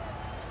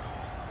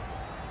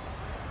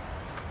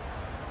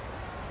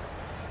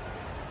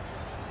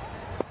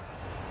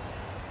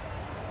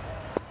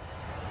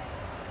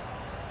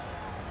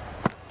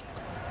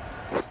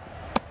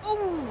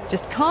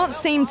 Just can't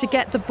seem to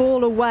get the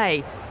ball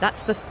away.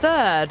 That's the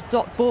third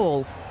dot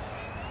ball.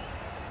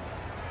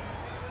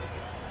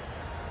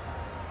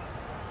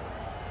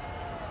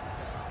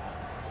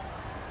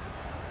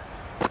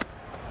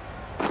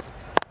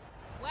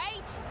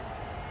 Wait.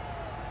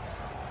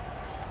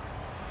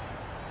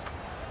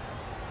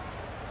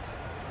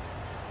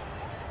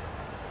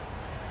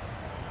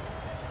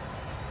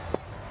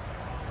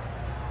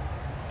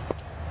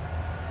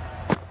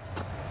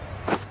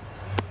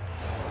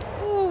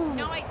 Ooh.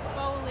 Nice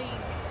bowling.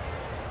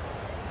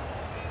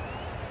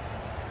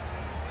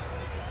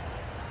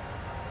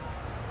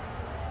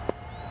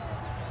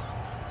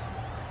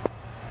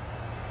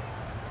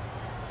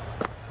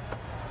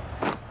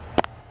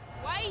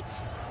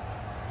 Wait.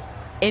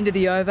 End of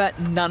the over,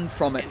 none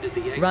from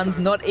it. Runs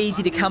not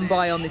easy to come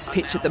by on this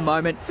pitch at the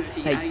moment.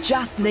 They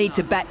just need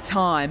to bat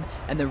time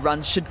and the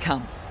runs should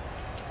come.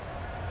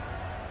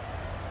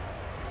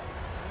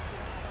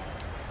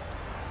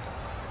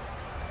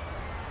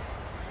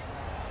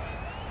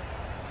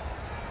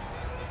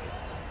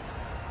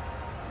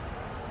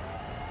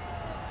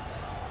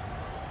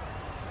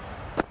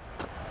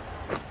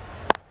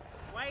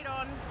 Wait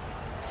on.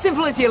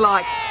 Simple as you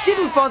like.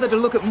 Didn't bother to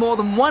look at more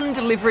than one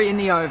delivery in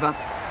the over.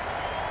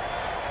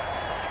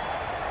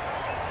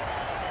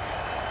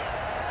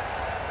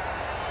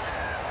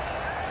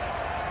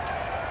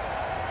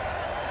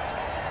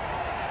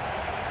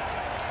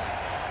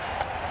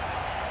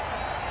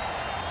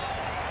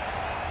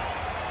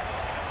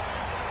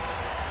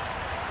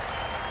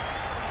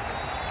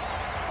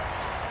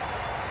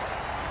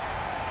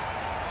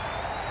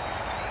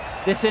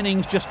 This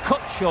innings just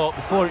cut short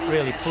before it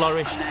really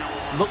flourished.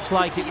 Looks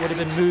like it would have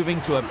been moving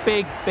to a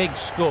big, big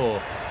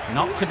score.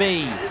 Not to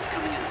be.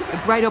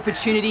 A great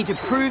opportunity to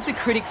prove the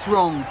critics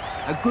wrong.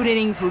 A good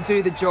innings will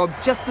do the job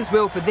just as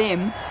well for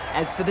them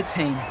as for the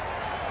team.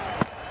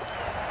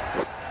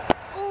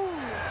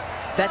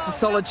 That's a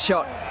solid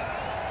shot.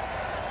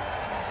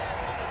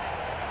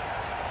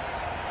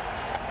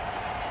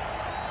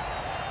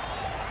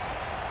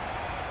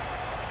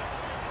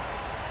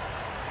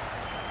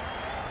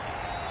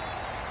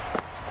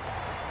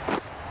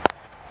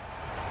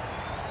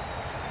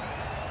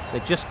 They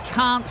just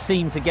can't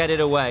seem to get it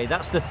away.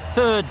 That's the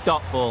third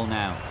dot ball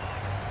now.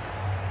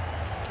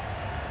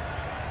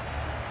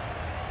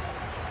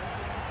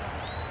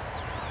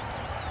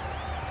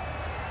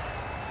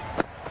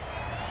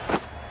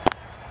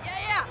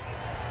 Yeah.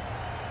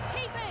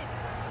 Keepers.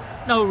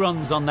 No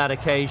runs on that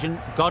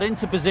occasion. Got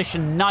into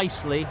position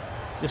nicely.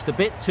 Just a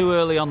bit too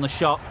early on the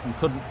shot and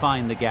couldn't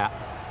find the gap.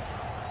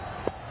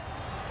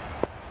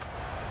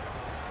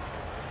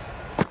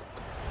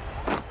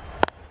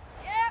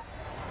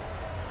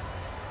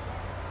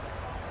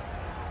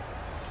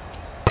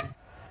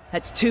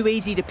 That's too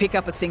easy to pick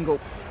up a single.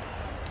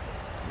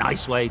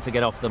 Nice way to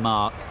get off the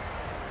mark.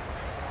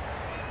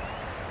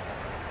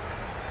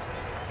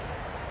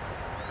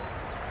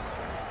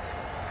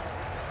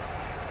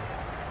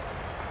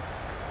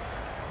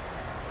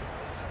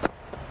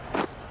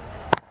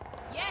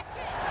 Yes.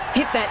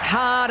 Hit that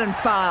hard and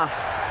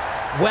fast.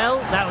 Well,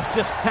 that was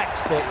just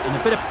textbook and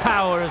a bit of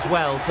power as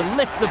well to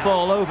lift the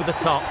ball over the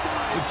top.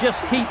 It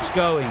just keeps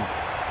going.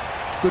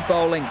 Good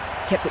bowling.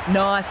 Kept it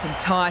nice and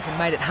tight and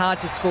made it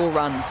hard to score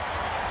runs.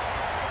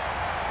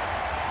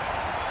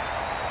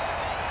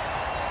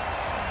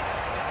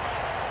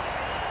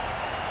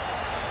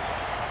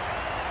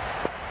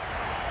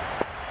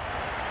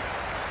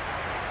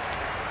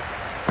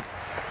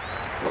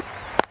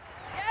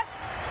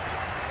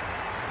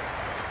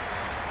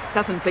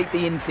 doesn't beat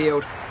the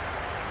infield.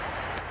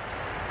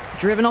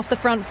 Driven off the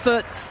front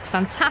foot.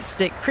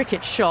 Fantastic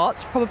cricket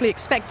shot. Probably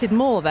expected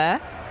more there.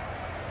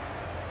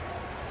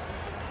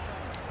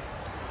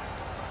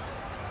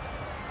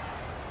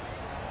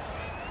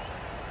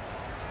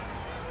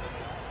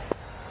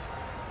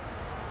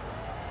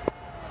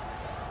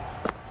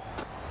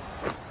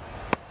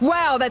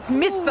 Wow, that's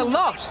missed the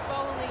lot.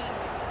 Bowling.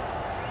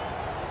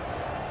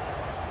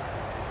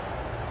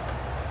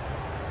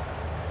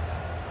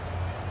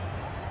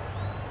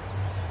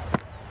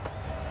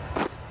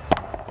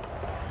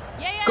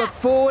 Yeah. Got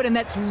forward and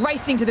that's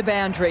racing to the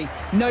boundary.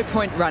 No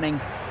point running.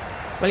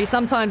 Well, you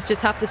sometimes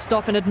just have to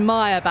stop and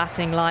admire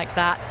batting like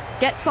that.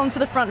 Gets onto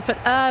the front foot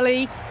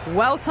early,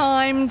 well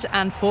timed,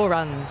 and 4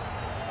 runs.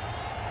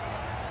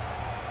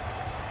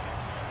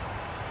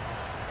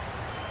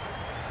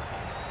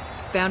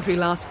 Boundary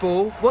last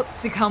ball.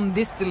 What's to come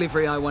this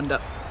delivery, I wonder?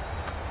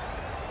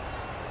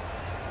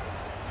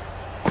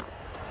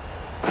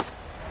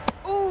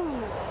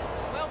 Ooh,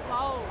 well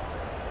bowled.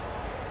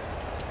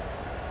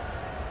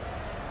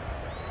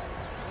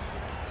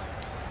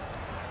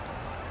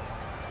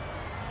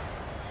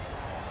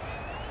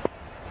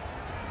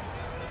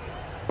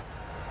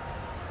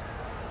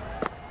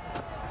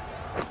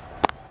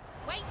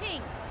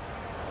 Waiting.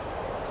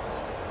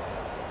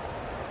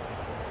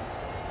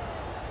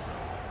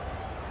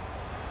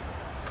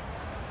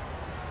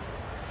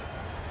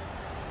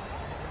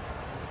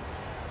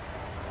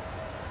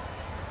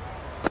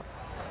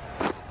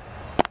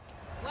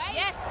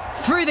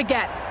 Through the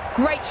gap.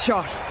 Great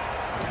shot.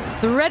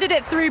 Threaded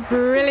it through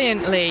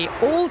brilliantly.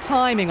 All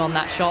timing on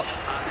that shot.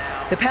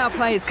 The power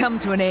play has come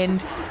to an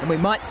end and we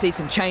might see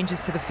some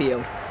changes to the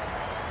field.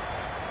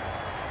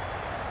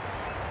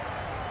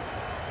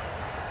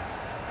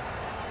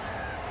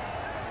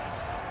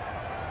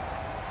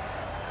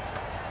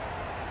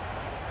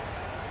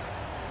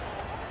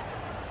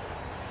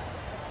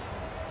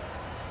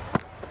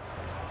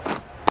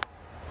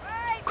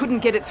 Couldn't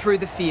get it through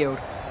the field.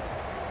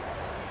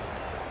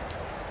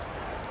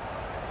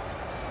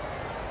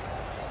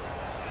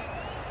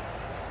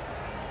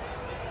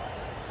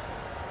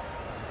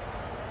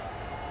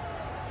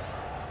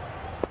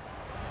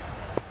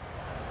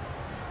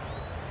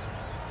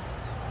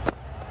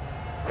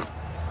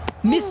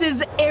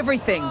 Misses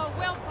everything. Oh,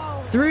 well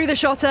bowled. Through the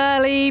shot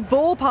early,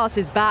 ball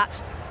passes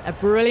bat. A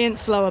brilliant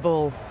slower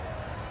ball.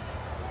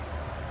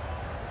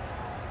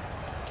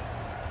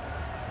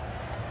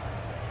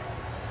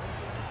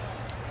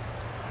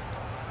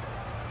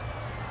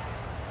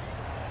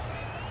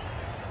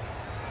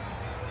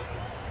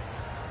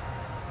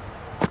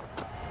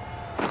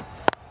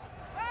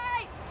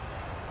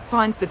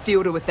 Finds the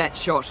fielder with that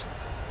shot.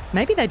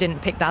 Maybe they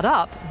didn't pick that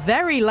up.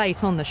 Very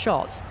late on the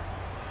shot.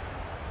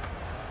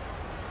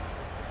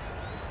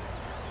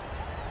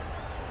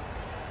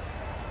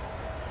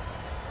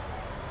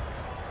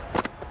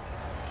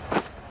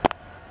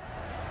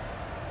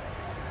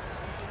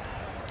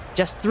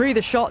 Just threw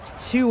the shot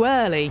too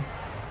early.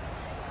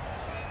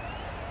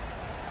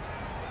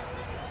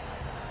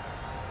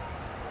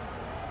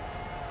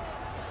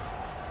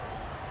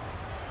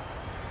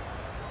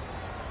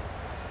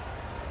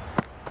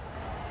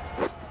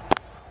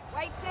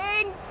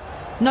 Waiting.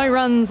 No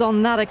runs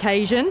on that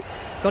occasion.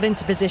 Got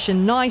into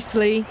position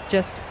nicely,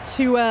 just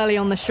too early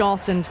on the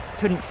shot and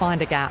couldn't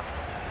find a gap.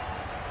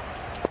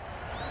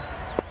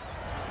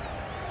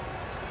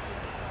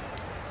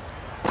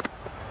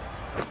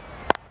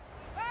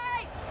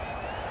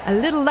 A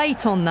little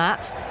late on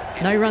that.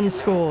 No runs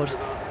scored.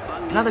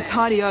 Another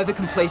tidy over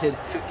completed.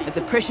 As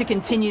the pressure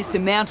continues to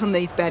mount on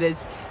these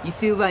batters, you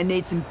feel they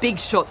need some big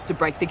shots to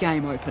break the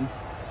game open.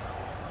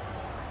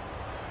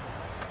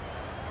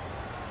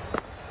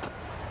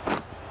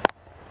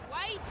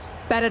 Wait.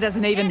 Batter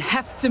doesn't even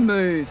have to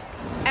move.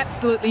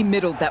 Absolutely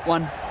middled that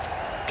one.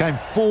 Came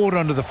forward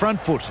onto the front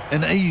foot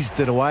and eased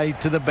it away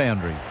to the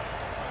boundary.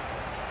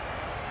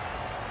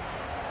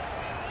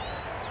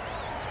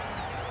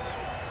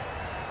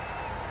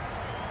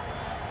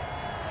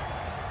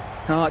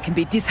 Oh, it can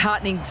be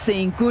disheartening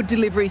seeing good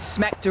deliveries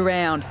smacked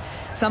around.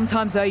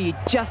 Sometimes, though, you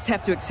just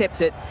have to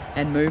accept it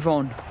and move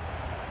on.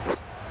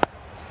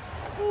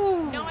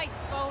 Ooh. Nice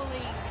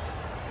bowling.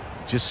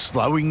 Just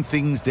slowing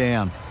things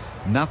down.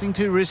 Nothing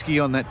too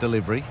risky on that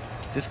delivery.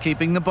 Just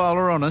keeping the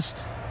bowler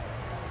honest.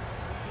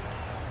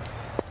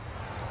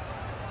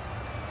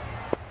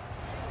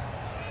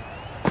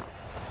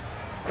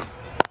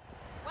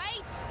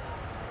 Wait.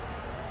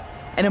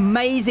 An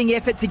amazing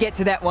effort to get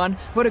to that one.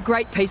 What a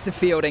great piece of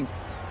fielding.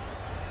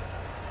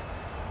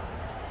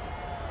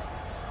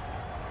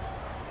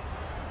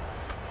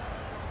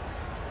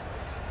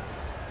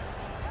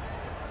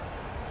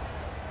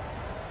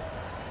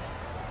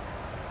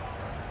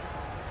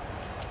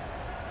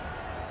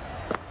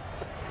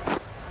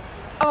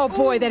 Oh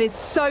boy, that is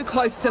so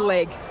close to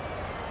leg.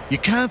 You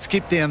can't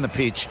skip down the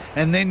pitch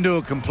and then do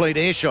a complete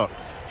air shot.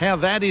 How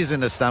that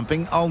isn't a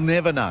stumping, I'll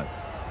never know.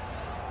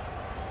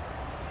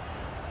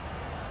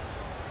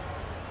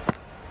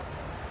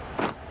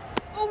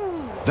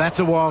 That's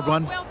a wild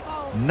one. Well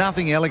bowled.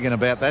 Nothing elegant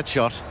about that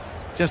shot.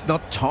 just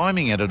not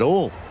timing it at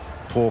all.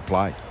 Poor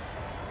play.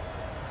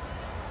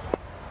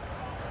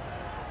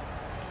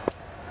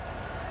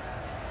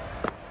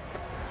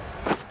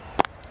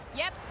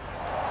 Yep.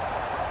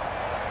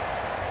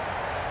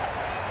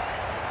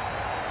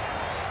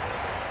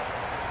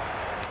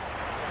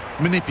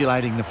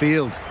 Manipulating the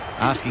field,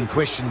 asking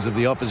questions of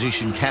the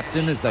opposition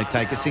captain as they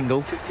take a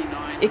single.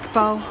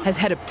 Iqbal has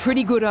had a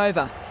pretty good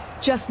over.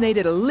 Just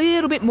needed a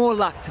little bit more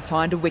luck to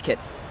find a wicket.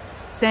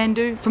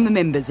 Sandhu from the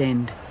members'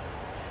 end.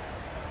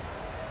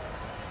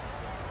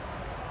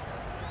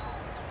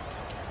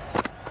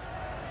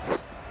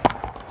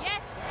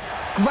 Yes.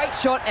 Great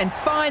shot and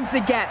finds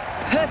the gap.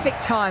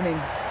 Perfect timing.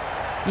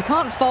 You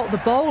can't fault the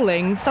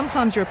bowling.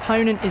 Sometimes your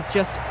opponent is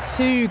just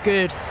too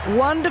good.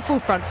 Wonderful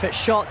front foot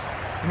shot,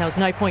 and there was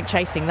no point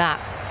chasing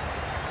that.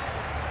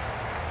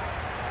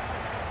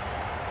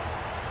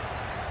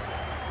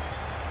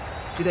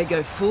 Do they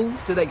go full?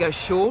 Do they go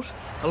short?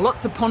 A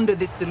lot to ponder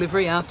this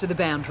delivery after the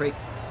boundary.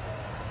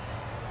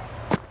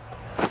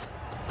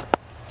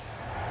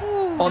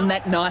 On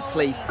that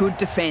nicely. Good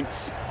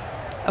defence.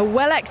 A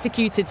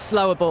well-executed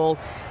slower ball.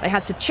 They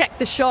had to check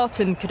the shot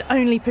and could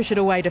only push it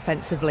away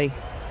defensively.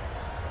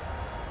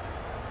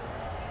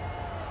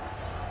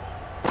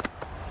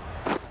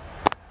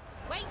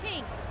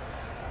 Waiting.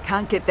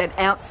 Can't get that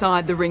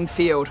outside the ring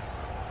field.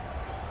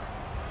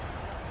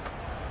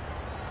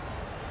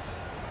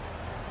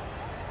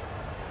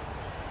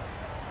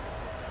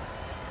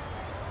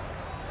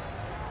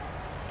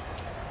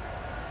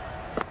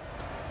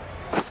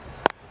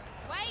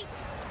 Wait.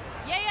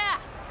 Yeah.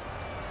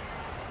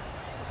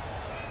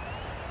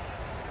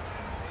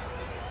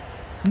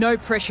 No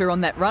pressure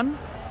on that run.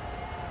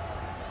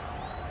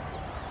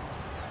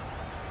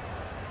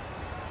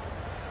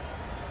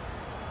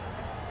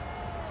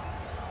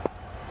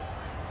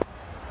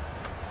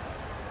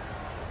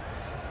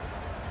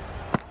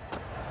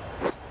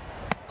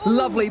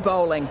 Lovely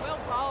bowling. Well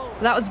bowled.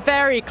 That was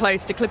very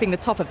close to clipping the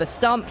top of the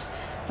stumps.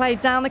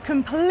 Played down the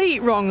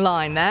complete wrong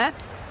line there.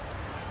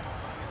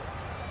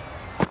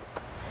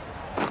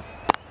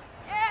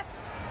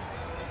 Yes.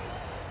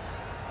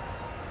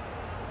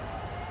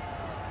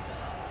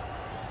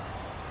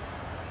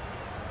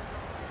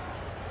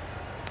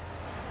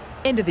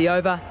 End of the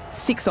over,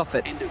 6 off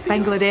it.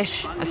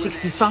 Bangladesh are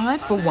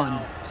 65 for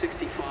 1.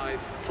 65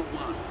 for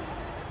 1.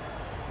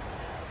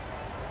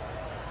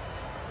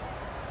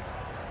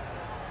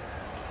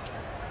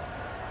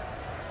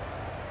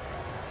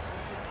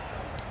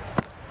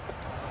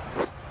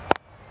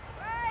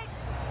 Wait.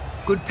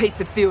 Good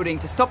piece of fielding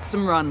to stop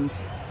some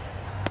runs.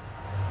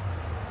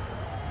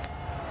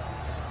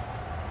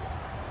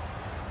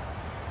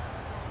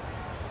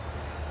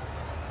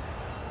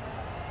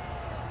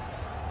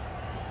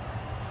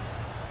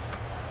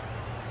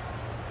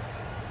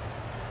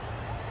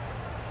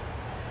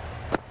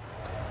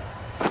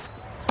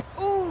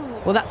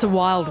 Well, that's a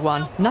wild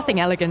one. Nothing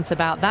elegant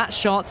about that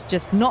shot,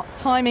 just not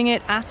timing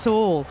it at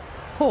all.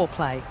 Poor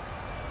play.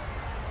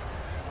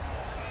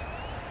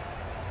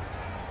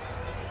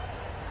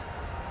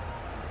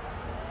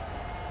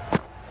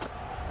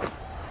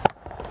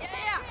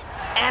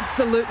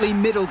 Absolutely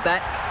middled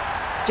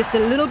that. Just a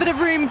little bit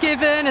of room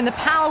given and the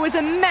power was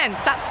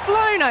immense. That's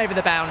flown over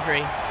the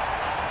boundary.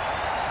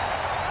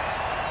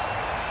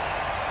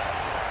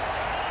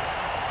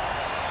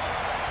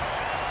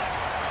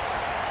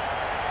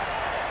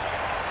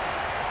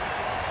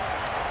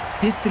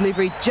 This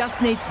delivery just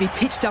needs to be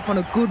pitched up on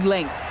a good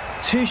length.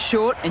 Too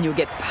short and you'll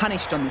get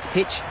punished on this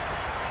pitch.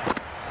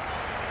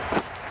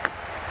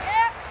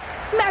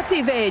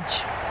 Massive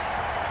edge.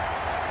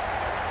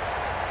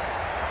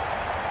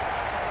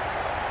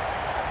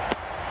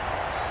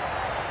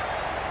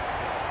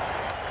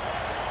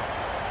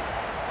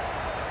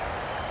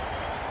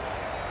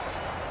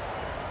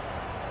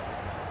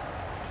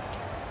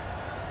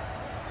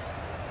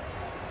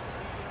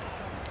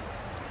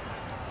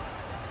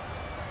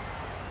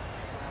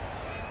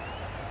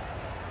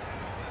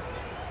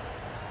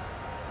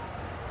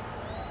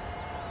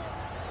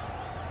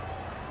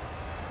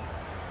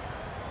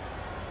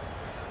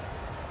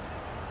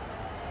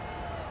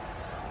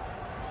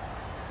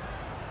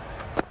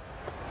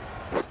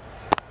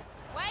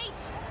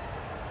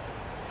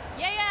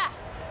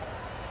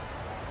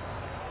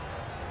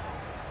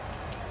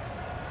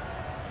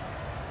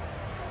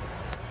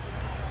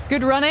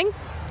 Good running,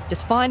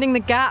 just finding the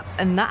gap,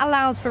 and that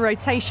allows for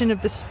rotation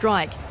of the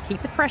strike.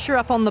 Keep the pressure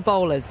up on the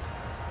bowlers.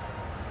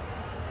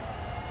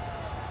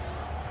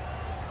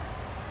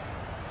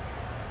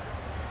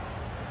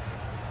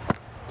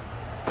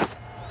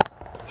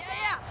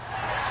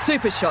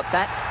 Super shot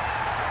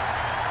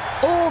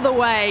that. All the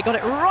way, got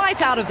it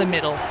right out of the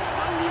middle.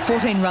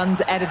 14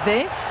 runs added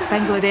there.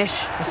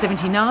 Bangladesh are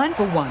 79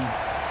 for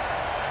 1.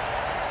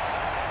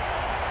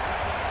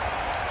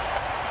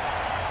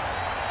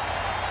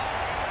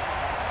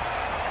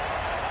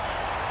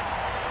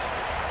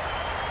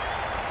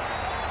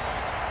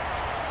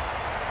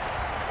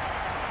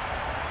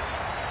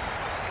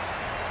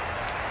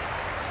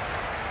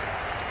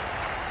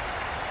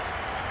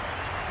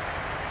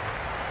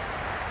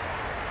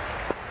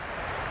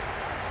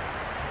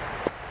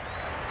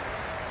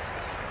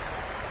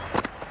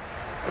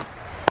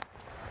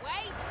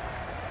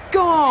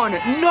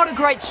 on! Not a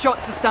great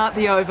shot to start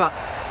the over.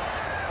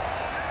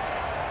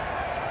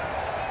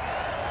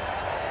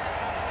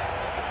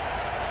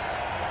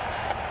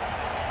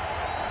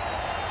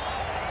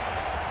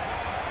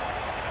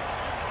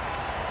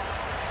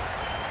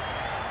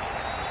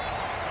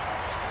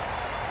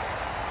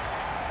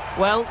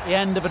 Well, the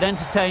end of an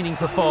entertaining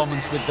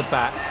performance with the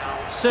bat.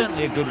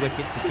 Certainly a good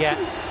wicket to get.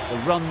 The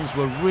runs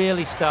were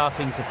really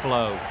starting to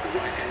flow.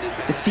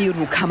 The field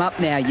will come up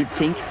now, you'd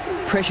think.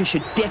 Pressure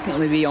should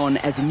definitely be on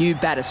as a new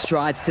batter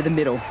strides to the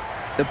middle.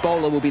 The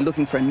bowler will be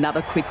looking for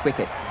another quick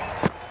wicket.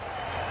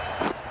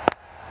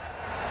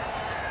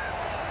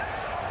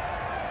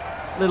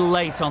 Little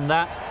late on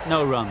that,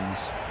 no runs.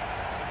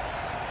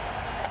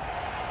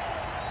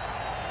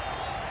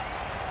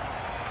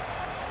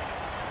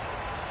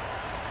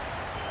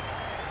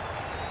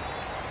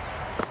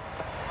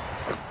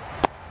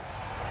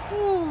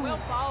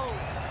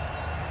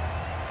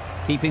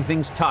 Keeping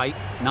things tight,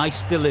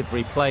 nice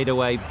delivery played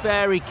away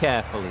very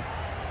carefully.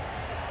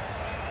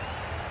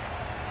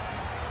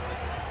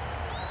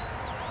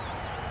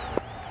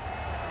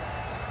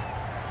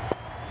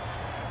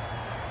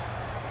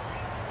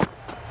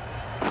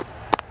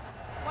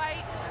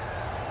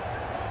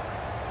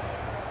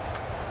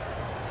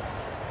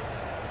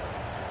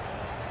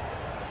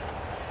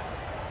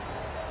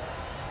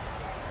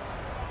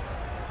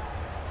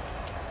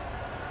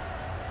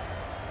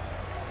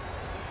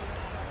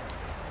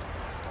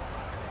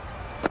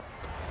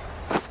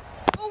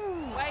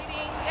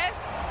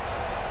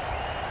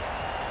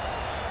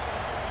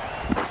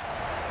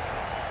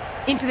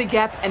 Into the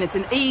gap, and it's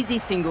an easy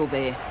single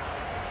there.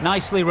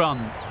 Nicely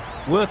run,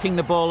 working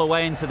the ball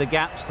away into the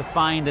gaps to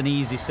find an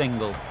easy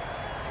single.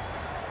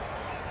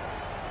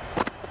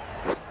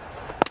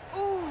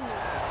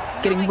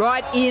 Getting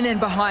right in and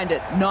behind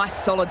it. Nice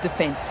solid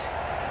defence.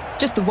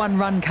 Just the one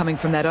run coming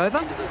from that over.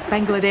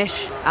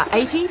 Bangladesh are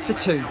 80 for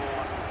 2.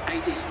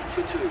 80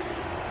 for 2.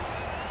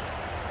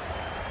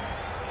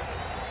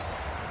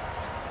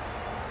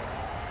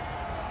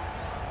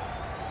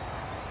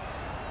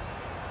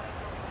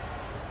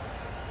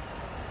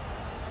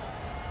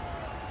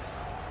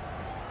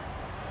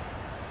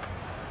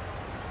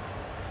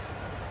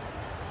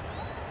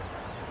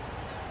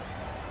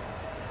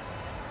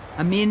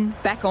 Ameen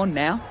back on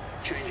now.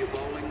 Change of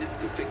bowling.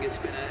 The finger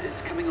spinner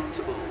is coming on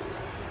to bowl.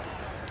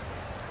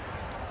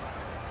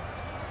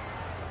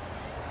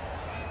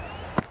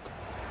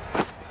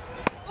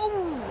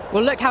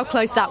 Well, look how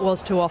close that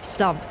was to off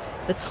stump.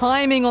 The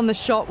timing on the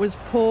shot was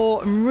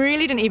poor and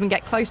really didn't even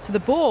get close to the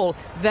ball.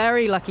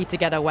 Very lucky to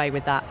get away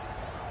with that.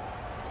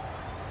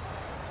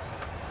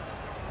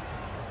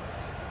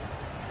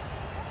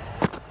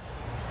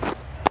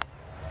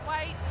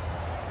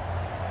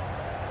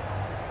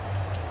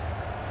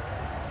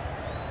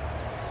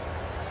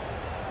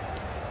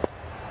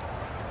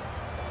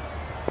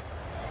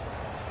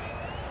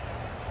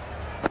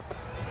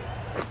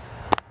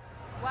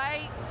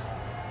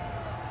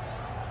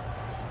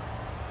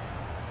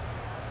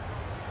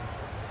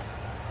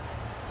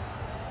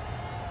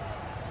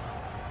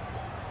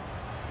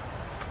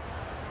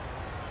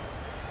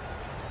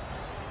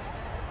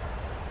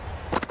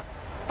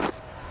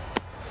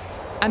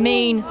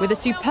 Ameen with a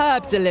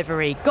superb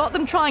delivery. Got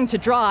them trying to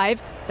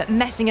drive, but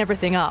messing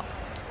everything up.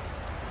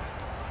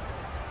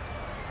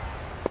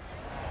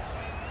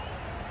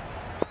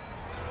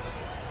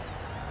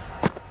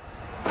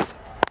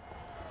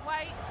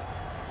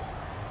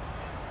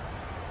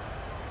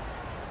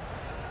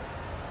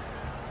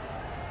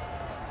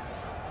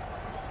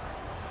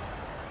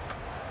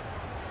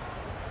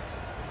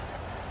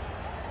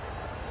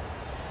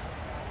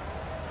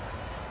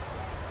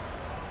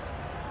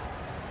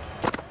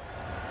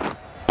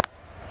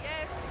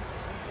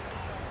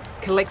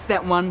 Collects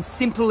that one,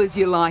 simple as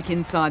you like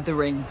inside the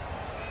ring.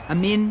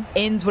 Ameen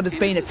ends what has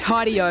been a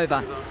tidy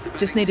over.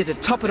 Just needed to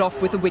top it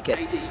off with a wicket.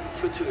 80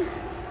 for 2.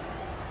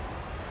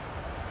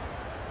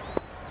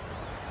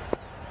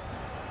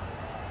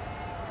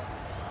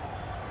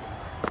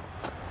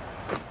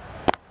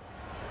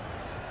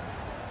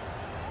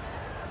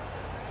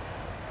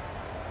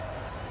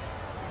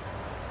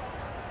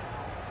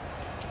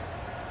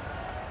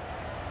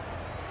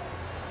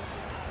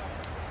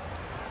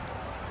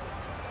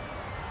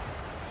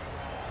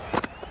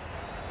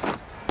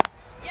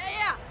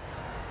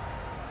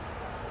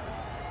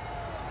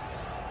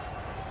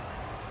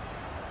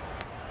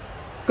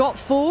 Got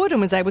forward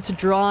and was able to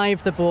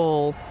drive the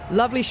ball.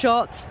 Lovely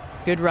shot,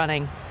 good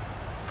running.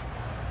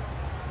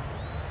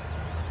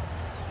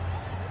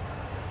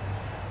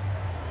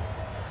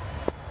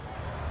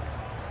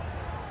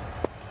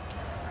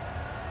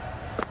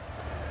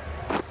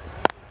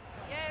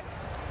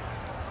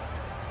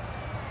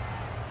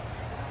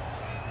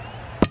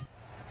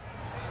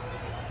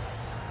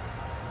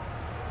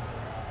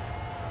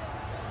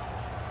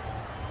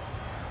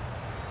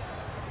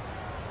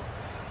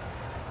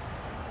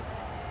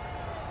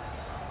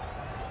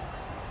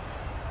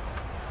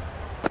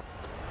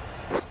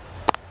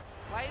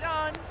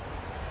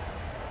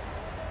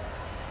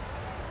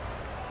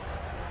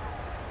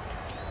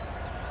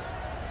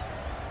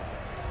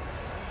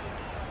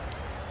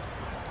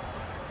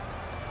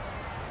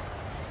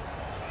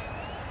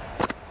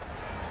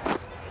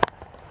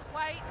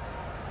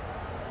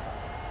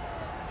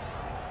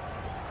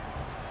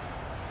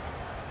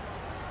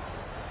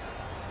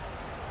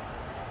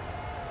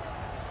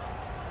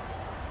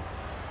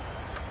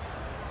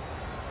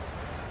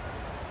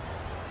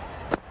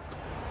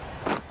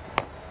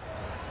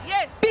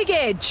 Big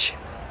edge.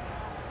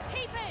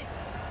 Keepers.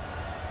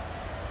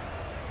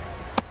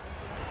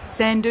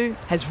 Sandhu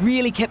has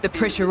really kept the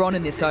pressure on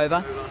in this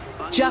over.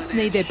 Just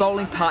need their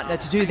bowling partner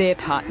to do their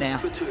part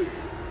now.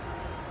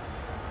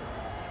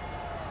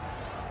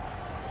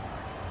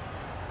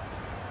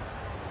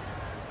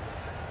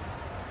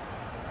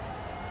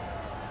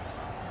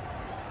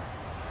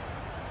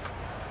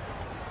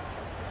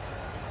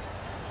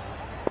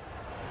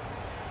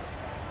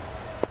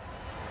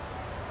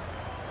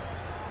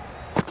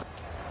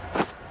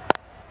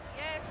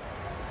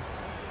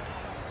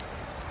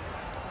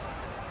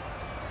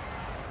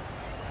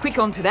 Quick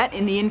onto that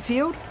in the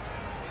infield.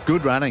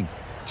 Good running.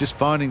 Just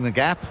finding the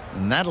gap,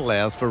 and that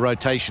allows for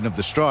rotation of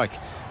the strike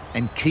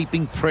and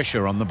keeping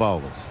pressure on the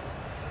bowlers.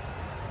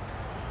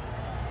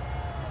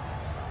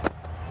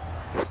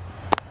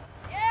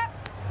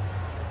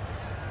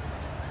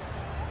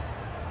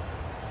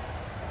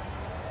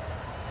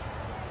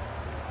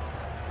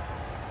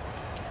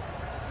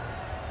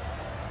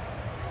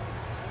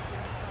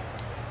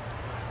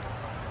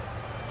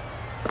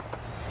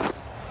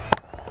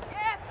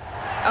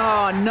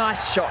 Oh,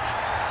 nice shot.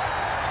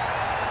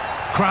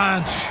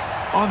 Crunch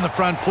on the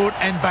front foot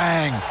and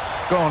bang.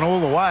 Gone all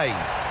the way.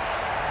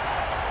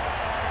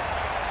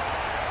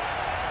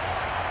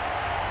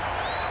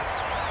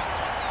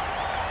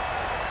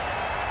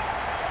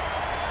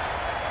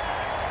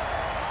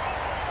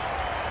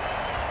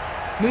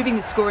 Moving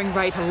the scoring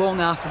rate along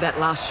after that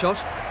last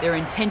shot, their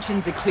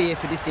intentions are clear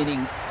for this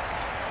innings.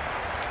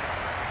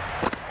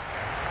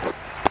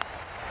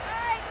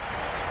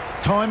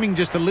 Timing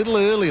just a little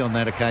early on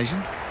that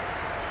occasion.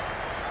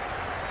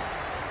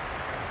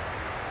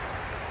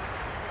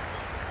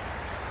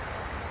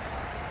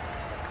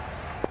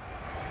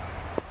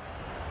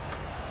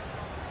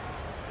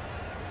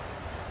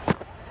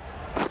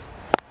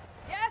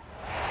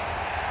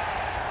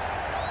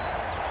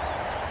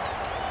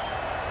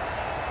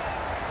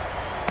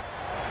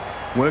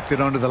 Worked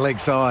it onto the leg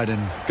side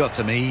and got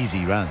some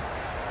easy runs.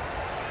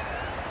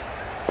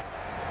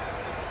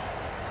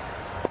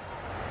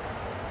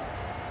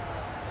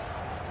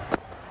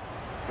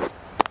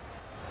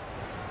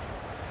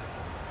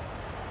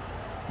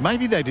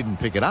 Maybe they didn't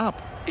pick it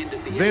up.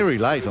 Very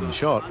late on the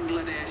shot.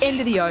 End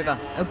of the over.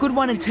 A good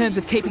one in terms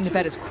of keeping the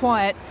batters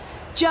quiet.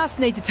 Just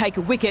need to take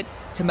a wicket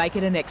to make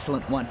it an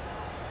excellent one.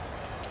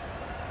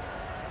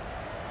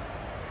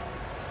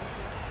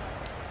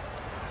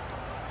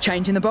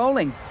 Change in the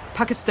bowling.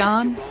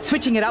 Pakistan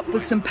switching it up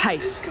with some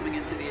pace.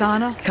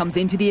 Sana comes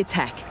into the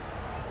attack.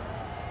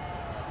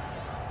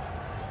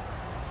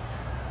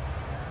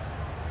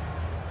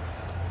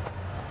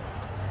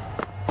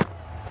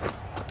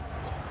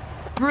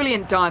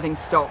 Brilliant diving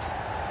stop.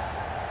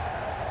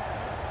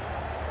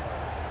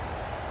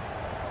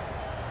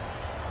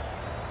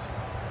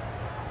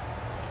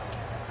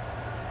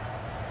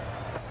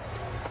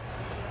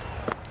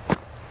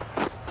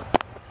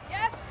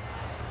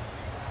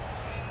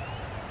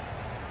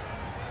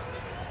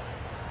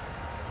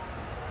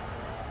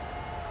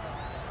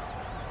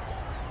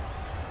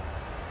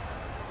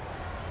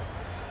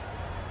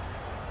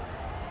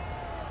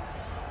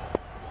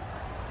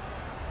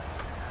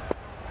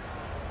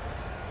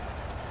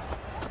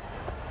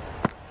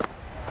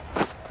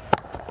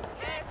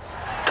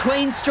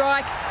 Clean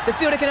strike. The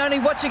fielder can only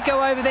watch it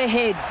go over their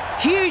heads.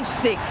 Huge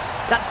six.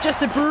 That's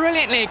just a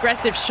brilliantly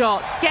aggressive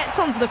shot. Gets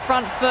onto the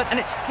front foot and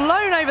it's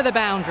flown over the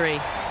boundary.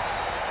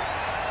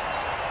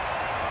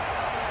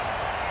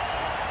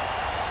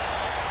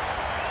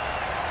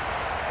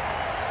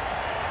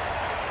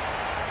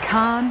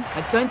 Khan,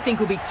 I don't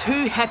think will be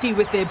too happy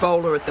with their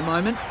bowler at the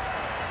moment.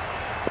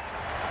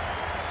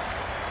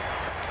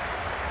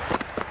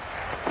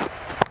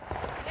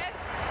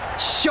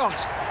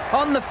 Shot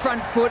on the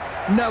front foot.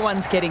 No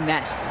one's getting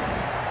that.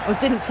 Well,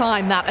 didn't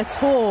time that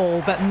at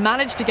all, but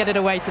managed to get it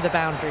away to the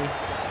boundary.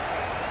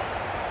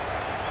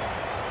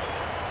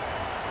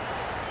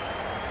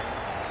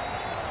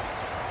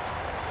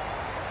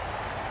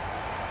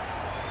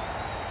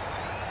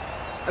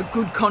 A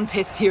good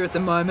contest here at the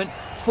moment.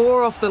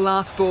 4 off the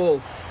last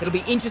ball. It'll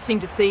be interesting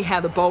to see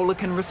how the bowler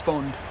can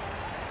respond.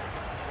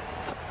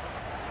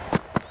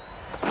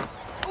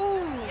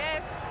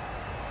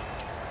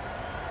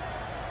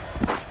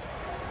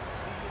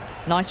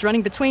 Nice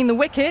running between the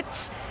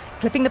wickets.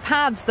 Clipping the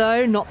pads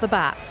though, not the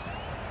bats.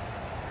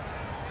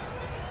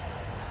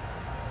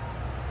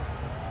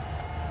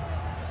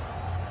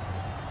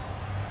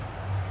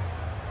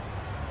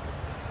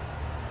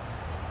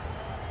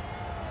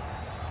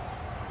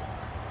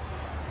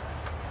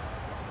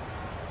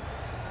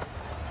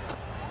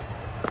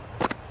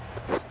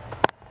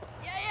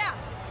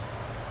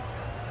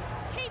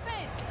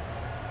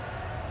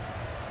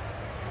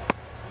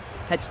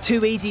 That's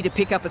too easy to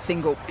pick up a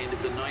single.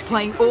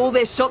 Playing all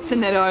their shots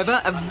in that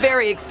over, a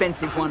very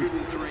expensive one.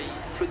 103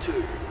 for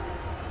 2.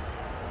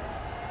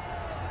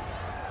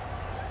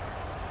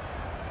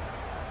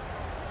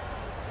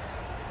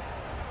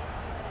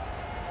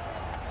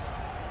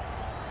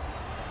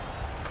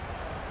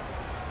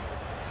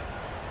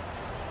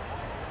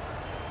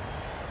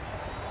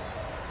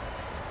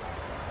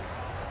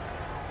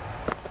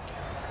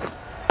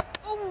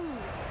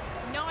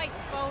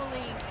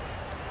 slowly.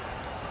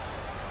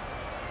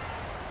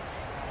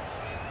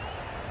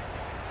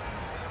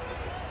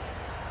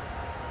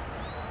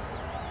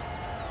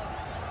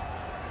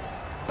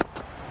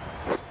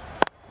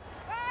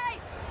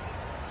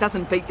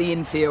 Doesn't beat the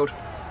infield.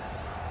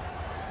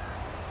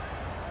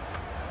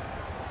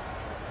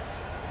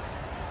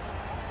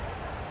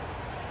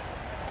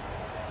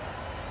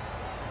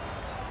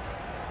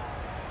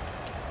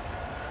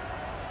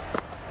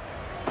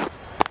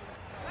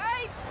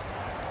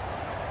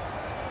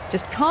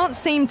 Just can't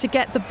seem to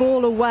get the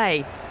ball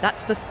away.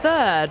 That's the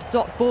third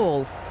dot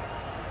ball.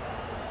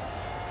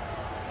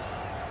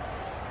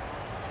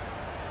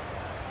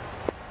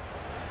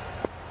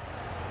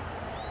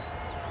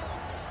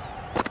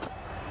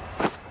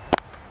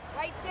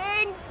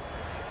 Waiting.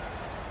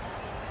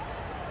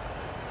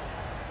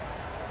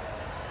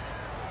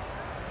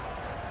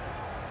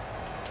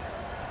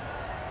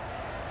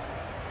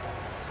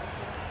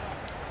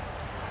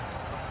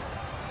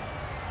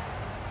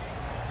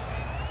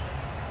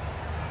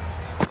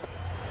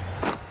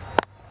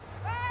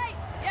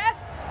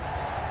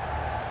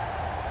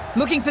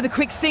 Looking for the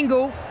quick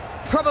single.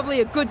 Probably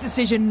a good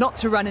decision not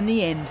to run in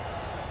the end.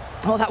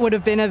 Oh, that would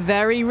have been a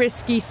very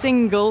risky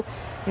single.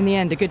 In the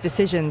end, a good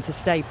decision to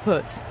stay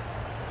put.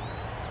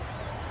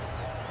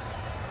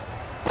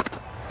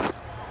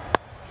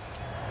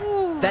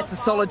 That's a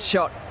solid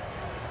shot.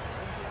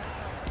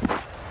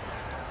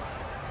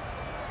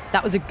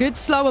 That was a good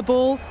slower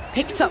ball,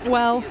 picked up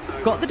well,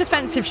 got the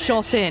defensive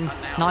shot in.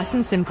 Nice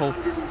and simple.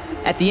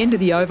 At the end of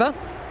the over,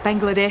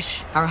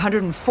 Bangladesh are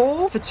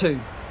 104 for 2.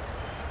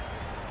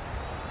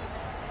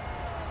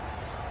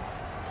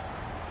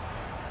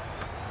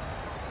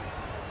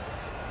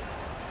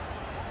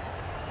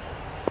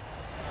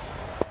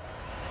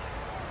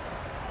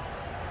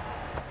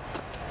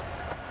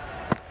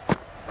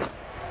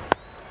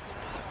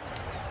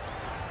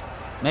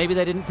 Maybe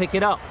they didn't pick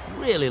it up.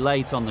 Really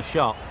late on the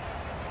shot.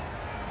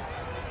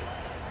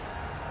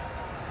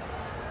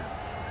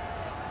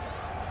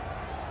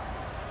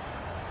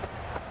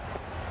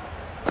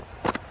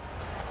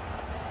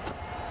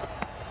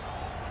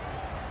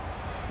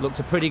 Looked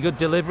a pretty good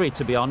delivery,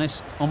 to be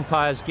honest.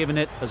 Umpire's given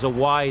it as a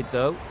wide,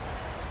 though.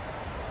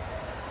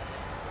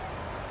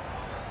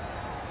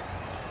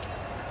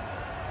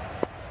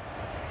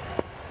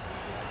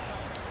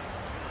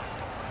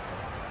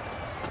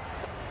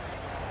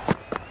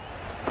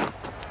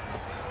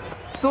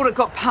 Thought it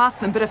got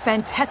past them, but a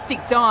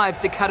fantastic dive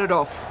to cut it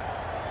off.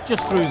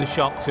 Just threw the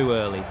shot too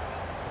early.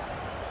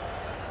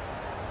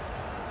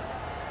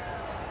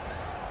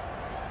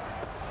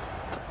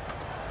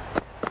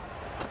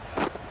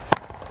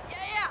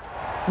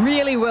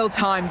 Really well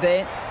timed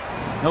there.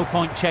 No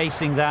point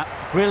chasing that.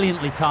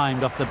 Brilliantly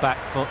timed off the back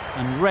foot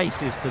and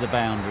races to the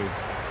boundary.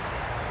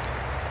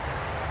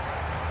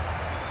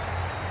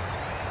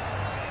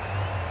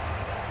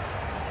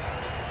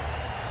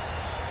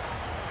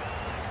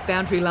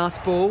 Boundary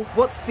last ball.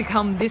 What's to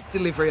come this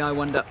delivery, I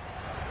wonder?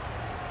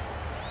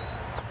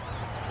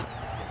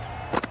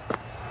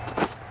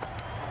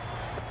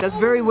 Does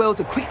very well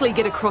to quickly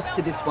get across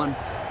to this one.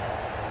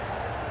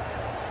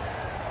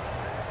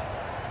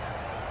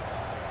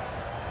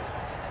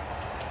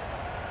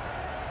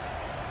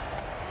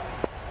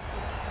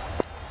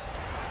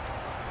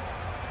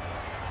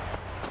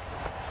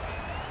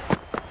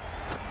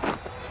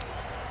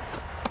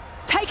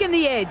 Taken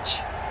the edge.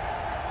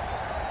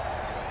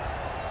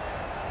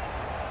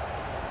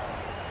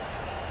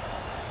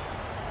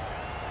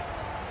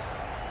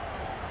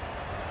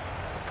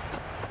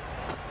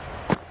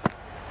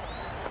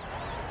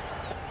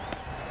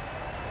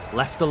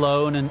 Left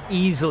alone and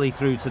easily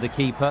through to the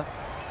keeper.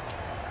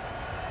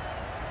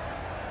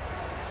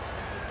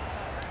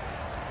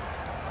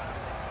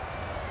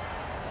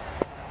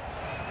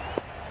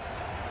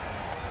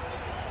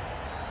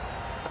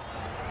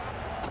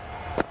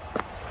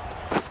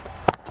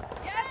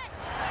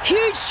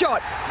 Huge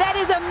shot. That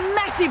is a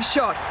massive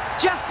shot.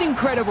 Just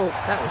incredible.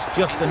 That was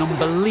just an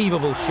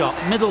unbelievable shot.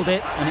 Middled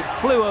it and it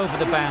flew over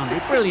the boundary.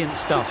 Brilliant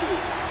stuff.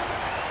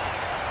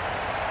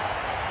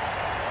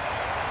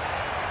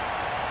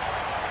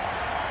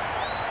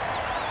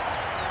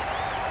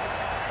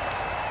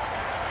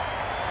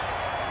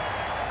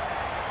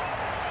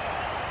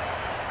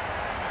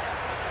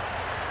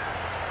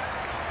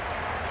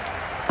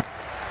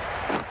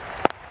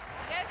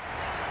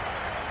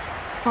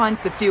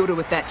 Finds the fielder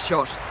with that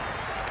shot.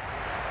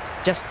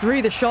 Just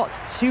threw the shot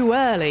too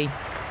early.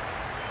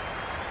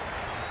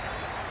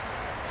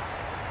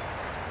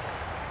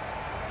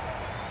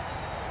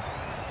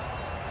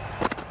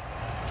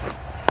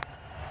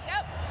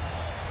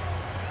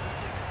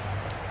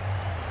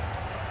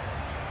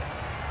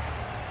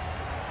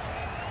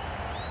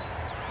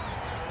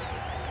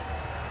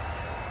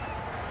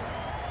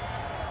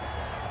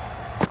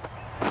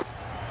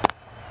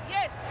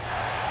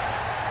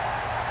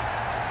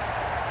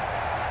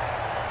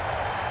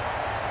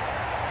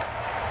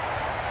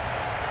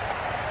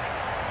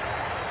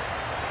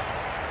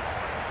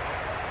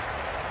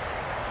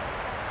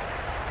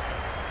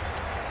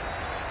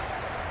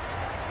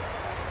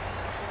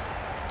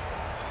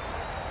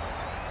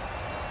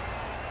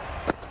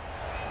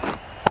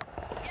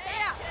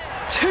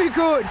 too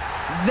good.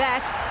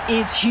 That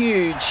is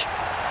huge.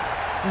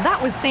 That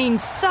was seen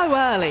so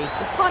early.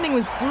 The timing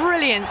was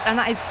brilliant and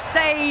that is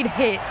stayed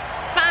hits.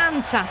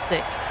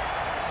 Fantastic.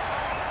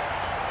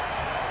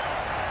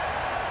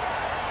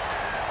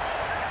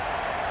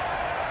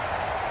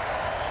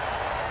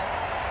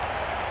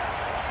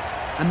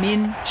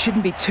 Ameen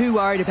shouldn't be too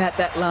worried about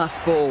that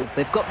last ball.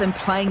 They've got them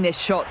playing their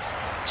shots.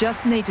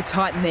 Just need to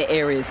tighten their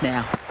areas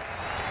now.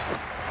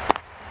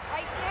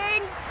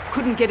 Waiting.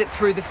 Couldn't get it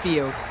through the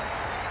field.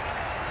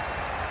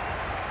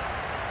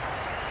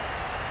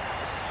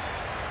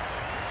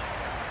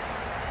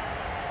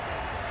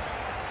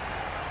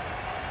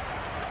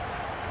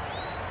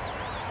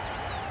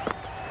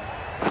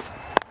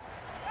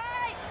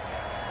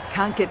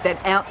 Can't get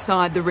that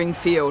outside the ring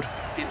field.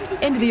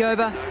 End of the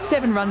over,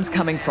 7 runs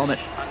coming from it.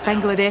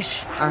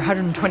 Bangladesh are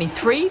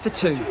 123 for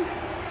 2.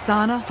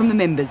 Sana from the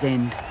members'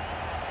 end.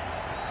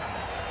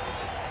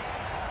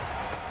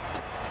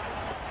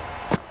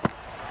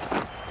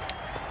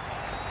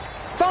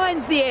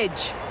 Finds the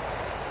edge.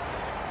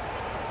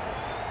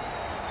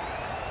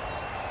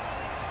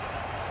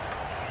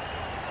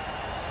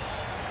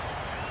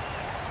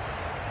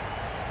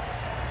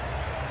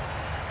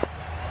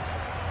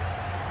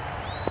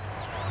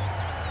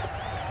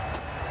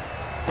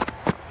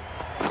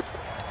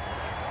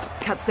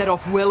 Cuts that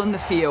off well in the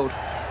field.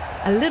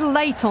 A little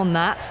late on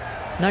that.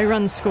 No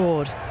runs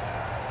scored.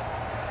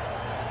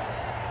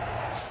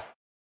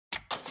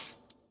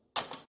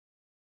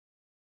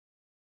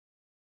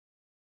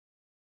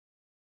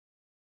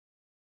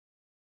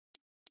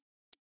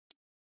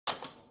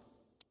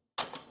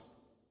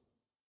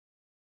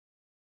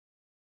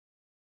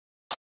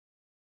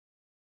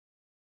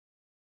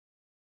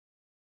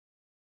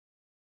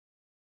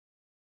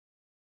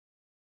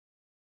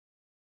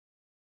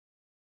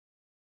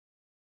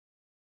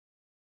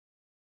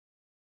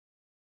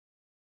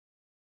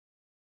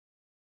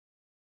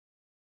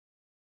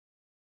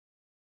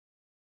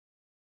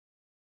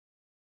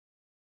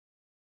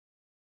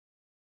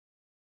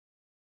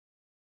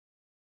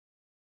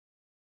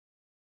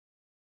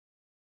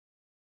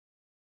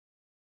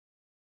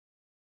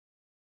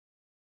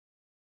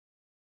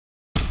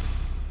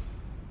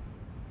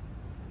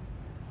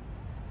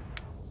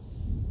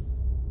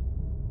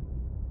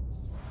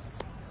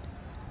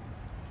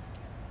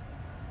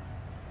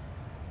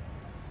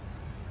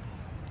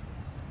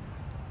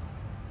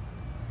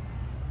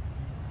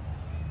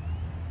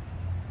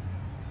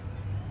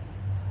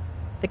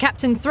 The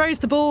captain throws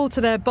the ball to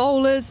their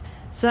bowlers.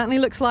 Certainly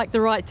looks like the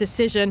right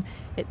decision.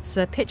 It's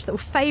a pitch that will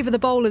favour the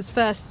bowlers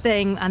first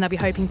thing and they'll be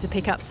hoping to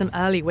pick up some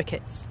early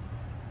wickets.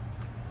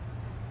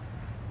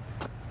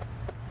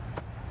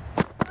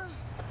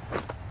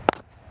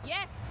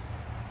 Yes.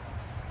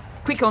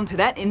 Quick onto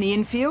that in the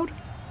infield.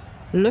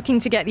 Looking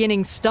to get the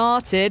innings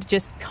started,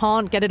 just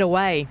can't get it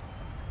away.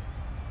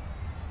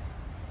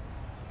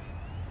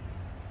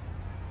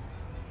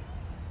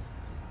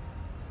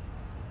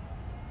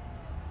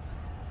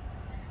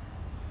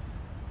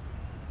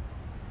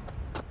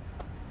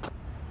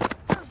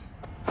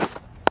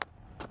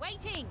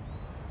 Waiting.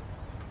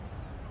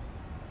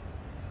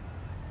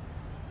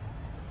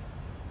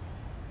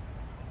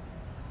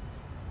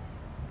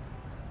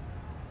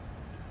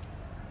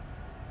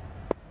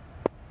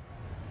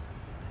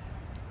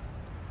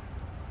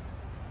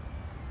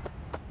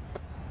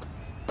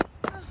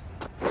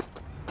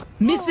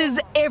 Misses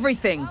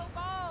everything.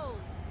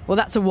 Well,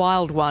 that's a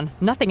wild one.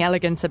 Nothing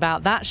elegant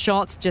about that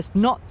shot, just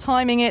not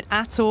timing it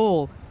at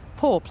all.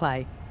 Poor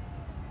play.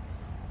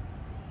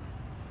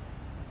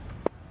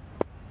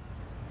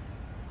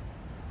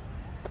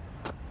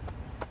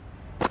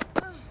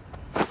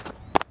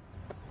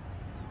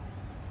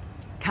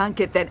 Can't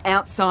get that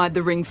outside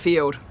the ring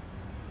field.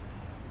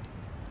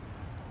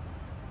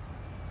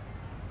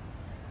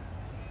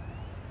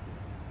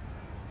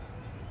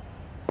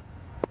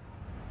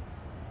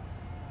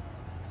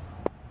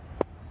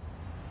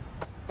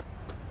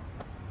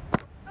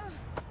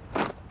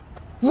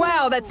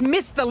 Wow, that's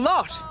missed the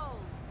lot.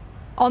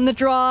 On the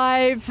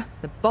drive.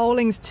 The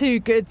bowling's too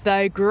good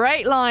though.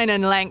 Great line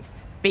and length.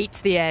 Beats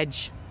the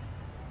edge.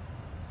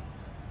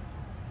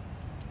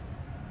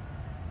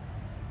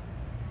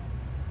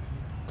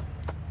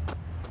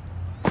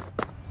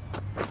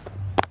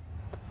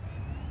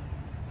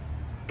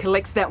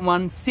 Collects that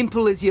one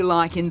simple as you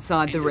like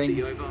inside the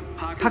ring.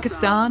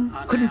 Pakistan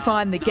couldn't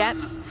find the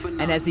gaps,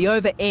 and as the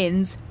over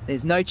ends,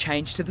 there's no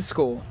change to the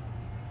score.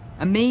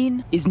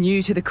 Ameen is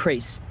new to the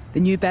crease. The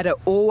new batter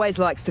always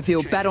likes to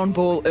feel bat on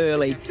ball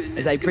early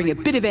as they bring a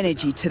bit of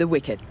energy to the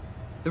wicket.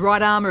 The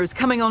right armour is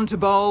coming on to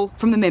bowl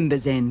from the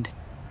members' end.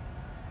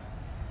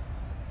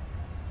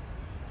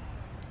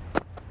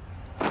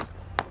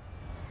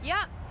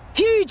 Yeah.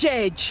 Huge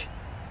edge.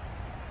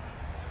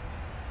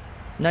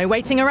 No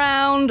waiting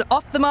around.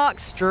 Off the mark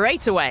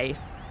straight away.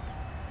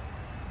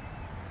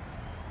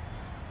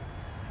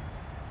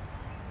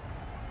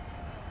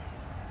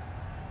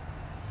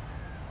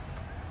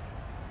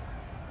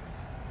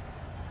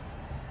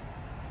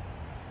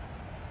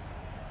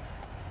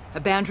 A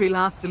boundary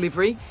last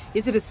delivery.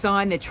 Is it a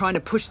sign they're trying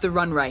to push the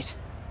run rate?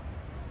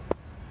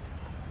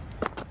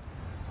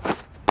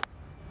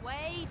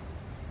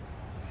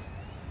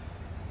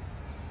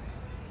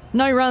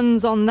 No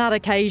runs on that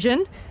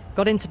occasion.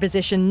 Got into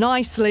position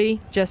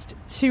nicely, just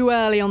too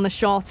early on the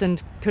shot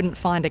and couldn't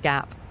find a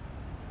gap.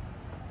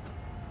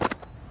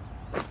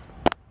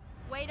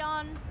 Wait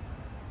on.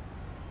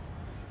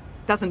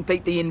 Doesn't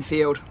beat the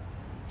infield.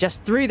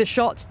 Just threw the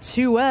shot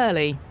too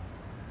early.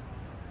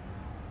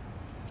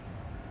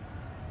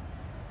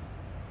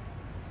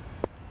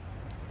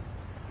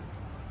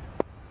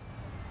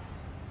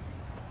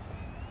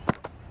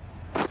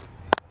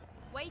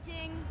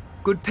 Waiting.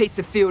 Good piece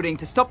of fielding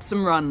to stop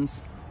some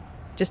runs.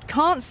 Just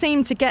can't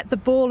seem to get the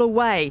ball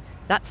away.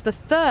 That's the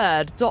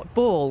third dot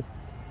ball.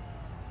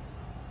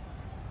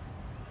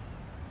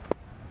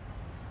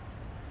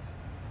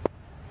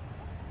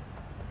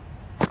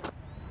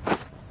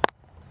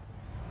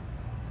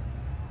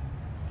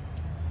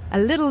 A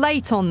little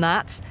late on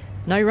that.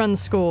 No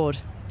runs scored.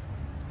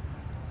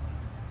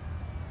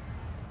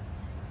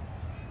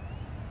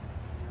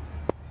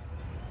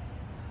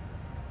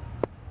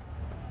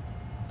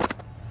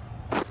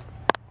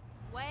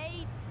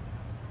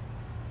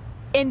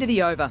 End of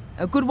the over.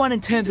 A good one in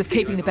terms of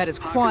keeping the batters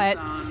quiet.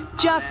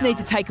 Just need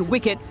to take a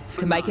wicket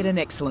to make it an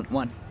excellent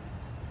one.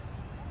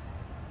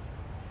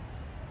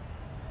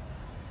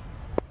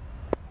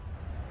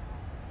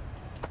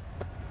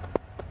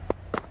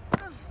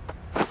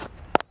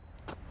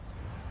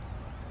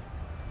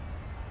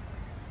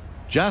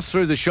 Just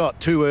threw the shot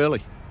too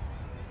early.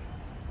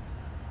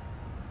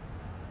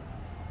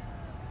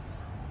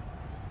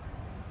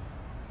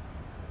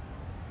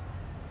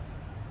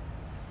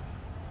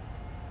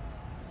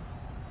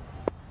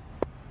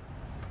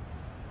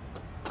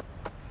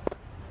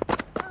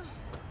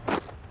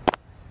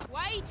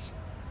 Wait.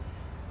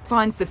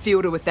 Finds the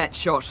fielder with that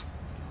shot.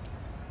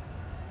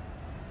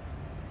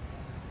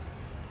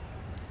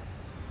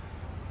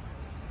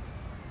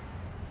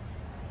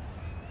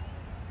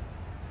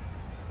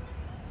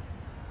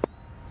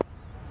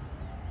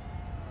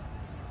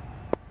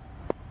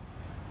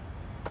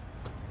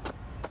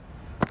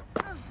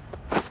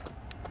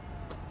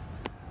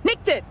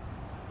 Nicked it!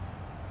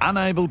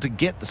 Unable to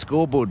get the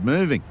scoreboard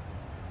moving.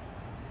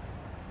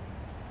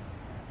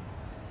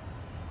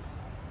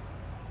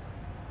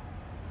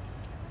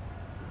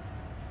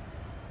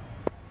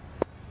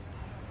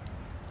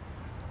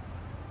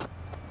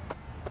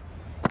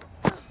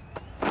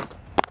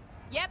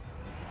 Yep.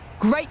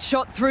 Great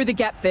shot through the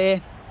gap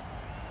there.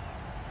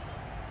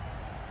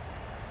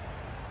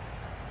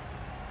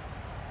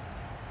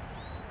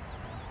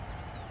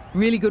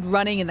 Really good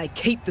running and they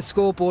keep the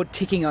scoreboard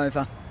ticking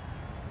over.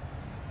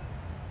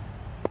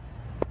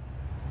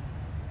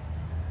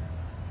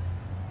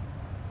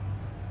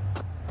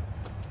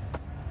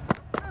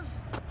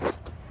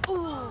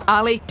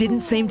 Ali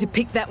didn't seem to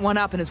pick that one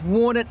up and has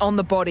worn it on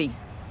the body.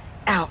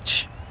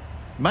 Ouch.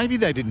 Maybe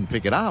they didn't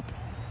pick it up.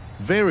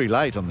 Very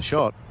late on the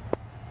shot.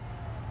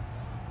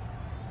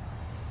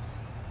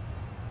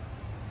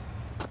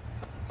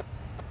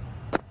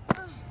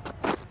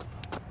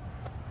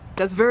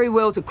 Does very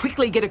well to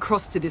quickly get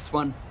across to this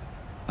one.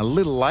 A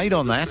little late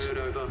on that.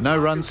 No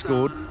runs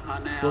scored.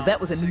 Well, that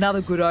was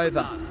another good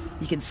over.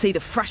 You can see the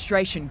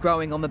frustration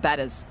growing on the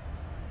batters.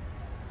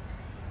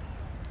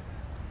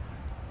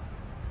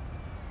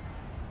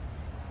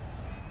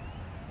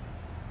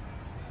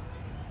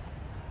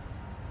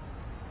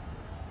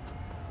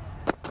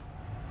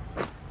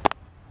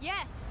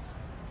 Yes.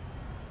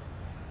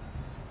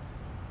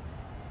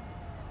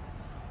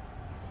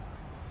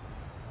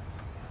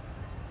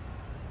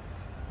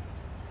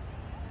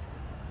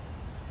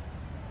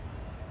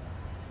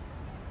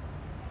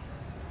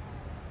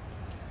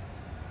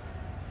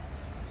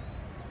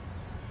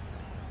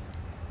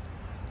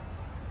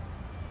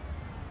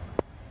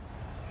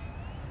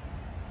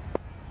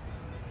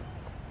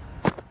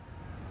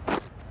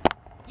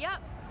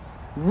 Yep.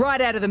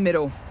 Right out of the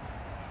middle.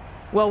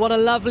 Well, what a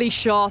lovely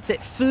shot.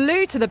 It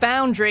flew to the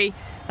boundary.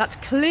 That's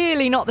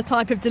clearly not the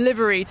type of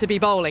delivery to be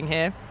bowling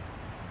here.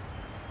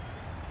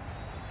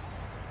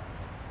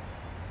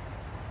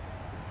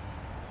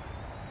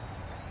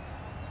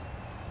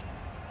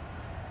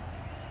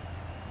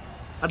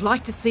 I'd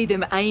like to see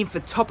them aim for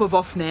top of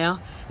off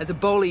now. As a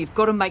bowler, you've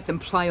got to make them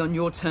play on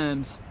your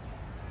terms.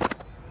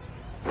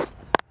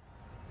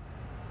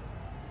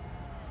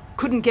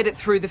 Couldn't get it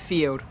through the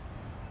field.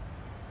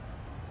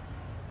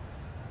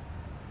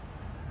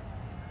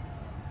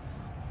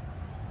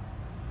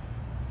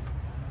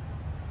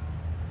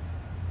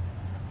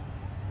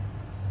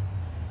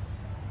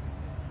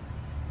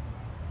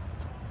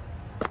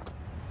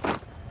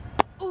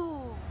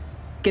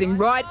 Getting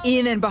right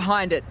in and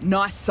behind it.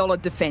 Nice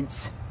solid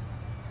defence.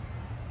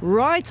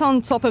 Right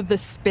on top of the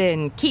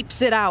spin.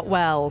 Keeps it out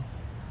well.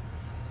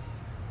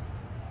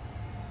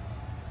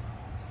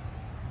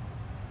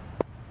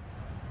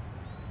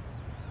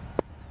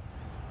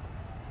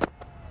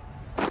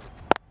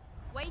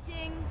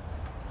 Waiting.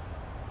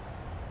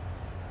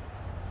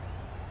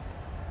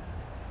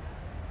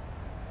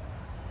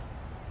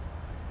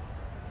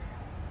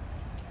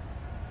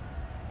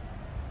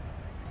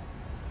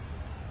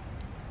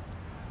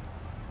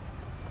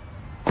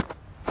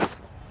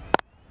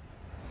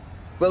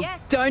 Well,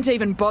 Yes. don't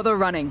even bother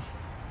running.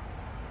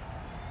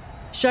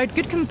 Showed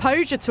good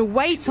composure to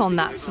wait on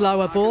that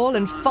slower ball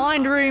and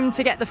find room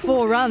to get the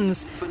 4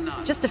 runs.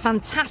 Just a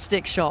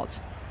fantastic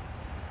shot.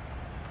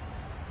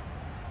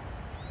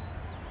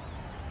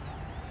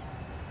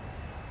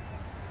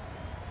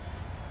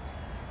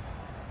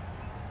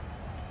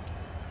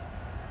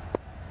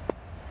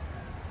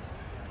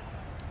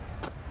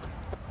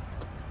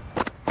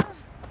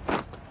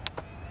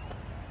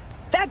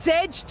 That's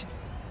edged.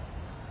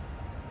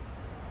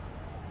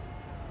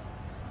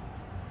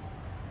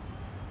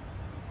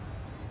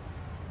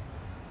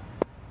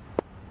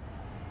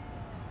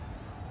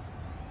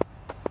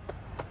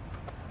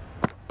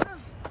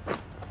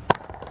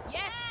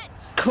 Yes.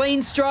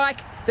 Clean strike.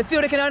 The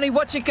fielder can only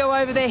watch it go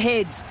over their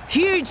heads.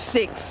 Huge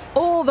 6.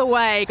 All the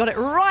way, got it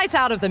right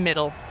out of the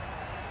middle.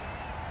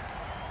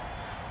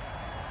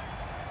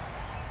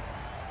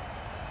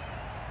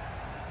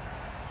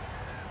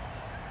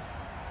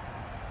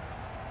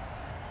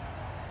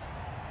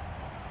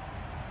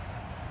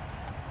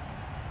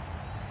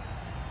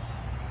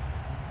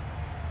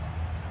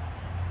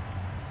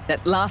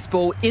 That last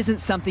ball isn't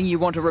something you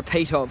want a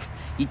repeat of.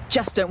 You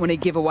just don't want to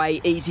give away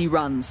easy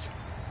runs.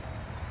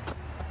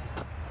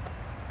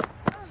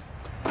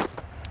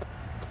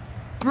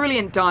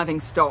 Brilliant diving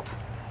stop.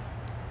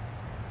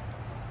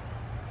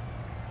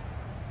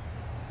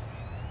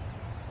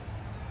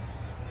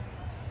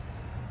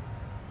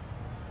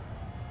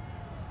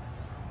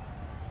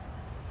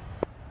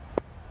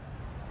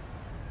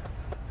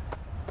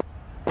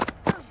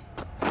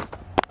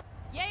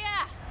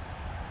 Yeah.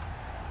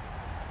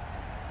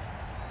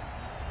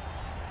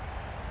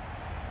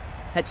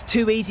 That's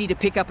too easy to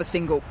pick up a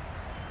single.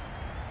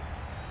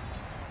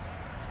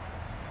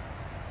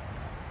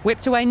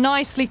 Whipped away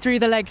nicely through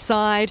the leg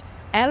side,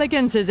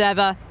 elegant as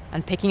ever,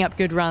 and picking up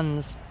good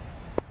runs.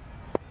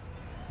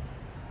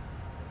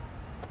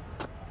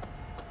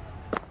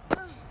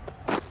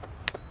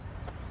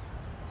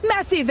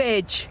 Massive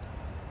edge.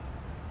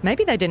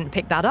 Maybe they didn't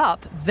pick that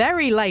up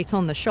very late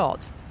on the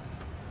shot.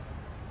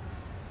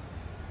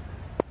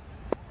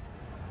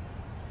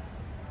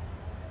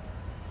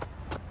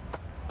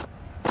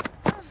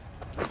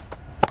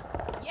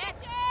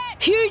 Yes.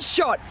 Huge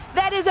shot.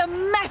 That is a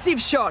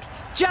massive shot.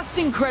 Just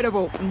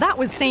incredible. That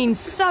was seen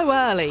so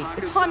early.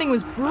 The timing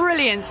was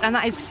brilliant, and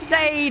that has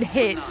stayed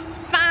hit.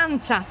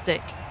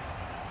 Fantastic.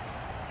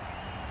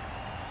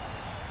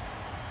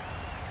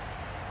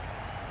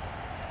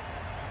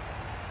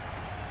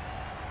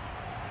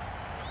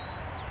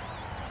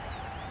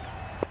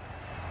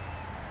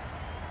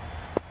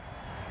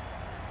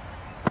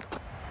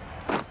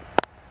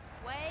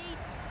 Wait.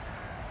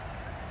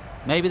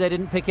 Maybe they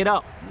didn't pick it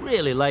up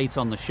really late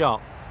on the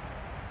shot.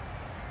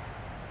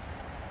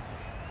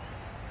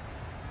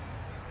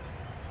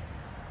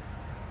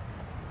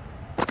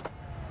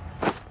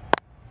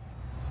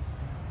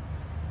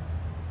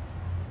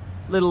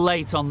 Little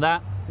late on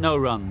that, no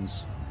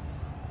runs.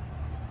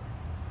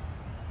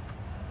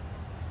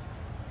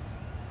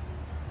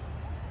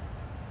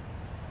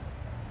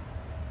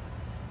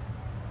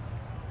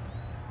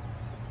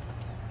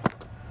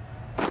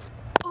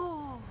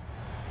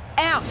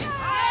 Out.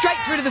 Straight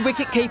through to the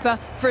wicket-keeper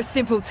for a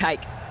simple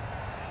take.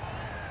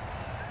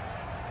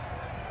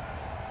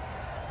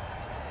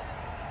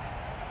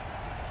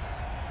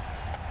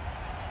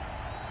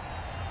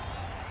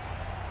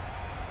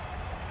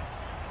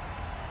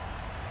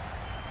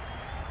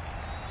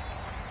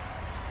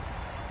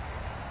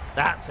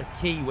 That's a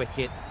key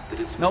wicket.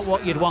 Not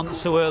what you'd want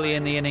so early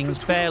in the innings,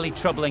 barely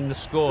troubling the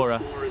scorer.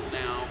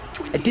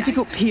 A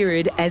difficult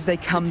period as they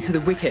come to the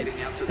wicket.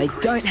 They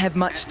don't have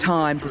much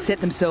time to set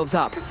themselves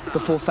up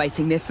before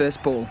facing their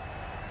first ball.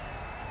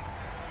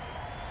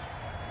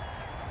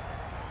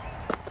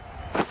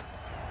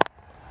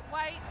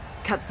 Wait.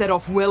 Cuts that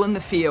off well in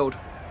the field.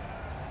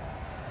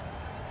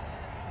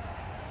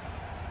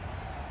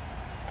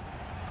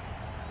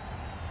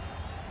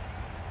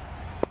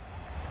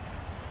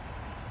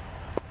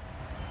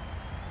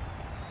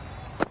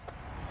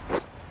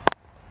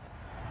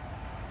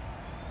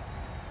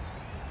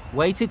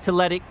 Waited to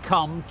let it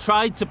come,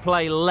 tried to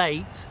play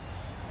late.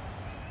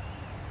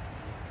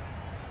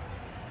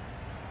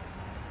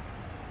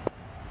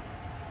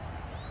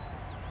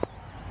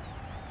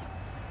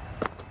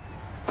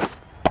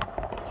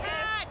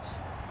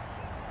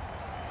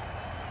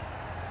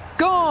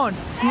 Gone!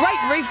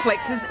 Great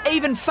reflexes,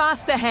 even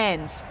faster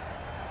hands.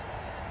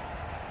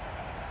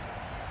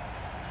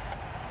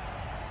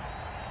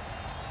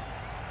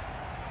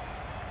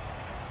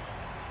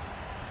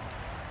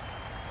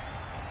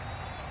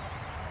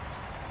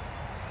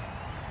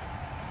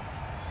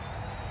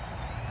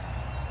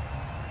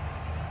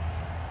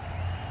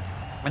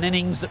 An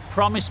innings that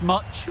promised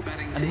much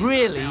and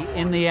really,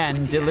 in the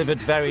end, delivered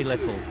very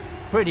little.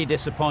 Pretty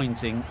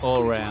disappointing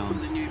all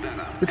round.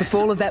 With the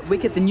fall of that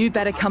wicket, the new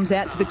batter comes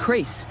out to the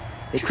crease.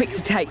 They're quick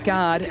to take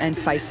guard and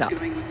face up.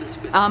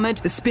 Ahmed,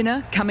 the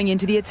spinner, coming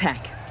into the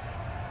attack.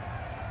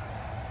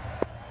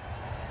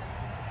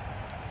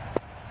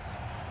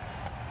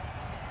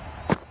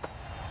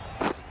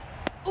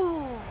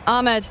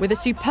 Ahmed with a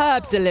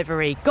superb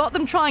delivery. Got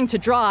them trying to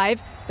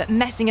drive, but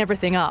messing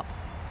everything up.